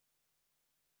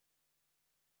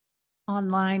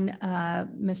 Online,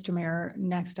 Mr. Mayor,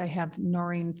 next I have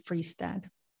Noreen Freestad.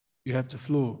 You have the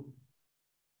floor,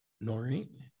 Noreen.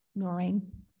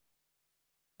 Noreen.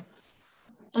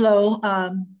 Hello.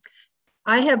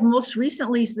 I have most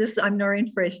recently, I'm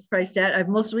Noreen Freistad. I've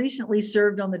most recently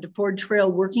served on the DeFord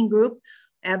Trail Working Group,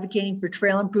 advocating for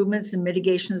trail improvements and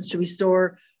mitigations to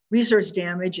restore resource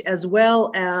damage, as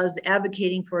well as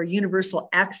advocating for a universal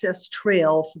access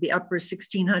trail for the upper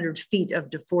 1,600 feet of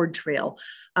DeFord Trail.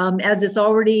 As it's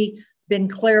already been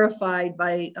clarified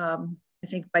by, I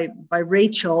think by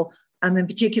Rachel, in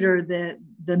particular,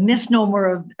 the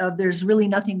misnomer of there's really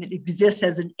nothing that exists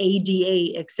as an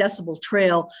ADA accessible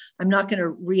trail. I'm not going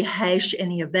to rehash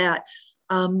any of that.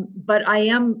 But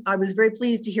I was very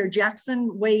pleased to hear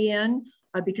Jackson weigh in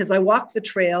because I walked the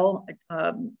trail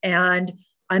and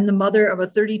I'm the mother of a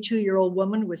 32-year-old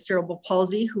woman with cerebral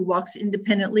palsy who walks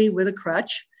independently with a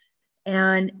crutch.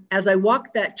 And as I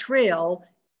walked that trail,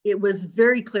 it was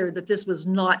very clear that this was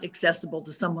not accessible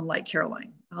to someone like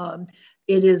Caroline.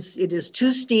 It is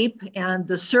too steep, and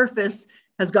the surface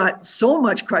has got so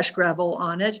much crushed gravel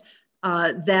on it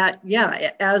that,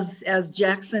 yeah, as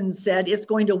Jackson said, it's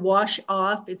going to wash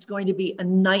off. It's going to be a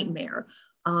nightmare.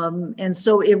 And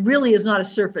so it really is not a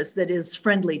surface that is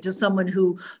friendly to someone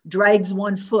who drags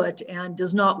one foot and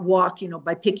does not walk,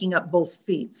 by picking up both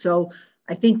feet. So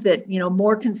I think that,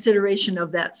 more consideration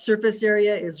of that surface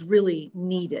area is really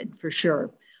needed for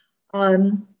sure.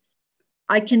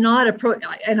 I cannot approach,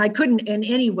 and I couldn't in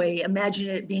any way imagine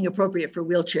it being appropriate for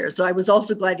wheelchairs. So I was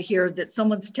also glad to hear that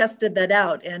someone's tested that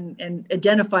out and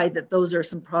identified that those are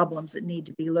some problems that need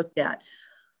to be looked at.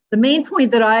 The main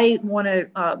point that I want to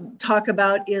talk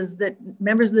about is that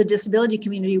members of the disability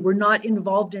community were not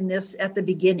involved in this at the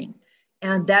beginning.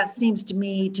 And that seems to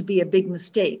me to be a big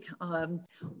mistake.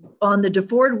 On the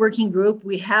DeFord working group,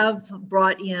 we have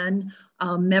brought in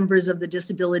members of the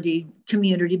disability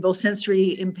community, both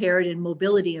sensory impaired and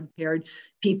mobility impaired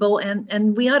people,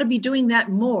 and we ought to be doing that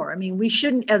more. I mean, we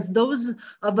shouldn't, as those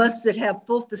of us that have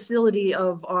full facility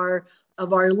of our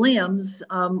limbs,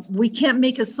 we can't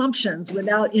make assumptions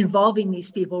without involving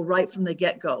these people right from the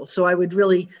get-go. So I would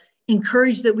really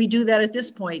encourage that we do that at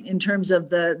this point in terms of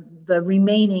the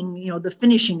remaining, the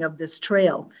finishing of this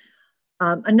trail.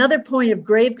 Another point of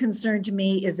grave concern to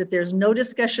me is that there's no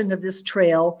discussion of this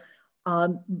trail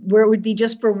where it would be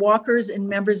just for walkers and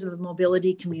members of the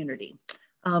mobility community.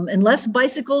 Unless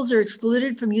bicycles are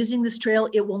excluded from using this trail,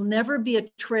 it will never be a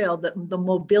trail that the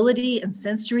mobility and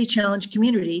sensory challenge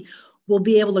community will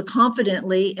be able to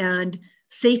confidently and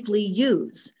safely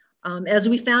use. As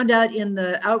we found out in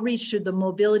the outreach to the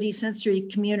mobility sensory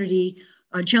community,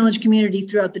 challenge community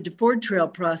throughout the DeFord Trail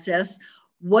process,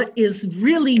 what is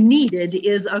really needed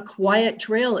is a quiet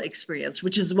trail experience,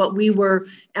 which is what we were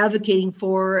advocating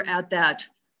for at that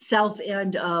south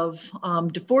end of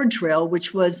DeFord Trail,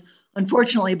 which was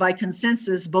unfortunately by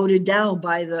consensus voted down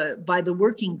by the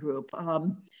working group.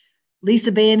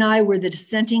 Lisa Bay and I were the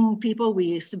dissenting people.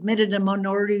 We submitted a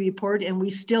minority report, and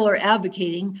we still are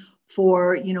advocating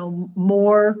for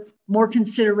more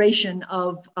consideration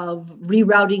of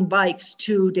rerouting bikes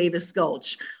to Davis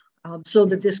Gulch, so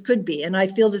that this could be. And I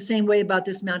feel the same way about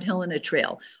this Mount Helena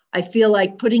trail. I feel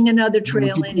like putting another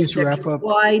trail in is extra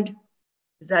wide.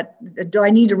 Do I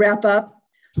need to wrap up?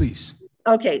 Please.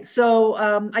 Okay, so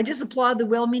I just applaud the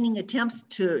well-meaning attempts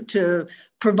to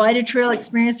provide a trail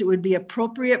experience that would be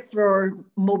appropriate for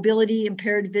mobility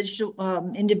impaired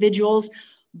individuals,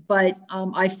 but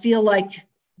I feel like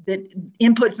that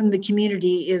input from the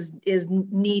community is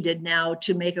needed now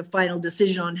to make a final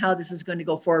decision on how this is going to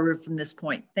go forward from this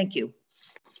point. Thank you.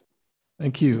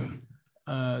 Thank you.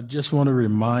 Just want to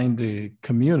remind the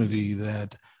community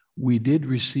that we did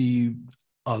receive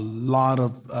a lot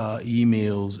of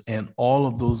emails, and all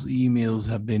of those emails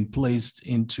have been placed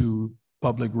into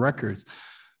public records.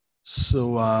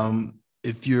 So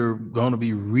if you're going to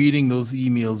be reading those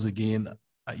emails again,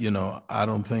 I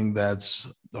don't think that's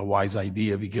a wise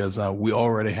idea, because we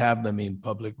already have them in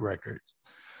public records.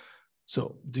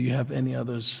 So do you have any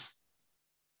others?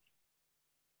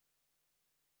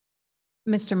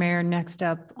 Mr. Mayor, next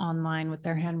up online with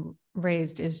their hand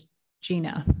raised is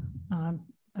Gina.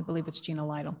 I believe it's Gina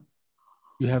Lytle.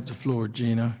 You have the floor,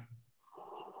 Gina.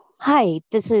 Hi,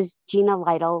 this is Gina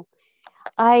Lytle.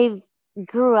 I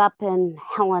grew up in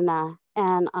Helena,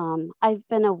 and I've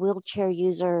been a wheelchair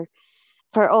user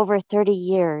for over 30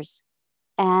 years.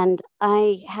 And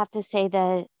I have to say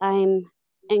that I'm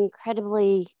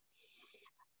incredibly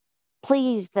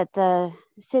pleased that the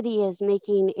city is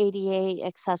making ADA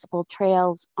accessible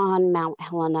trails on Mount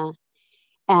Helena,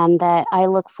 and that I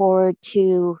look forward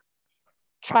to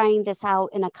trying this out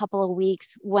in a couple of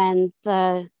weeks when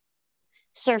the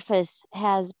surface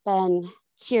has been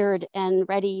cured and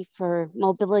ready for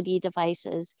mobility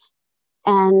devices.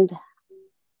 And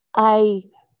I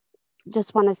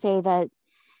just want to say that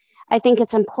I think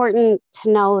it's important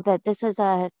to know that this is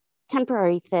a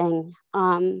temporary thing.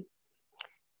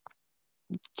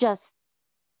 Just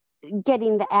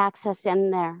getting the access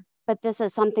in there, but this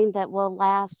is something that will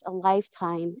last a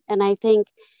lifetime. And I think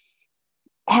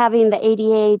having the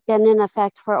ADA been in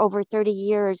effect for over 30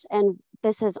 years, and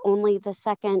this is only the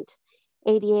second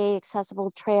ADA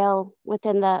accessible trail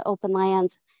within the open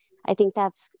lands, I think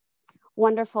that's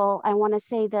wonderful. I want to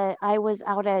say that I was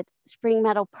out at Spring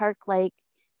Meadow Park Lake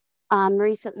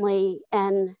recently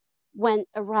and went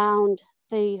around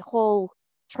the whole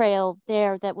trail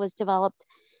there that was developed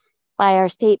by our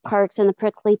state parks and the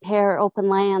Prickly Pear open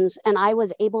lands. And I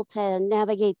was able to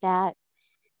navigate that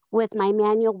with my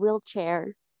manual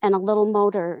wheelchair and a little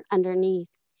motor underneath.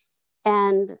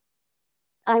 And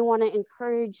I want to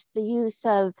encourage the use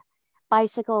of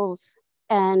bicycles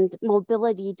and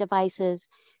mobility devices.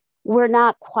 We're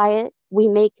not quiet, we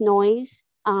make noise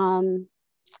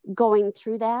going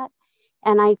through that.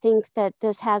 And I think that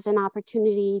this has an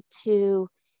opportunity to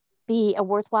be a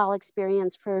worthwhile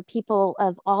experience for people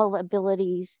of all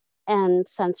abilities and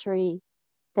sensory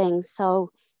things.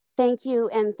 So thank you,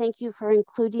 and thank you for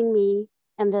including me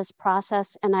in this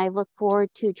process. And I look forward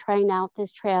to trying out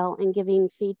this trail and giving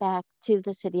feedback to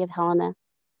the City of Helena.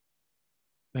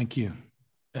 Thank you.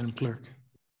 Madam Clerk.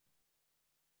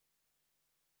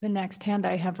 The next hand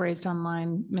I have raised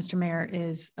online, Mr. Mayor,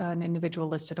 is an individual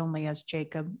listed only as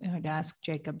Jacob. And I'd ask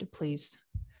Jacob to please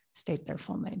state their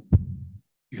full name.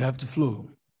 You have the floor.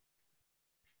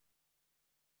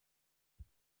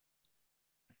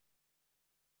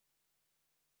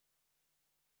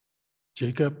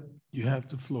 Jacob, you have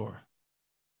the floor.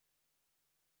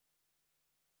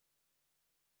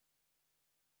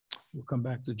 We'll come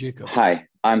back to Jacob. Hi,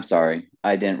 I'm sorry.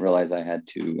 I didn't realize I had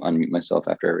to unmute myself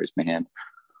after I raised my hand.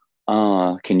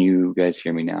 Can you guys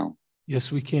hear me now?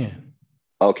 Yes, we can.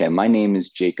 Okay, my name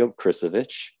is Jacob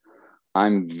Krisovich.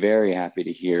 I'm very happy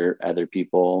to hear other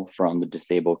people from the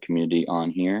disabled community on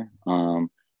here.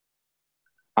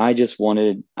 I just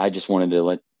wanted to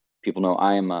let people know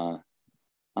I am a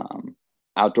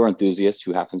outdoor enthusiast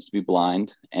who happens to be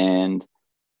blind, and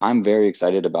I'm very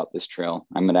excited about this trail.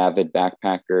 I'm an avid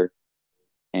backpacker,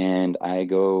 and I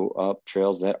go up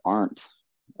trails that aren't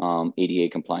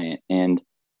ADA compliant. And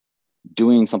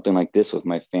doing something like this with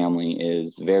my family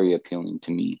is very appealing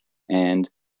to me. And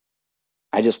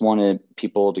I just wanted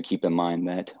people to keep in mind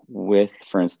that with,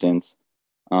 for instance,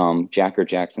 Jack or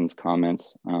Jackson's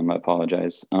comments, I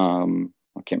apologize. I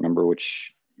can't remember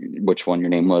which one your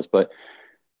name was, but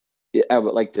I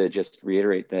would like to just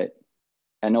reiterate that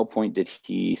at no point did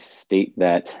he state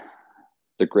that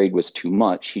the grade was too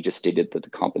much. He just stated that the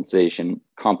compensation,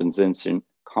 I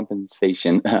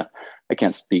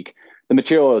can't speak, the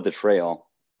material of the trail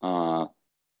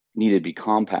needed to be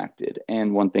compacted.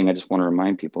 And one thing I just want to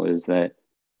remind people is that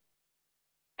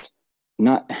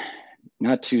not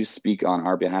to speak on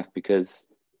our behalf, because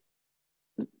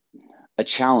a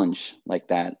challenge like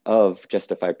that of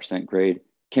just a 5% grade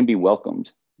can be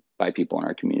welcomed by people in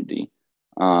our community.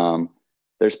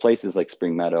 There's places like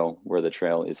Spring Meadow where the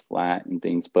trail is flat and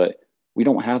things, but we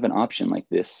don't have an option like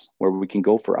this where we can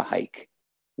go for a hike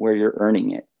where you're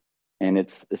earning it. And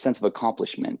it's a sense of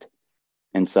accomplishment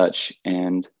and such.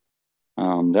 And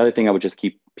the other thing I would just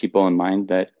keep people in mind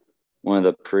that one of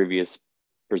the previous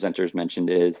presenters mentioned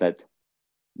is that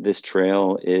this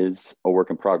trail is a work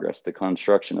in progress. The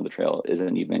construction of the trail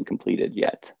isn't even completed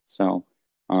yet. So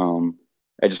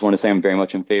I just want to say I'm very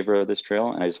much in favor of this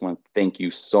trail. And I just want to thank you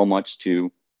so much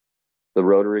to the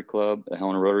Rotary Club, the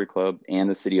Helena Rotary Club, and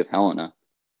the City of Helena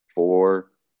for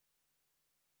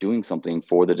doing something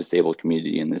for the disabled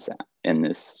community in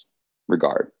this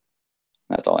regard.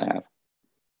 That's all I have.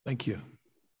 Thank you.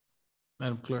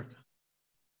 Madam Clerk.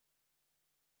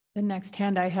 The next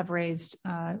hand I have raised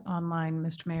online,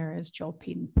 Mr. Mayor, is Joel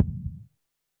Peden.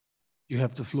 You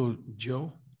have the floor,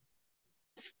 Joe.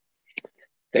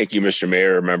 Thank you, Mr.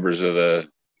 Mayor, members of the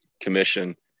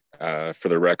commission. For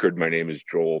the record, my name is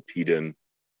Joel Peden,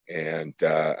 and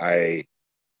I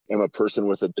am a person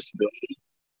with a disability.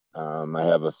 I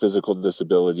have a physical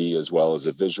disability as well as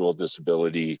a visual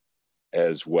disability,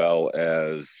 as well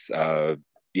as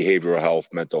behavioral health,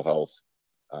 mental health.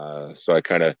 So I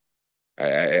kind of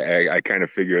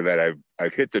figure that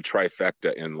I've hit the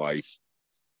trifecta in life.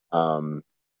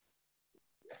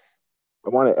 I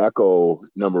want to echo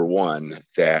number one,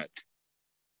 that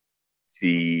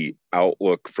the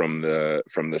outlook from the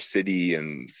city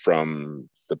and from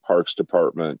the Parks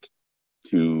Department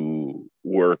to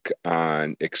work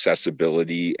on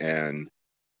accessibility and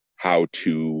how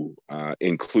to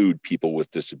include people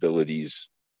with disabilities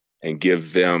and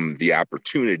give them the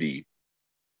opportunity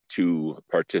to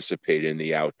participate in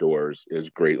the outdoors is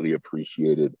greatly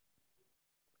appreciated.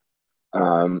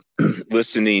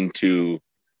 Listening to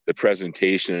the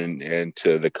presentation and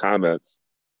to the comments,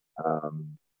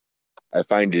 I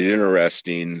find it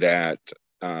interesting that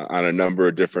on a number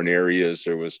of different areas,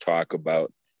 there was talk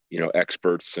about,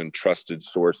 experts and trusted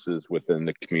sources within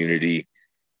the community.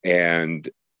 And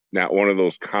not one of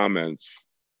those comments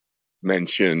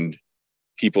mentioned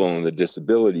people in the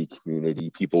disability community,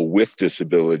 people with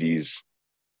disabilities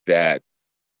that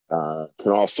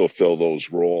can also fill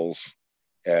those roles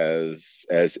as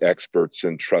experts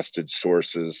and trusted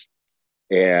sources.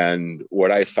 And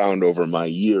what I found over my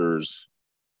years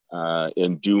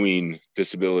in doing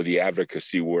disability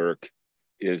advocacy work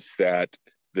is that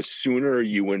the sooner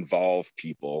you involve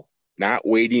people, not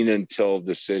waiting until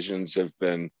decisions have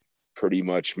been pretty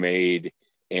much made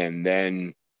and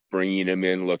then bringing them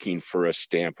in looking for a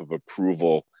stamp of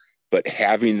approval, but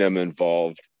having them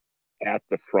involved at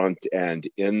the front end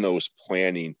in those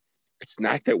planning. It's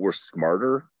not that we're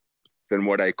smarter, than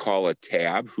what I call a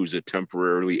tab, who's a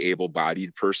temporarily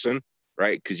able-bodied person,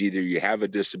 right? Because either you have a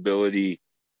disability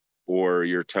or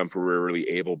you're temporarily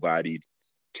able-bodied.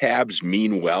 Tabs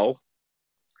mean well,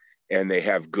 and they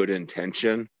have good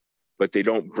intention, but they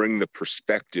don't bring the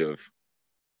perspective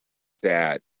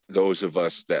that those of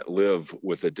us that live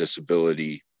with a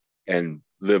disability and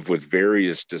live with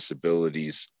various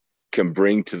disabilities can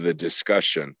bring to the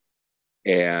discussion.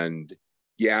 And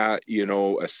yeah, you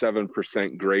know, a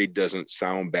 7% grade doesn't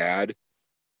sound bad.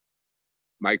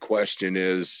 My question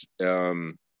is,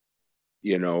 you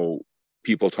know,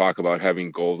 people talk about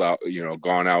having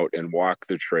gone out and walked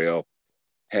the trail.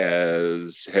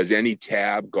 Has any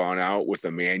tab gone out with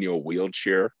a manual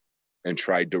wheelchair and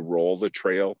tried to roll the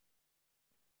trail?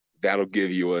 That'll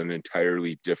give you an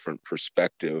entirely different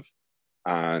perspective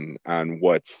on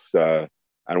what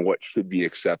should be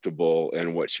acceptable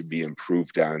and what should be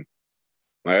improved on.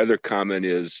 My other comment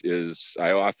is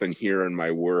I often hear in my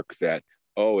work that,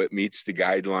 oh, it meets the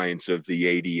guidelines of the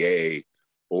ADA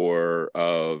or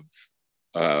of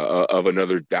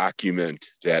another document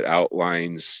that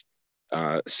outlines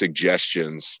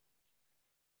suggestions.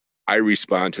 I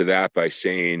respond to that by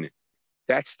saying,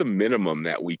 that's the minimum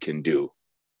that we can do.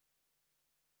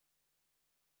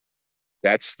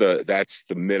 That's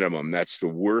the minimum. That's the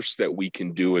worst that we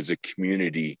can do as a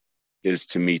community, is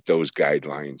to meet those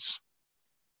guidelines.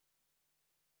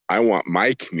 I want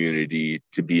my community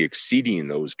to be exceeding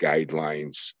those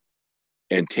guidelines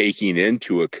and taking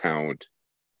into account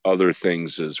other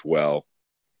things as well,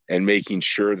 and making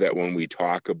sure that when we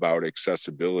talk about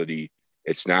accessibility,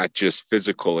 it's not just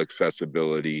physical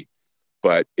accessibility,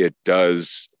 but it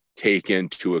does take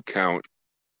into account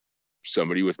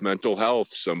somebody with mental health,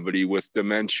 somebody with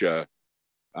dementia,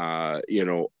 you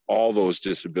know, all those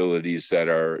disabilities that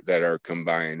are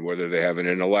combined, whether they have an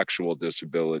intellectual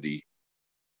disability.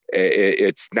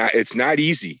 It's not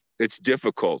easy. It's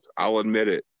difficult. I'll admit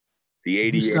it. The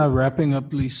ADA. Can you start wrapping up,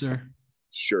 please, sir?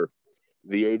 Sure.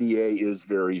 The ADA is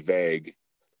very vague,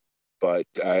 but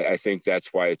I think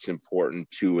that's why it's important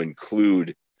to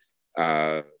include,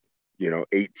 you know,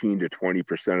 18 to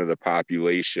 20% of the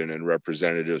population and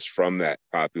representatives from that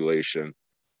population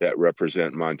that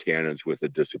represent Montanans with a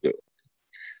disability.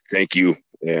 Thank you,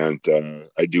 and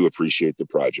I do appreciate the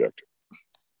project.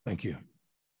 Thank you.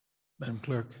 Madam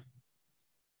Clerk.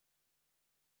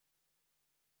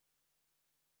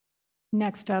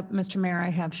 Next up, Mr. Mayor, I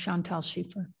have Chantal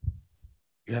Schiefer.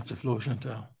 You have the floor,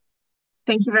 Chantal.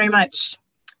 Thank you very much.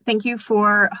 Thank you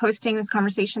for hosting this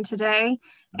conversation today,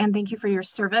 and thank you for your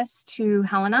service to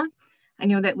Helena. I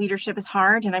know that leadership is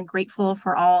hard, and I'm grateful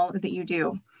for all that you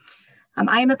do.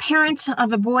 I am a parent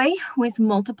of a boy with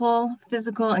multiple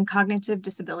physical and cognitive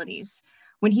disabilities.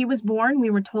 When he was born, we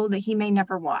were told that he may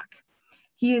never walk.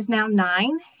 He is now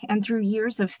 9, and through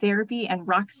years of therapy and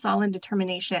rock-solid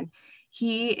determination,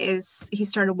 he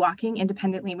started walking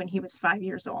independently when he was 5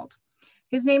 years old.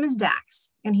 His name is Dax,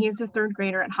 and he is a 3rd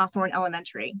grader at Hawthorne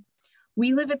Elementary.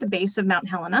 We live at the base of Mount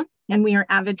Helena, and we are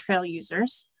avid trail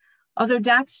users. Although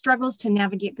Dax struggles to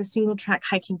navigate the single-track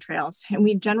hiking trails, and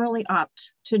we generally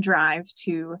opt to drive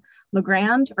to La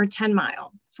Grande or 10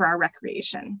 Mile for our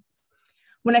recreation.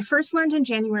 When I first learned in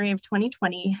January of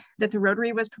 2020 that the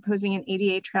Rotary was proposing an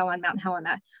ADA trail on Mount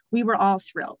Helena, we were all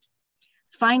thrilled.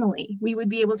 Finally, we would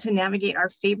be able to navigate our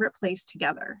favorite place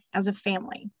together as a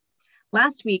family.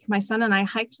 Last week, my son and I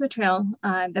hiked the trail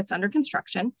that's under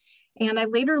construction, and I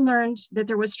later learned that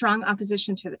there was strong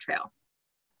opposition to the trail.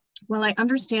 While I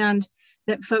understand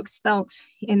that folks felt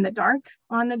in the dark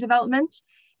on the development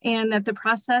and that the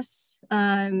process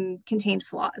contained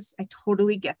flaws, I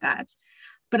totally get that.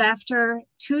 But after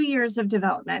 2 years of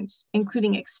development,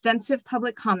 including extensive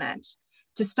public comment,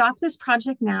 to stop this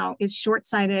project now is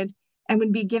short-sighted and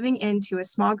would be giving in to a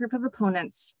small group of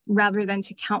opponents rather than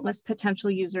to countless potential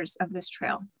users of this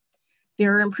trail.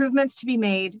 There are improvements to be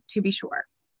made, to be sure.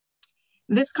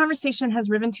 This conversation has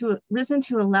risen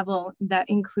to a level that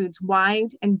includes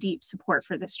wide and deep support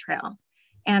for this trail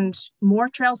and more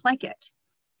trails like it.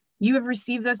 You have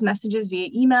received those messages via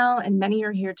email, and many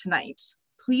are here tonight.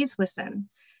 Please listen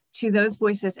to those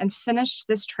voices and finish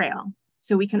this trail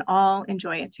so we can all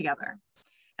enjoy it together.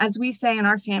 As we say in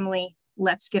our family,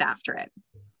 let's get after it.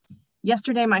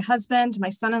 Yesterday, my husband, my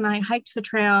son, and I hiked the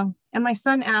trail, and my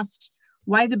son asked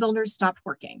why the builders stopped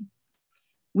working.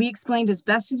 We explained as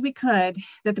best as we could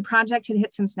that the project had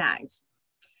hit some snags.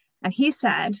 And he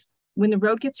said, when the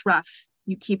road gets rough,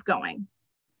 you keep going.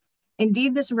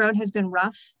 Indeed, this road has been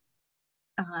rough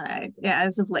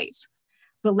as of late,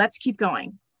 but let's keep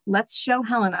going. Let's show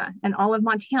Helena and all of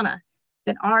Montana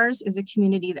that ours is a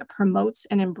community that promotes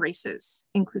and embraces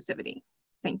inclusivity.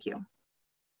 Thank you.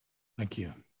 Thank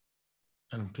you.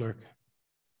 Madam Clerk.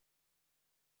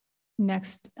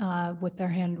 Next, with their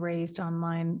hand raised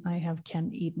online, I have Ken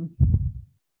Eden.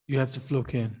 You have the floor,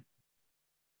 Ken.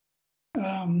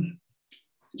 You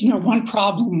know, one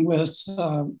problem with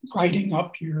writing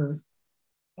up your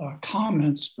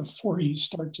comments before you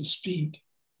start to speak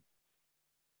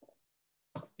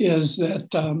is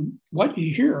that what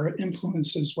you hear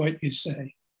influences what you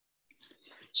say.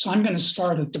 So I'm going to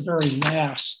start at the very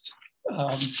last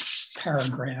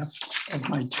paragraph of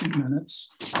my 2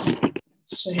 minutes.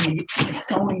 Say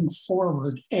going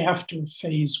forward after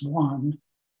phase one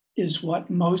is what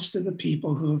most of the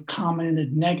people who have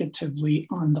commented negatively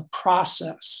on the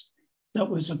process that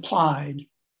was applied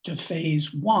to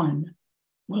phase one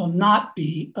will not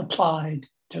be applied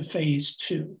to phase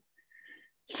two.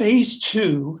 Phase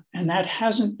two, and that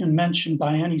hasn't been mentioned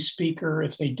by any speaker.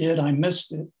 If they did, I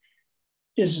missed it,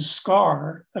 is a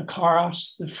scar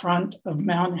across the front of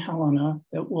Mount Helena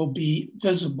that will be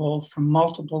visible from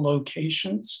multiple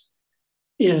locations,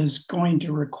 is going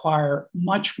to require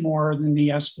much more than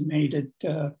the estimated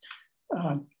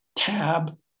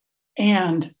tab,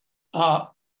 and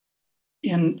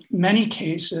in many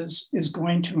cases is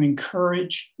going to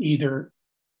encourage either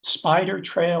spider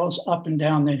trails up and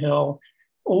down the hill,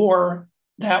 or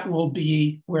that will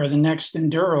be where the next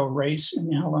enduro race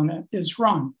in Helena is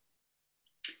run.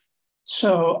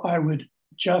 So I would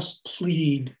just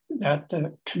plead that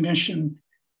the commission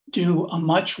do a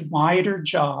much wider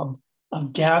job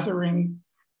of gathering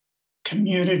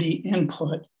community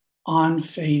input on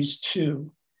phase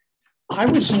two. I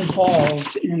was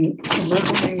involved in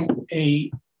delivering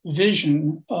a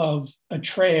vision of a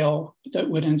trail that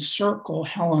would encircle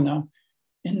Helena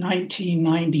in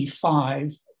 1995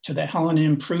 to the Helena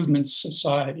Improvement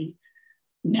Society,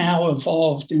 now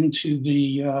evolved into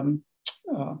the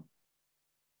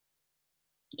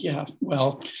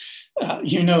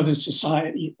the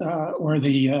society or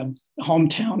the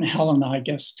hometown Helena, I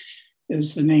guess,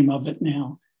 is the name of it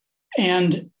now.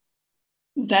 And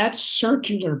that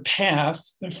circular path,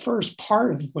 the first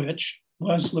part of which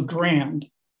was LeGrand,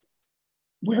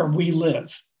 where we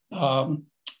live.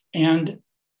 And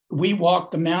we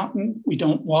walk the mountain. We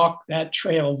don't walk that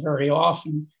trail very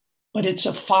often, but it's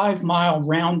a 5-mile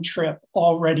round trip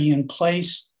already in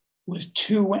place with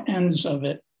 2 ends of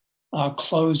it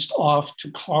closed off to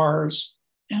cars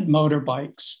and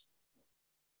motorbikes.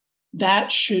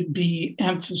 That should be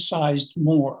emphasized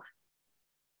more.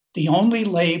 The only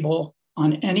label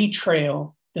on any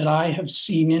trail that I have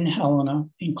seen in Helena,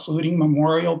 including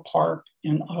Memorial Park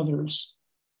and others,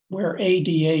 where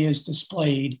ADA is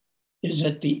displayed, is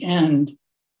at the end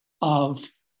of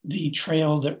the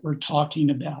trail that we're talking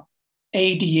about.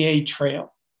 ADA trail,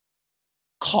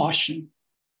 caution.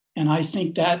 And I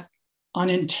think that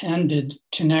unintended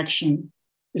connection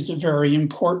is a very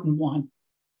important one.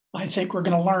 I think we're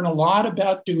going to learn a lot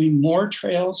about doing more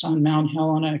trails on Mount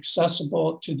Helena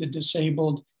accessible to the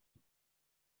disabled.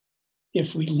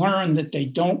 If we learn that they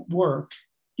don't work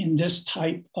in this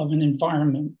type of an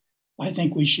environment, I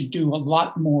think we should do a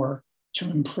lot more to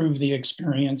improve the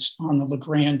experience on the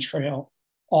LeGrand Trail,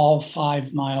 all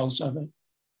 5 miles of it.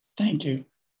 Thank you.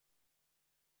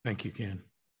 Thank you, Ken.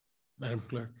 Madam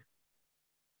Clerk.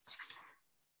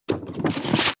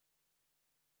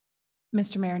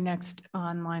 Mr. Mayor, next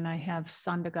online I have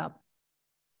Sandagap.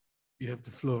 You have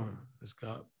the floor, Ms.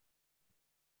 Gopp.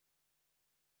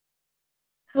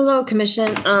 Hello,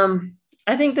 Commission.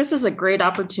 I think this is a great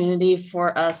opportunity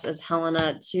for us as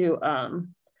Helena to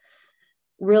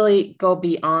really go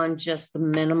beyond just the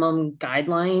minimum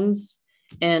guidelines.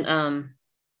 And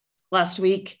last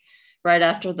week, right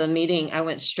after the meeting, I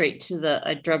went straight to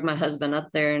I drug my husband up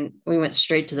there and we went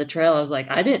straight to the trail. I was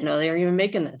like, I didn't know they were even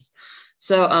making this.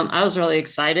 So I was really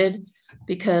excited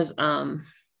because I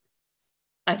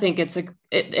think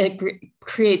it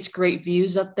creates great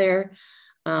views up there.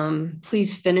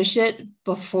 Please finish it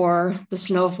before the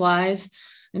snow flies.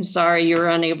 I'm sorry you were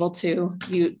unable to.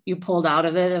 You pulled out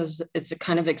of it. It's a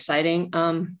kind of exciting.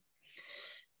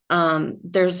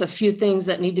 There's a few things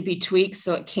that need to be tweaked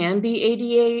so it can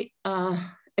be ADA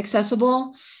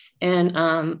accessible. And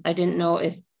I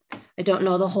don't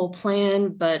know the whole plan,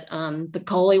 but the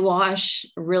Coley Wash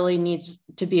really needs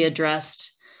to be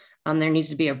addressed. There needs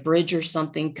to be a bridge or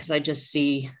something because I just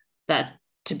see that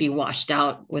to be washed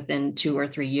out within 2 or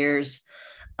 3 years.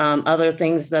 Other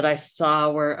things that I saw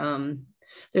were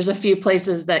there's a few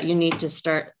places that you need to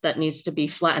start that needs to be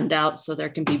flattened out so there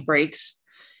can be breaks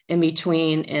in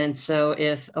between. And so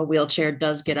if a wheelchair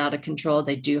does get out of control,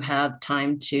 they do have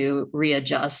time to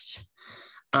readjust.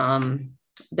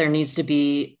 There needs to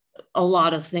be a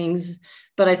lot of things,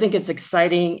 but I think it's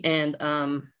exciting. And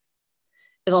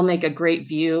it'll make a great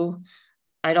view.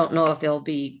 I don't know if they'll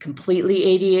be completely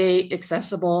ADA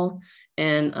accessible,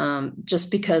 and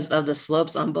just because of the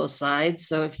slopes on both sides.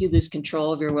 So if you lose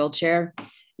control of your wheelchair,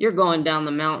 you're going down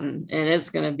the mountain, and it's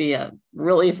going to be a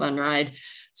really fun ride.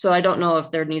 So I don't know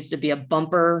if there needs to be a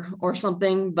bumper or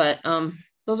something, but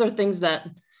those are things that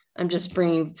I'm just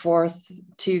bringing forth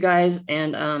to you guys.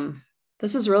 And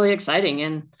this is really exciting.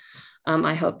 And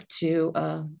I hope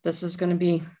to, this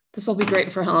will be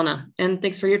great for Helena. And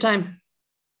thanks for your time.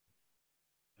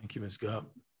 Thank you, Ms. Gubb.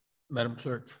 Madam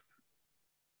Clerk.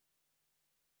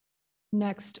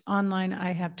 Next online,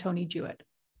 I have Tony Jewett.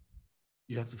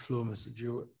 You have the floor, Mr.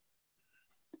 Jewett.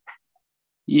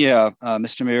 Yeah,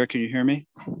 Mr. Mayor, can you hear me?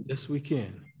 Yes, we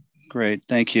can. Great,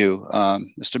 thank you.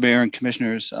 Mr. Mayor and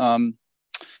Commissioners, I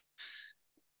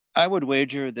would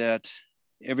wager that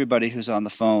everybody who's on the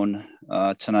phone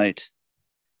tonight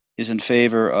is in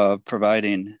favor of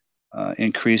providing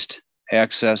increased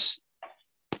access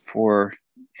for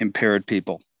impaired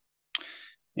people.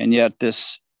 And yet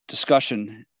this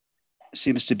discussion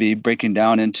seems to be breaking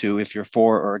down into if you're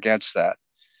for or against that.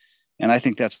 And I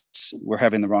think we're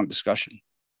having the wrong discussion.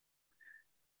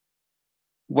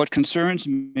 What concerns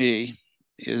me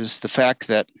is the fact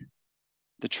that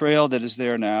the trail that is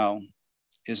there now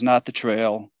is not the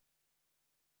trail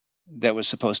that was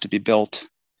supposed to be built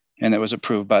and that was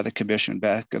approved by the commission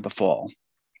back in the fall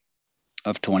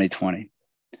of 2020.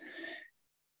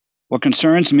 What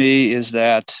concerns me is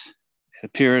that it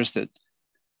appears that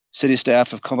city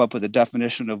staff have come up with a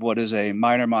definition of what is a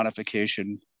minor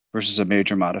modification versus a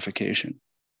major modification.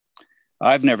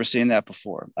 I've never seen that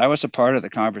before. I was a part of the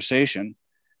conversation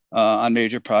on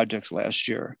major projects last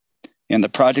year. And the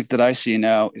project that I see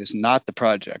now is not the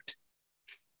project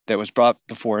that was brought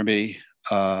before me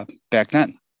back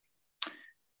then.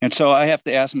 And so I have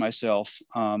to ask myself,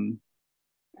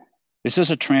 is this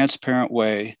a transparent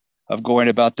way of going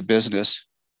about the business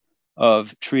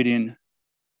of treating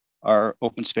our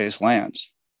open space lands?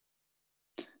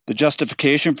 The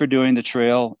justification for doing the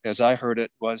trail, as I heard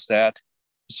it, was that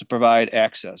it's to provide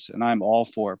access, and I'm all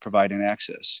for providing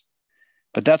access.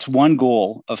 But that's one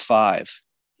goal of 5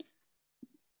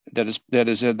 that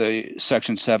is in the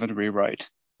Section 7 rewrite.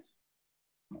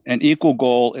 An equal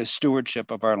goal is stewardship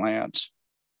of our lands.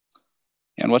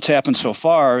 And what's happened so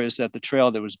far is that the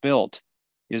trail that was built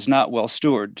is not well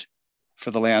stewarded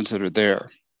for the lands that are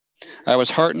there. I was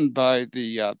heartened by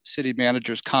the city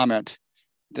manager's comment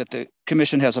that the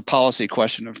commission has a policy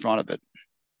question in front of it,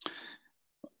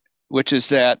 which is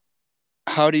that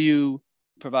how do you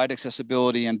provide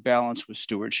accessibility and balance with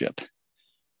stewardship?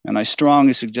 And I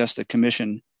strongly suggest the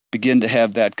commission begin to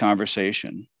have that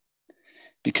conversation.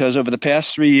 Because over the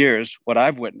past 3 years, what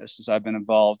I've witnessed as I've been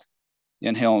involved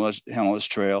in Helena's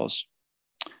Trails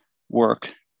work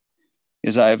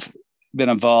is I've been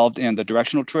involved in the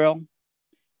directional trail,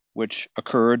 which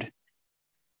occurred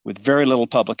with very little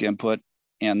public input,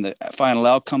 and the final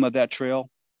outcome of that trail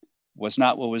was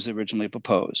not what was originally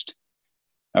proposed.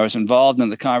 I was involved in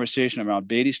the conversation around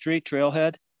Beatty Street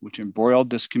Trailhead, which embroiled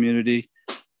this community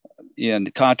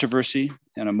in controversy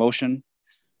and emotion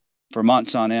for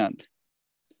months on end.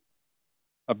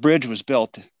 A bridge was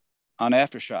built on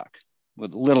aftershock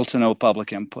with little to no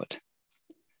public input.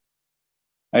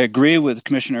 I agree with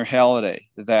Commissioner Halliday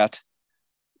that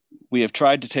we have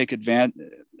tried to take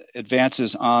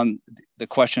advances on the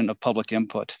question of public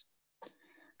input.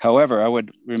 However, I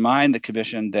would remind the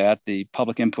commission that the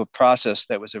public input process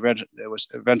that was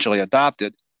eventually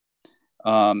adopted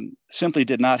simply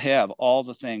did not have all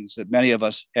the things that many of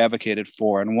us advocated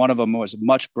for. And one of them was a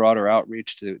much broader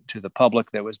outreach to the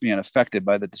public that was being affected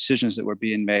by the decisions that were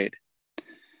being made.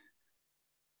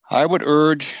 I would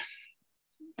urge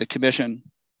the commission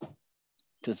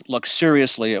to look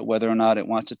seriously at whether or not it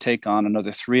wants to take on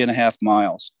another 3.5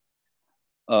 miles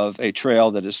of a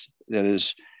trail that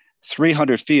is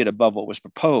 300 feet above what was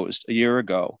proposed a year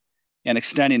ago and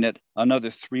extending it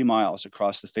another 3 miles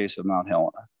across the face of Mount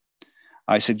Helena.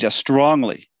 I suggest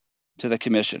strongly to the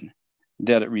commission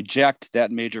that it reject that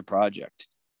major project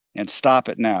and stop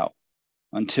it now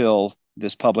until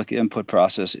this public input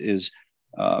process is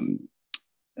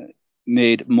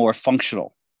made more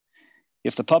functional.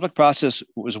 If the public process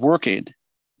was working,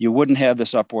 you wouldn't have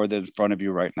this uproar that's in front of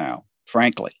you right now,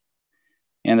 frankly.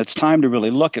 And it's time to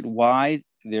really look at why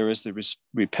there is the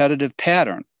repetitive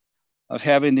pattern of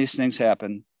having these things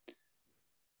happen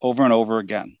over and over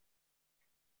again.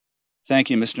 Thank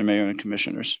you, Mr. Mayor and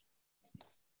Commissioners.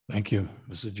 Thank you,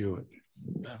 Mr. Jewett.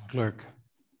 Madam Clerk.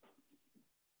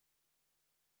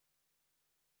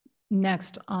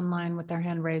 Next online with their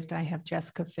hand raised, I have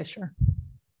Jessica Fisher.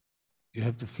 You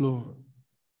have the floor,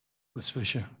 Ms.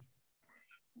 Fisher.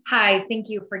 Hi, thank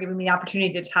you for giving me the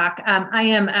opportunity to talk. I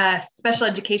am a special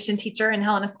education teacher in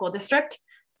Helena School District.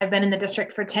 I've been in the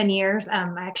district for 10 years. I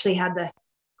actually had the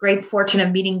great fortune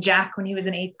of meeting Jack when he was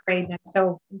in 8th grade. And I'm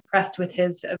so impressed with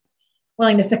his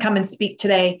willingness to come and speak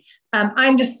today.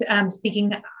 I'm just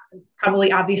speaking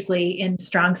probably obviously in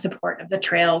strong support of the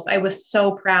trails. I was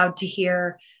so proud to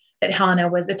hear that Helena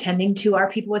was attending to our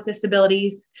people with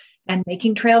disabilities and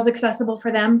making trails accessible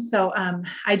for them. So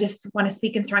I just want to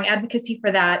speak in strong advocacy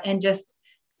for that, and just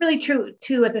really true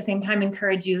to at the same time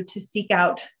encourage you to seek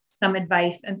out some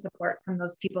advice and support from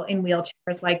those people in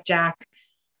wheelchairs like Jack,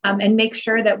 and make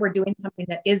sure that we're doing something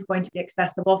that is going to be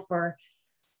accessible for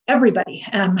everybody.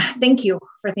 Thank you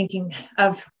for thinking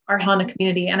of our Helena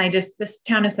community. And this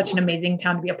town is such an amazing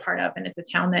town to be a part of. And it's a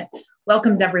town that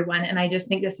welcomes everyone. And I just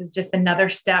think this is just another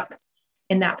step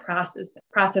in that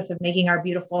process of making our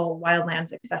beautiful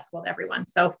wildlands accessible to everyone.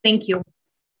 So thank you.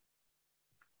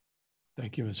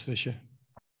 Thank you, Ms. Fisher.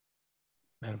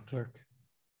 Madam Clerk.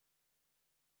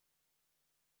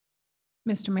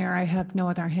 Mr. Mayor, I have no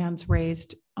other hands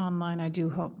raised online. I do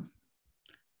hope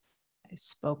I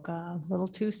spoke a little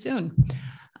too soon.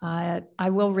 I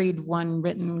will read one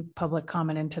written public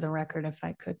comment into the record if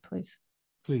I could, please.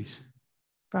 Please.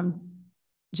 From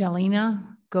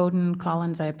Jelena Godin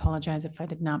Collins. I apologize if I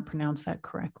did not pronounce that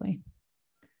correctly.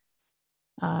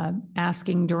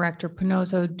 Asking Director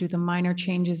Pinozo, do the minor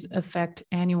changes affect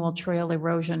annual trail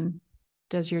erosion?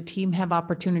 Does your team have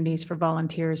opportunities for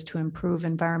volunteers to improve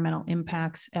environmental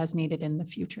impacts as needed in the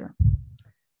future?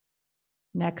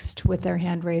 Next, with their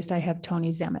hand raised, I have Tony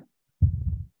Zemet.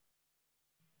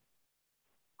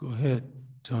 Go ahead,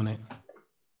 Tony.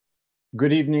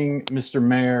 Good evening, Mr.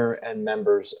 Mayor and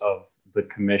members of the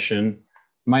commission.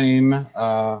 My name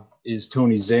is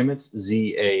Tony Zemet,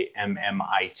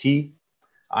 Z-A-M-M-I-T.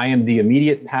 I am the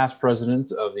immediate past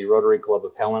president of the Rotary Club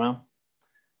of Helena.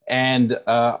 And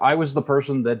I was the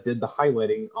person that did the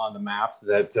highlighting on the map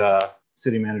that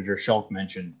City Manager Schulk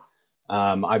mentioned.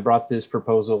 I brought this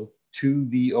proposal to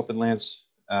the open lands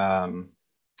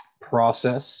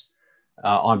process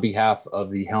on behalf of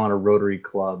the Helena Rotary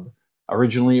Club.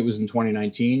 Originally, it was in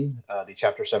 2019. The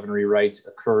Chapter 7 rewrite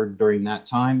occurred during that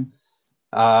time,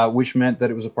 which meant that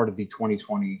it was a part of the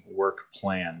 2020 work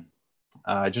plan.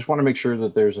 I just want to make sure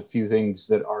that there's a few things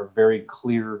that are very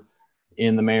clear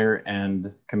in the mayor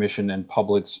and commission and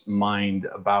public's mind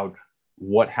about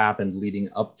what happened leading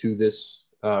up to this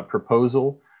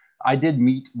proposal. I did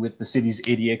meet with the city's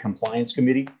ADA compliance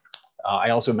committee.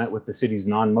 I also met with the city's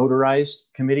non-motorized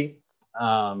committee,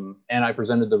 and I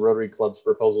presented the Rotary Club's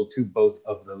proposal to both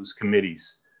of those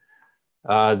committees.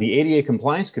 The ADA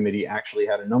compliance committee actually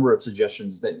had a number of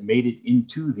suggestions that made it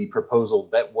into the proposal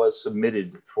that was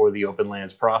submitted for the open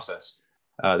lands process.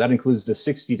 That includes the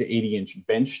 60 to 80 inch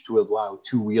bench to allow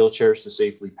 2 wheelchairs to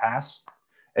safely pass,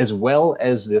 as well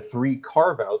as the 3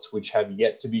 carve-outs which have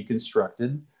yet to be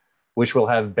constructed, which will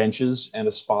have benches and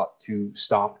a spot to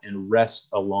stop and rest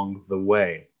along the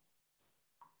way.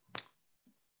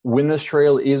 When this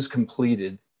trail is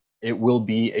completed, it will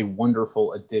be a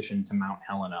wonderful addition to Mount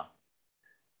Helena.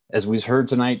 As we've heard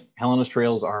tonight, Helena's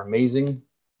trails are amazing,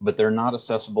 but they're not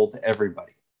accessible to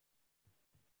everybody.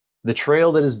 The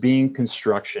trail that is being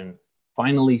construction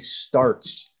finally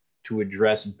starts to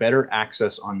address better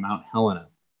access on Mount Helena.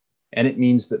 And it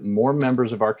means that more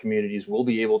members of our communities will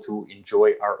be able to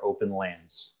enjoy our open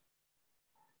lands.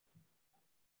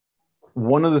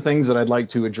 One of the things that I'd like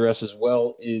to address as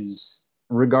well is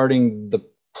regarding the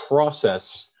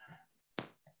process.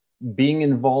 Being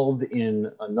involved in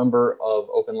a number of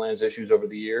open lands issues over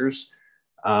the years,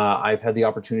 I've had the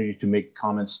opportunity to make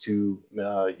comments to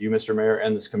you, Mr. Mayor,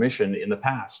 and this commission in the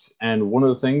past. And one of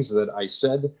the things that I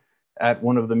said at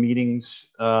one of the meetings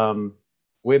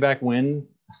way back when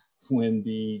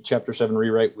the Chapter 7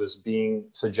 rewrite was being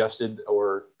suggested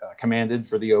or commanded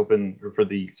for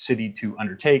the city to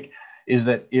undertake, is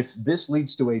that if this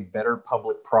leads to a better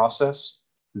public process,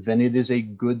 then it is a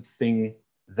good thing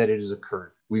that it has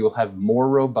occurred. We will have more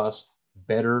robust,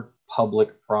 better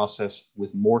public process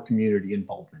with more community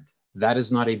involvement. That is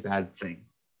not a bad thing.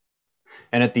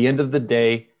 And at the end of the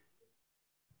day,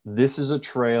 this is a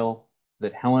trail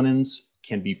that Helenans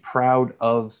can be proud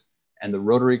of, and the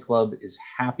Rotary Club is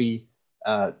happy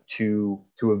to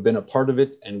have been a part of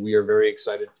it, and we are very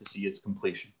excited to see its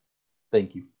completion.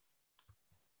 Thank you.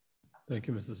 Thank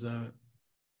you, Mrs. Zamet.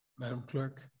 Madam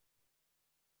Clerk.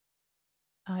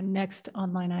 Next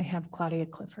online, I have Claudia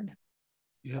Clifford.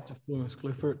 You have the floor, Ms.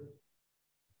 Clifford.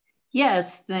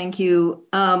 Yes, thank you.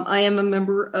 I am a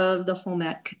member of the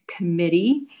HOMAC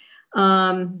committee.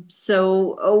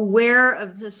 So aware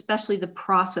of especially the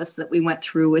process that we went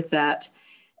through with that.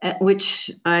 which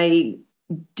I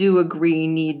do agree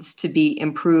needs to be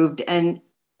improved. And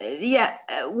yeah,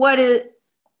 what is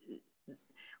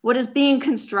being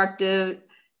constructed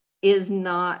is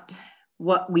not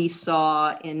what we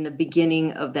saw in the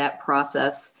beginning of that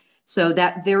process. So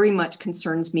that very much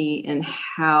concerns me in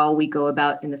how we go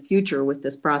about in the future with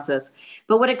this process.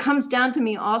 But what it comes down to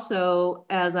me also,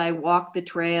 as I walk the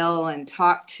trail and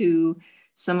talk to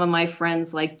some of my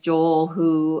friends like Joel,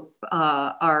 who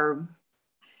are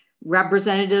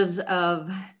representatives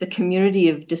of the community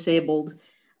of disabled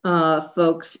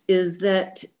folks, is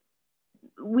that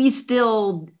we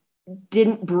still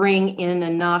didn't bring in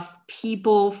enough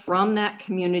people from that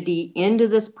community into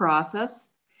this process.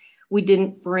 We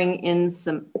didn't bring in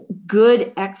some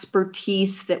good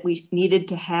expertise that we needed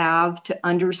to have to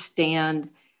understand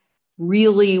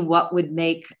really what would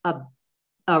make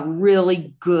a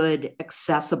really good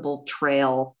accessible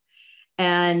trail.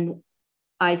 And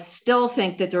I still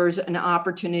think that there's an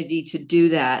opportunity to do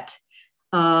that.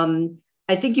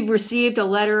 I think you've received a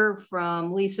letter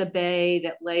from Lisa Bay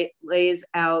that lays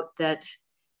out that,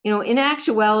 in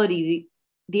actuality,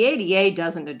 the ADA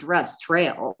doesn't address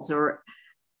trails or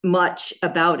much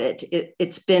about it.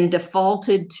 It's been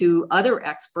defaulted to other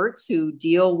experts who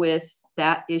deal with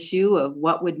that issue of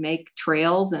what would make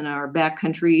trails in our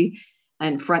backcountry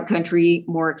and front country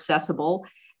more accessible.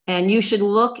 And you should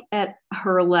look at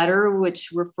her letter,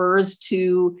 which refers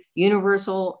to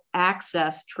universal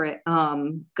access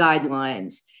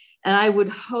guidelines. And I would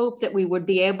hope that we would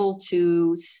be able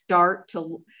to start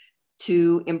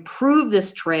to improve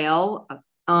this trail,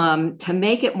 to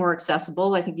make it more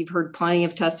accessible. I think you've heard plenty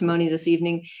of testimony this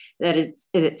evening that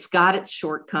it's got its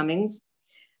shortcomings,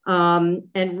 and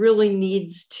really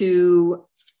needs to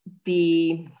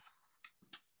be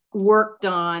worked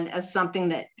on as something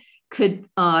that could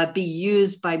be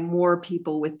used by more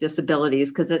people with disabilities.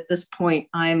 Because at this point,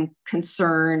 I'm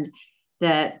concerned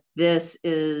that this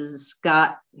is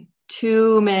got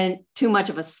too much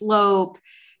of a slope.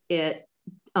 It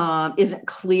isn't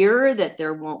clear that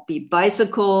there won't be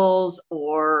bicycles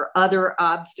or other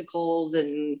obstacles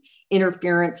and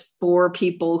interference for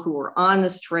people who are on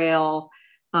this trail.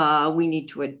 We need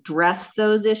to address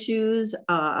those issues.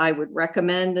 I would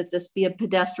recommend that this be a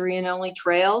pedestrian-only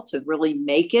trail to really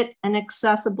make it an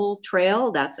accessible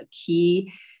trail. That's a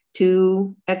key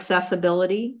to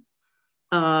accessibility.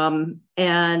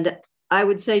 And I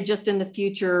would say just in the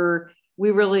future,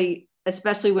 we really,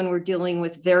 especially when we're dealing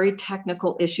with very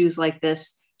technical issues like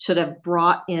this, should have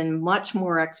brought in much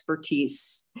more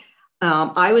expertise.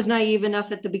 I was naive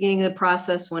enough at the beginning of the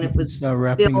process when it was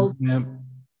built.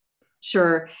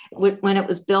 Sure. When it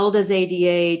was billed as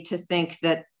ADA, to think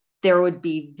that there would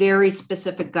be very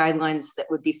specific guidelines that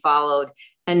would be followed.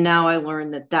 And now I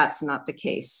learned that that's not the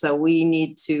case. So we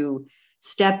need to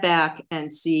step back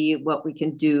and see what we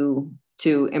can do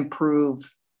to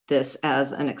improve this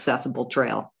as an accessible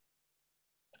trail.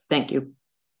 Thank you.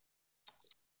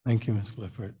 Thank you, Ms.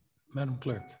 Clifford. Madam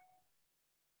Clerk.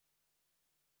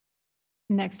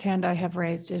 Next hand I have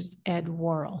raised is Ed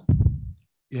Worrell.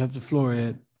 You have the floor,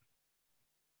 Ed.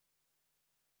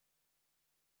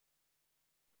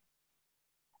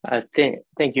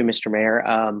 Thank you, Mr. Mayor.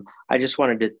 I just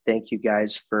wanted to thank you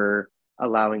guys for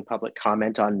allowing public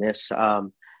comment on this.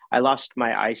 I lost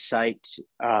my eyesight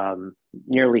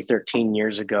nearly 13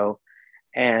 years ago,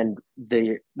 and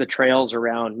the trails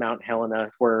around Mount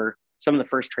Helena were some of the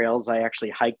first trails I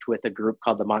actually hiked with a group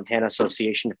called the Montana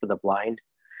Association for the Blind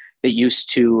that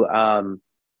used to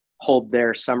hold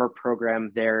their summer program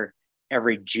there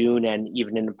every June and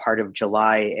even in a part of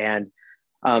July. And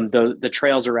the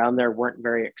trails around there weren't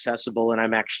very accessible, and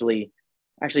I'm actually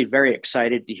very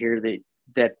excited to hear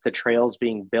that the trail's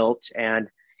being built, and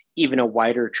even a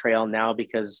wider trail now,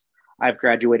 because I've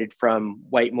graduated from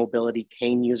white mobility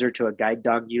cane user to a guide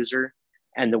dog user,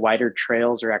 and the wider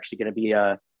trails are actually going to be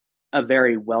a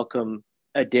very welcome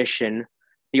addition.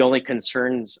 The only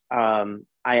concerns I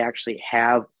actually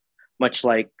have, much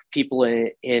like people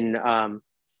in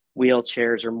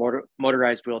wheelchairs or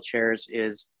motorized wheelchairs,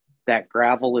 is that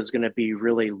gravel is going to be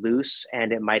really loose,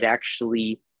 and it might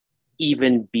actually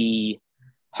even be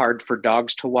hard for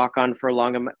dogs to walk on for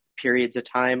long periods of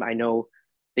time. I know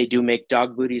they do make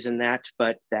dog booties in that,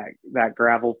 but that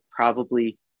gravel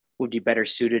probably would be better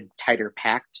suited, tighter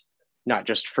packed, not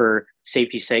just for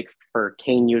safety's sake for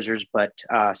cane users, but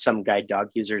some guide dog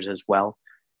users as well.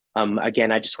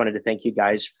 Again, I just wanted to thank you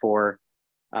guys for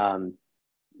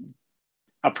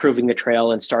approving the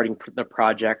trail and starting the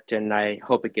project, and I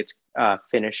hope it gets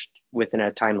finished within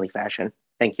a timely fashion.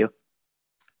 Thank you.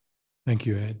 Thank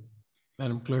you, Ed.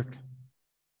 Madam Clerk.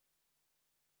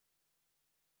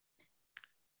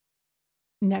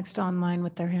 Next online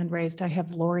with their hand raised, I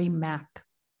have Lori Mack.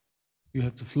 You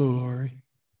have the floor, Lori.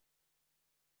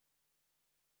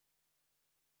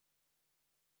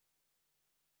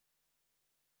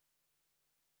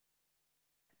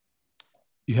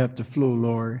 You have the floor,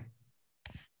 Lori.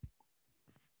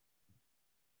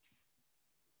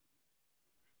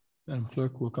 Madam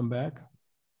Clerk, we'll come back.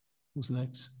 Who's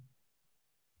next?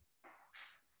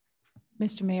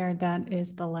 Mr. Mayor, that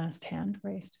is the last hand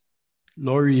raised.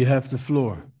 Lori, you have the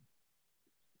floor.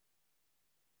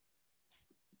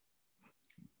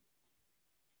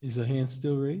 Is her hand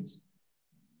still raised?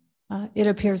 It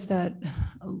appears that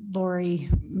Lori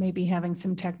may be having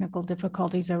some technical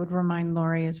difficulties. I would remind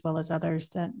Lori, as well as others,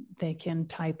 that they can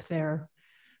type their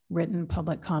written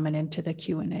public comment into the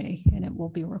Q&A and it will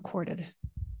be recorded.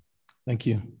 Thank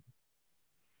you.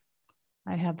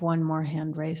 I have one more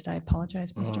hand raised. I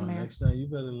apologize, Mr. Mayor. Next time you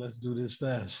better let's do this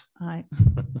fast. I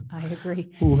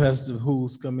agree.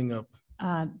 Who's coming up?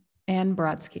 Ann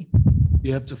Brodsky.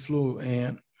 You have the floor,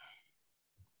 Ann.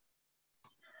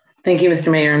 Thank you,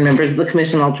 Mr. Mayor and members of the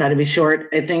commission. I'll try to be short.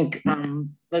 I think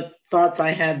the thoughts I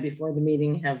had before the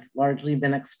meeting have largely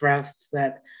been expressed,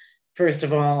 that first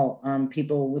of all,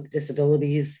 people with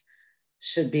disabilities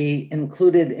should be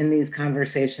included in these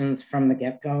conversations from the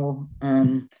get-go.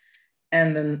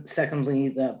 And then secondly,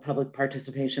 the public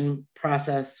participation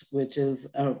process, which is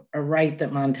a right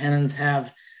that Montanans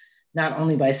have, not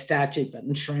only by statute, but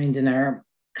enshrined in our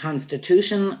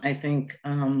Constitution, I think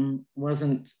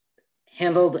wasn't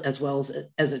handled as well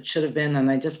as it should have been. And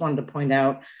I just wanted to point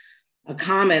out a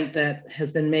comment that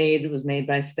has been made, was made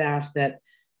by staff, that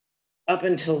up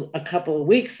until a couple of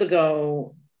weeks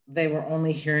ago, they were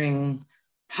only hearing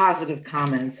positive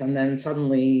comments, and then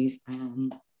suddenly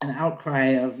an outcry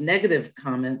of negative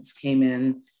comments came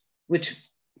in, which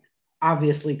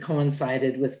obviously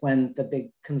coincided with when the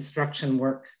big construction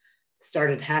work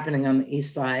started happening on the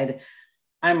east side.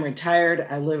 I'm retired.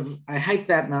 I hike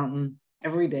that mountain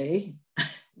every day,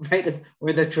 right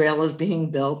where the trail is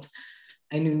being built.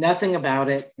 I knew nothing about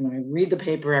it. I read the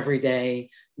paper every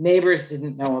day. Neighbors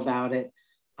didn't know about it.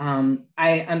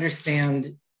 I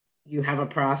understand you have a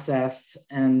process,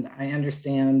 and I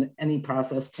understand any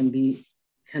process can be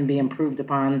improved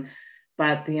upon,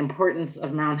 but the importance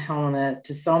of Mount Helena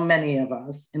to so many of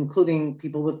us, including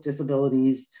people with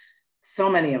disabilities, so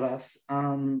many of us,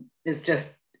 is just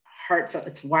heartfelt.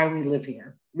 It's why we live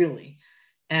here, really.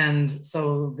 And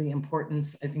so the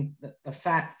importance, I think that the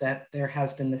fact that there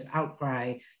has been this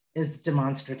outcry is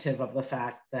demonstrative of the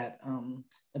fact that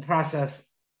the process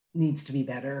needs to be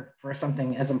better for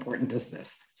something as important as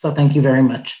this. So thank you very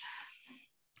much.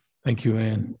 Thank you,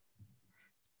 Ann.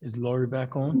 Is Lori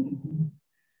back on?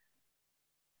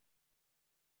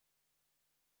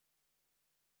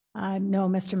 No,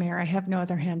 Mr. Mayor, I have no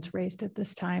other hands raised at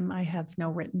this time. I have no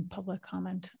written public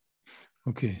comment.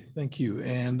 Okay, thank you.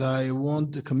 And I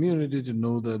want the community to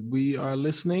know that we are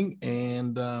listening,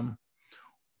 and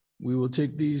we will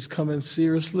take these comments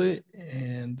seriously,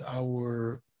 and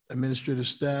our administrative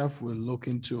staff will look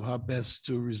into how best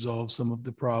to resolve some of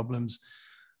the problems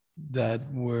that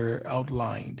were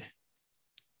outlined.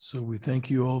 So we thank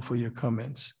you all for your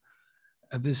comments.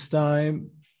 At this time,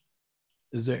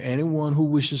 is there anyone who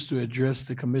wishes to address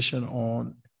the commission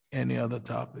on any other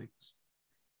topics?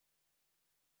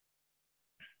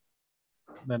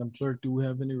 Madam Clerk, do we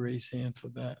have any raised hand for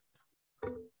that?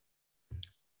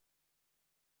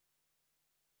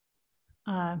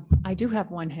 I do have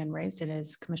one hand raised. It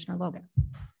is Commissioner Logan.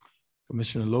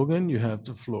 Commissioner Logan, you have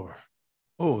the floor.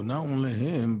 Oh, not only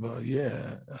him, but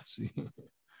yeah, I see.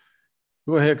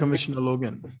 Go ahead, Commissioner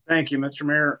Logan. Thank you, Mr.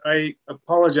 Mayor. I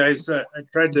apologize. I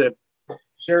tried to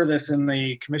share this in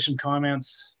the commission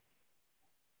comments,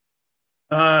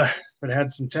 but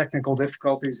had some technical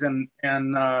difficulties.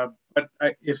 But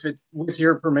with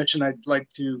your permission, I'd like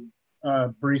to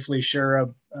briefly share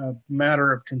a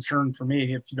matter of concern for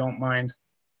me, if you don't mind.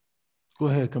 Go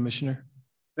ahead, Commissioner.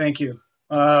 Thank you.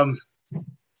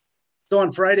 So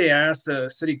on Friday, I asked the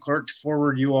city clerk to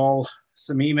forward you all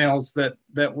some emails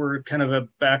that were kind of a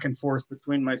back and forth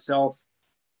between myself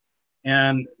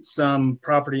and some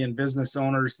property and business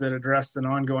owners that addressed an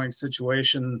ongoing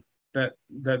situation that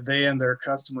they and their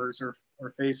customers are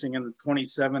facing in the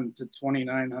 27 to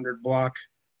 2900 block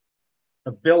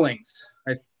of Billings.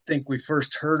 I think we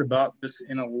first heard about this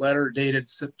in a letter dated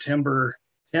September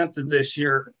 10th of this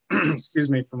year, excuse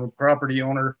me, from a property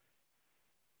owner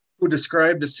who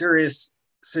described a serious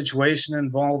situation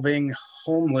involving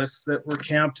homeless that were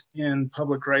camped in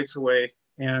public rights of way,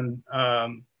 and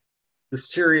the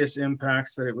serious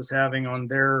impacts that it was having on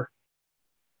their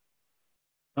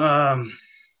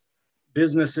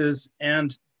businesses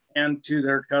and and to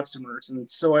their customers. And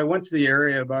so I went to the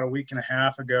area about a week and a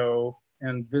half ago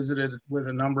and visited with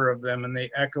a number of them, and they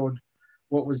echoed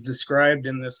what was described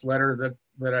in this letter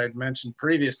that I'd mentioned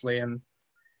previously. And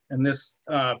this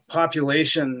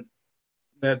population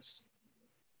that's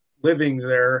living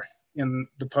there in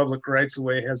the public rights of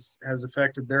way has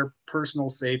affected their personal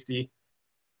safety,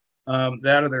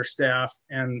 that of their staff,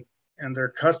 and their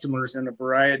customers in a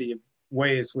variety of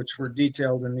ways, which were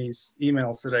detailed in these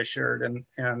emails that I shared.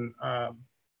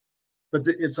 But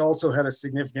it's also had a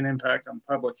significant impact on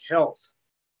public health,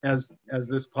 as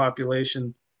this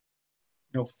population,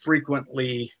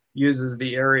 frequently uses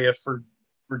the area for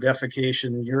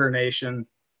defecation, urination,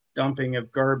 dumping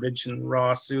of garbage and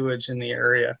raw sewage in the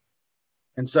area.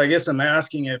 And so I guess I'm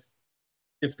asking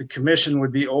if the commission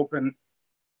would be open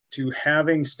to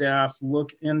having staff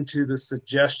look into the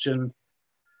suggestion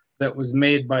that was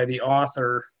made by the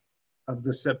author of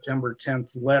the September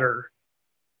 10th letter,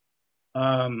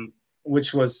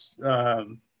 which was,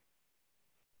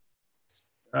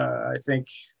 I think,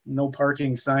 no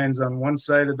parking signs on one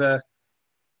side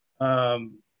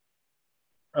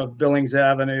of Billings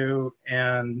Avenue,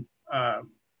 and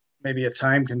maybe a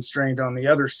time constraint on the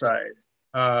other side.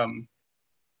 And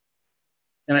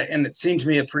it seemed to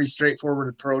me a pretty straightforward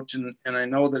approach, and I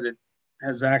know that it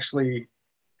has actually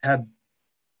had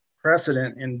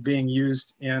precedent in being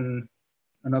used in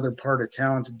another part of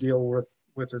town to deal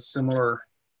with a similar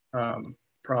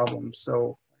problem.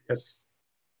 So I guess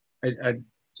I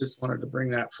just wanted to bring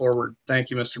that forward. Thank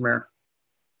you, Mr. Mayor.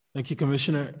 Thank you,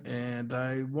 Commissioner. And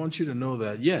I want you to know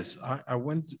that, yes, I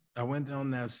went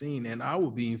down that scene, and I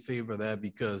will be in favor of that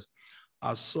because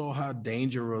I saw how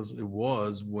dangerous it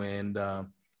was when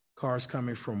cars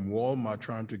coming from Walmart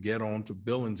trying to get onto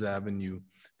Billings Avenue.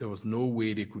 There was no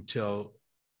way they could tell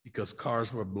because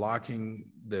cars were blocking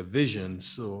their vision.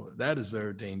 So that is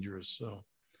very dangerous. So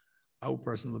I will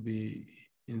personally be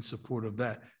in support of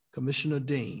that. Commissioner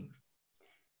Dane.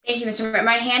 Thank you, Mr. Mayor.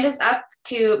 My hand is up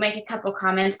to make a couple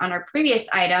comments on our previous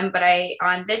item, but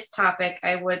on this topic,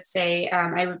 I would say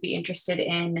I would be interested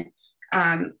in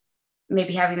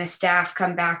maybe having the staff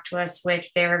come back to us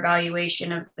with their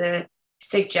evaluation of the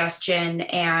suggestion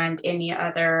and any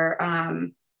other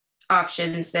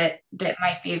options that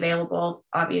might be available.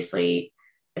 Obviously,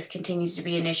 this continues to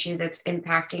be an issue that's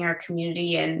impacting our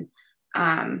community, and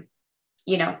I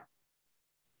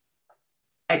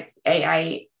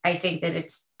think that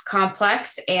it's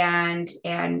complex and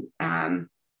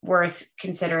worth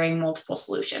considering multiple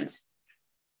solutions.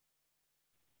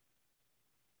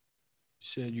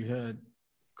 You said you had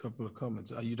a couple of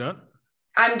comments. Are you done?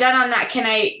 I'm done on that. Can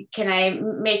I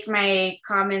make my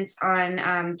comments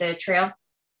on the trail?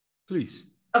 Please.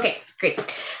 Okay, great.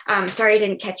 Sorry I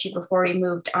didn't catch you before we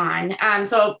moved on.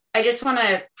 So I just want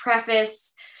to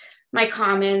preface my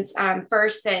comments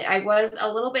first that I was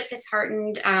a little bit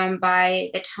disheartened by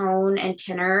the tone and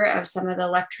tenor of some of the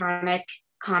electronic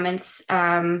comments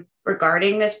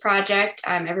regarding this project.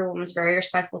 Everyone was very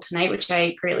respectful tonight, which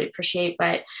I greatly appreciate,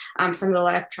 but some of the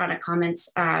electronic comments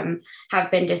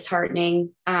have been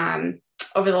disheartening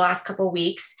over the last couple of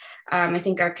weeks. I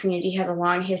think our community has a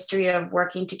long history of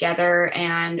working together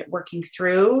and working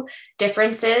through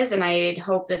differences, and I'd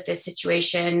hope that this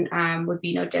situation would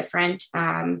be no different.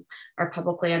 Our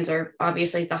public lands are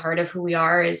obviously at the heart of who we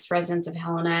are as residents of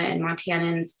Helena and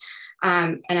Montanans,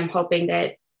 and I'm hoping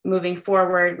that moving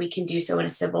forward, we can do so in a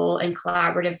civil and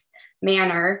collaborative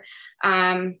manner.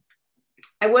 I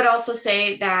would also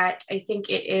say that I think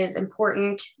it is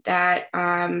important that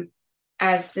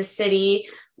as the city,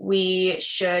 we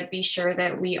should be sure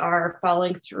that we are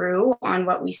following through on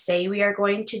what we say we are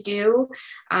going to do.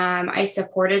 I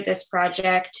supported this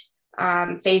project,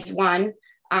 phase one,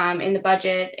 in the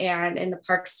budget and in the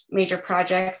parks major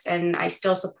projects, and I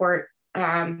still support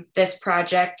this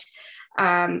project.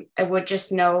 I would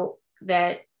just note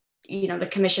that, the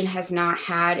commission has not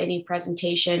had any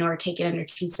presentation or taken under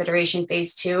consideration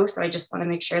phase two. So I just want to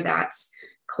make sure that's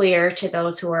clear to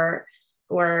those who are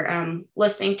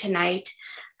listening tonight.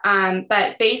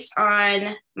 But based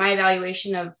on my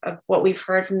evaluation of what we've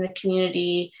heard from the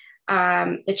community,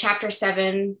 the Chapter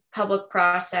 7 public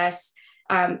process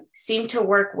seemed to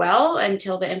work well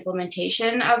until the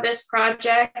implementation of this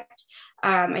project.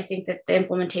 I think that the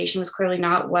implementation was clearly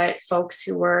not what folks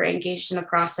who were engaged in the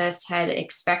process had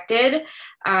expected,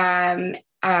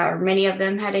 or many of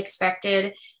them had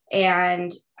expected.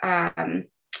 And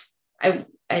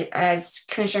as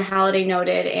Commissioner Halliday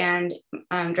noted and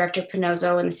Director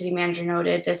Pinozzo and the city manager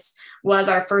noted, this was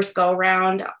our first go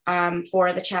round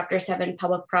for the Chapter 7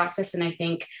 public process. And I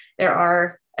think there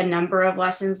are a number of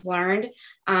lessons learned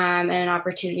and an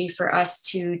opportunity for us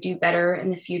to do better in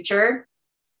the future.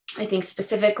 I think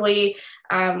specifically,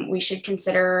 we should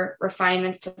consider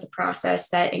refinements to the process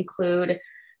that include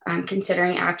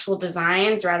considering actual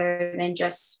designs rather than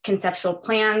just conceptual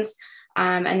plans,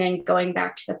 and then going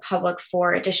back to the public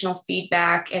for additional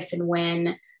feedback if and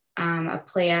when a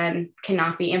plan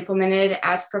cannot be implemented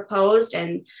as proposed.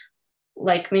 And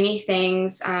like many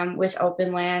things with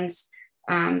open lands,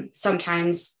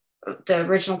 sometimes the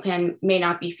original plan may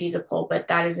not be feasible, but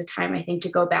that is a time, I think, to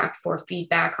go back for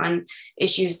feedback on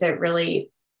issues that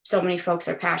really so many folks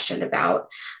are passionate about.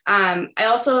 I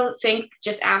also think,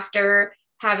 just after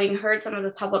having heard some of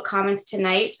the public comments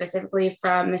tonight, specifically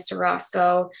from Mr.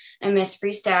 Roscoe and Ms.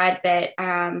 Freestad, that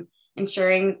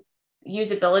ensuring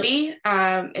usability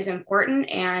is important,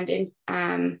 and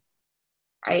I'm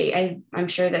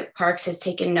sure that Parks has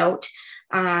taken note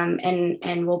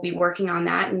and will be working on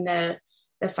that in the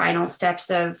final steps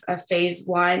of phase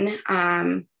one.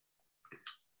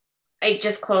 I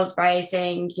just closed by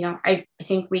saying, you know, I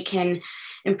think we can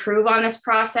improve on this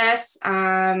process,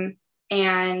 and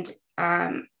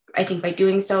I think by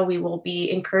doing so, we will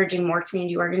be encouraging more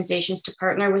community organizations to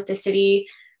partner with the city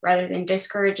rather than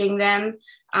discouraging them.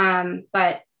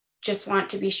 But just want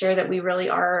to be sure that we really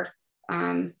are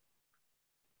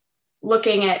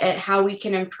looking at how we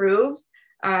can improve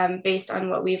based on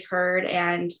what we've heard,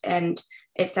 and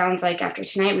it sounds like after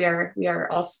tonight we are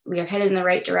headed in the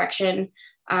right direction.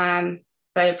 But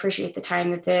I appreciate the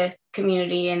time that the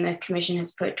community and the commission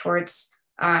has put towards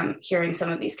hearing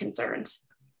some of these concerns.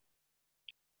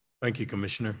 Thank you,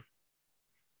 Commissioner.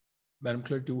 Madam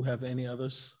Clerk, do we have any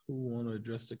others who want to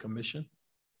address the commission?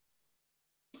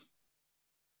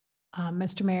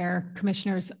 Mr. Mayor,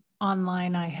 commissioners,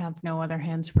 online, I have no other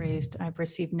hands raised. I've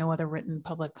received no other written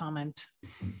public comment.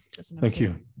 Thank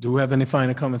you. Do we have any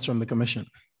final comments from the commission?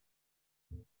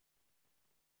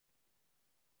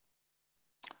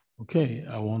 Okay,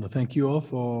 I want to thank you all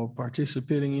for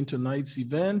participating in tonight's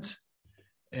event,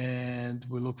 and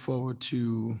we look forward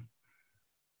to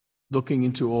looking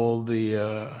into all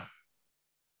the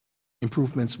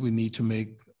improvements we need to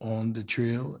make on the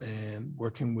trail and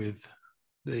working with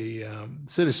the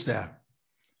city staff.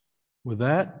 With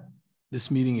that, this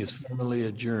meeting is formally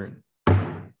adjourned.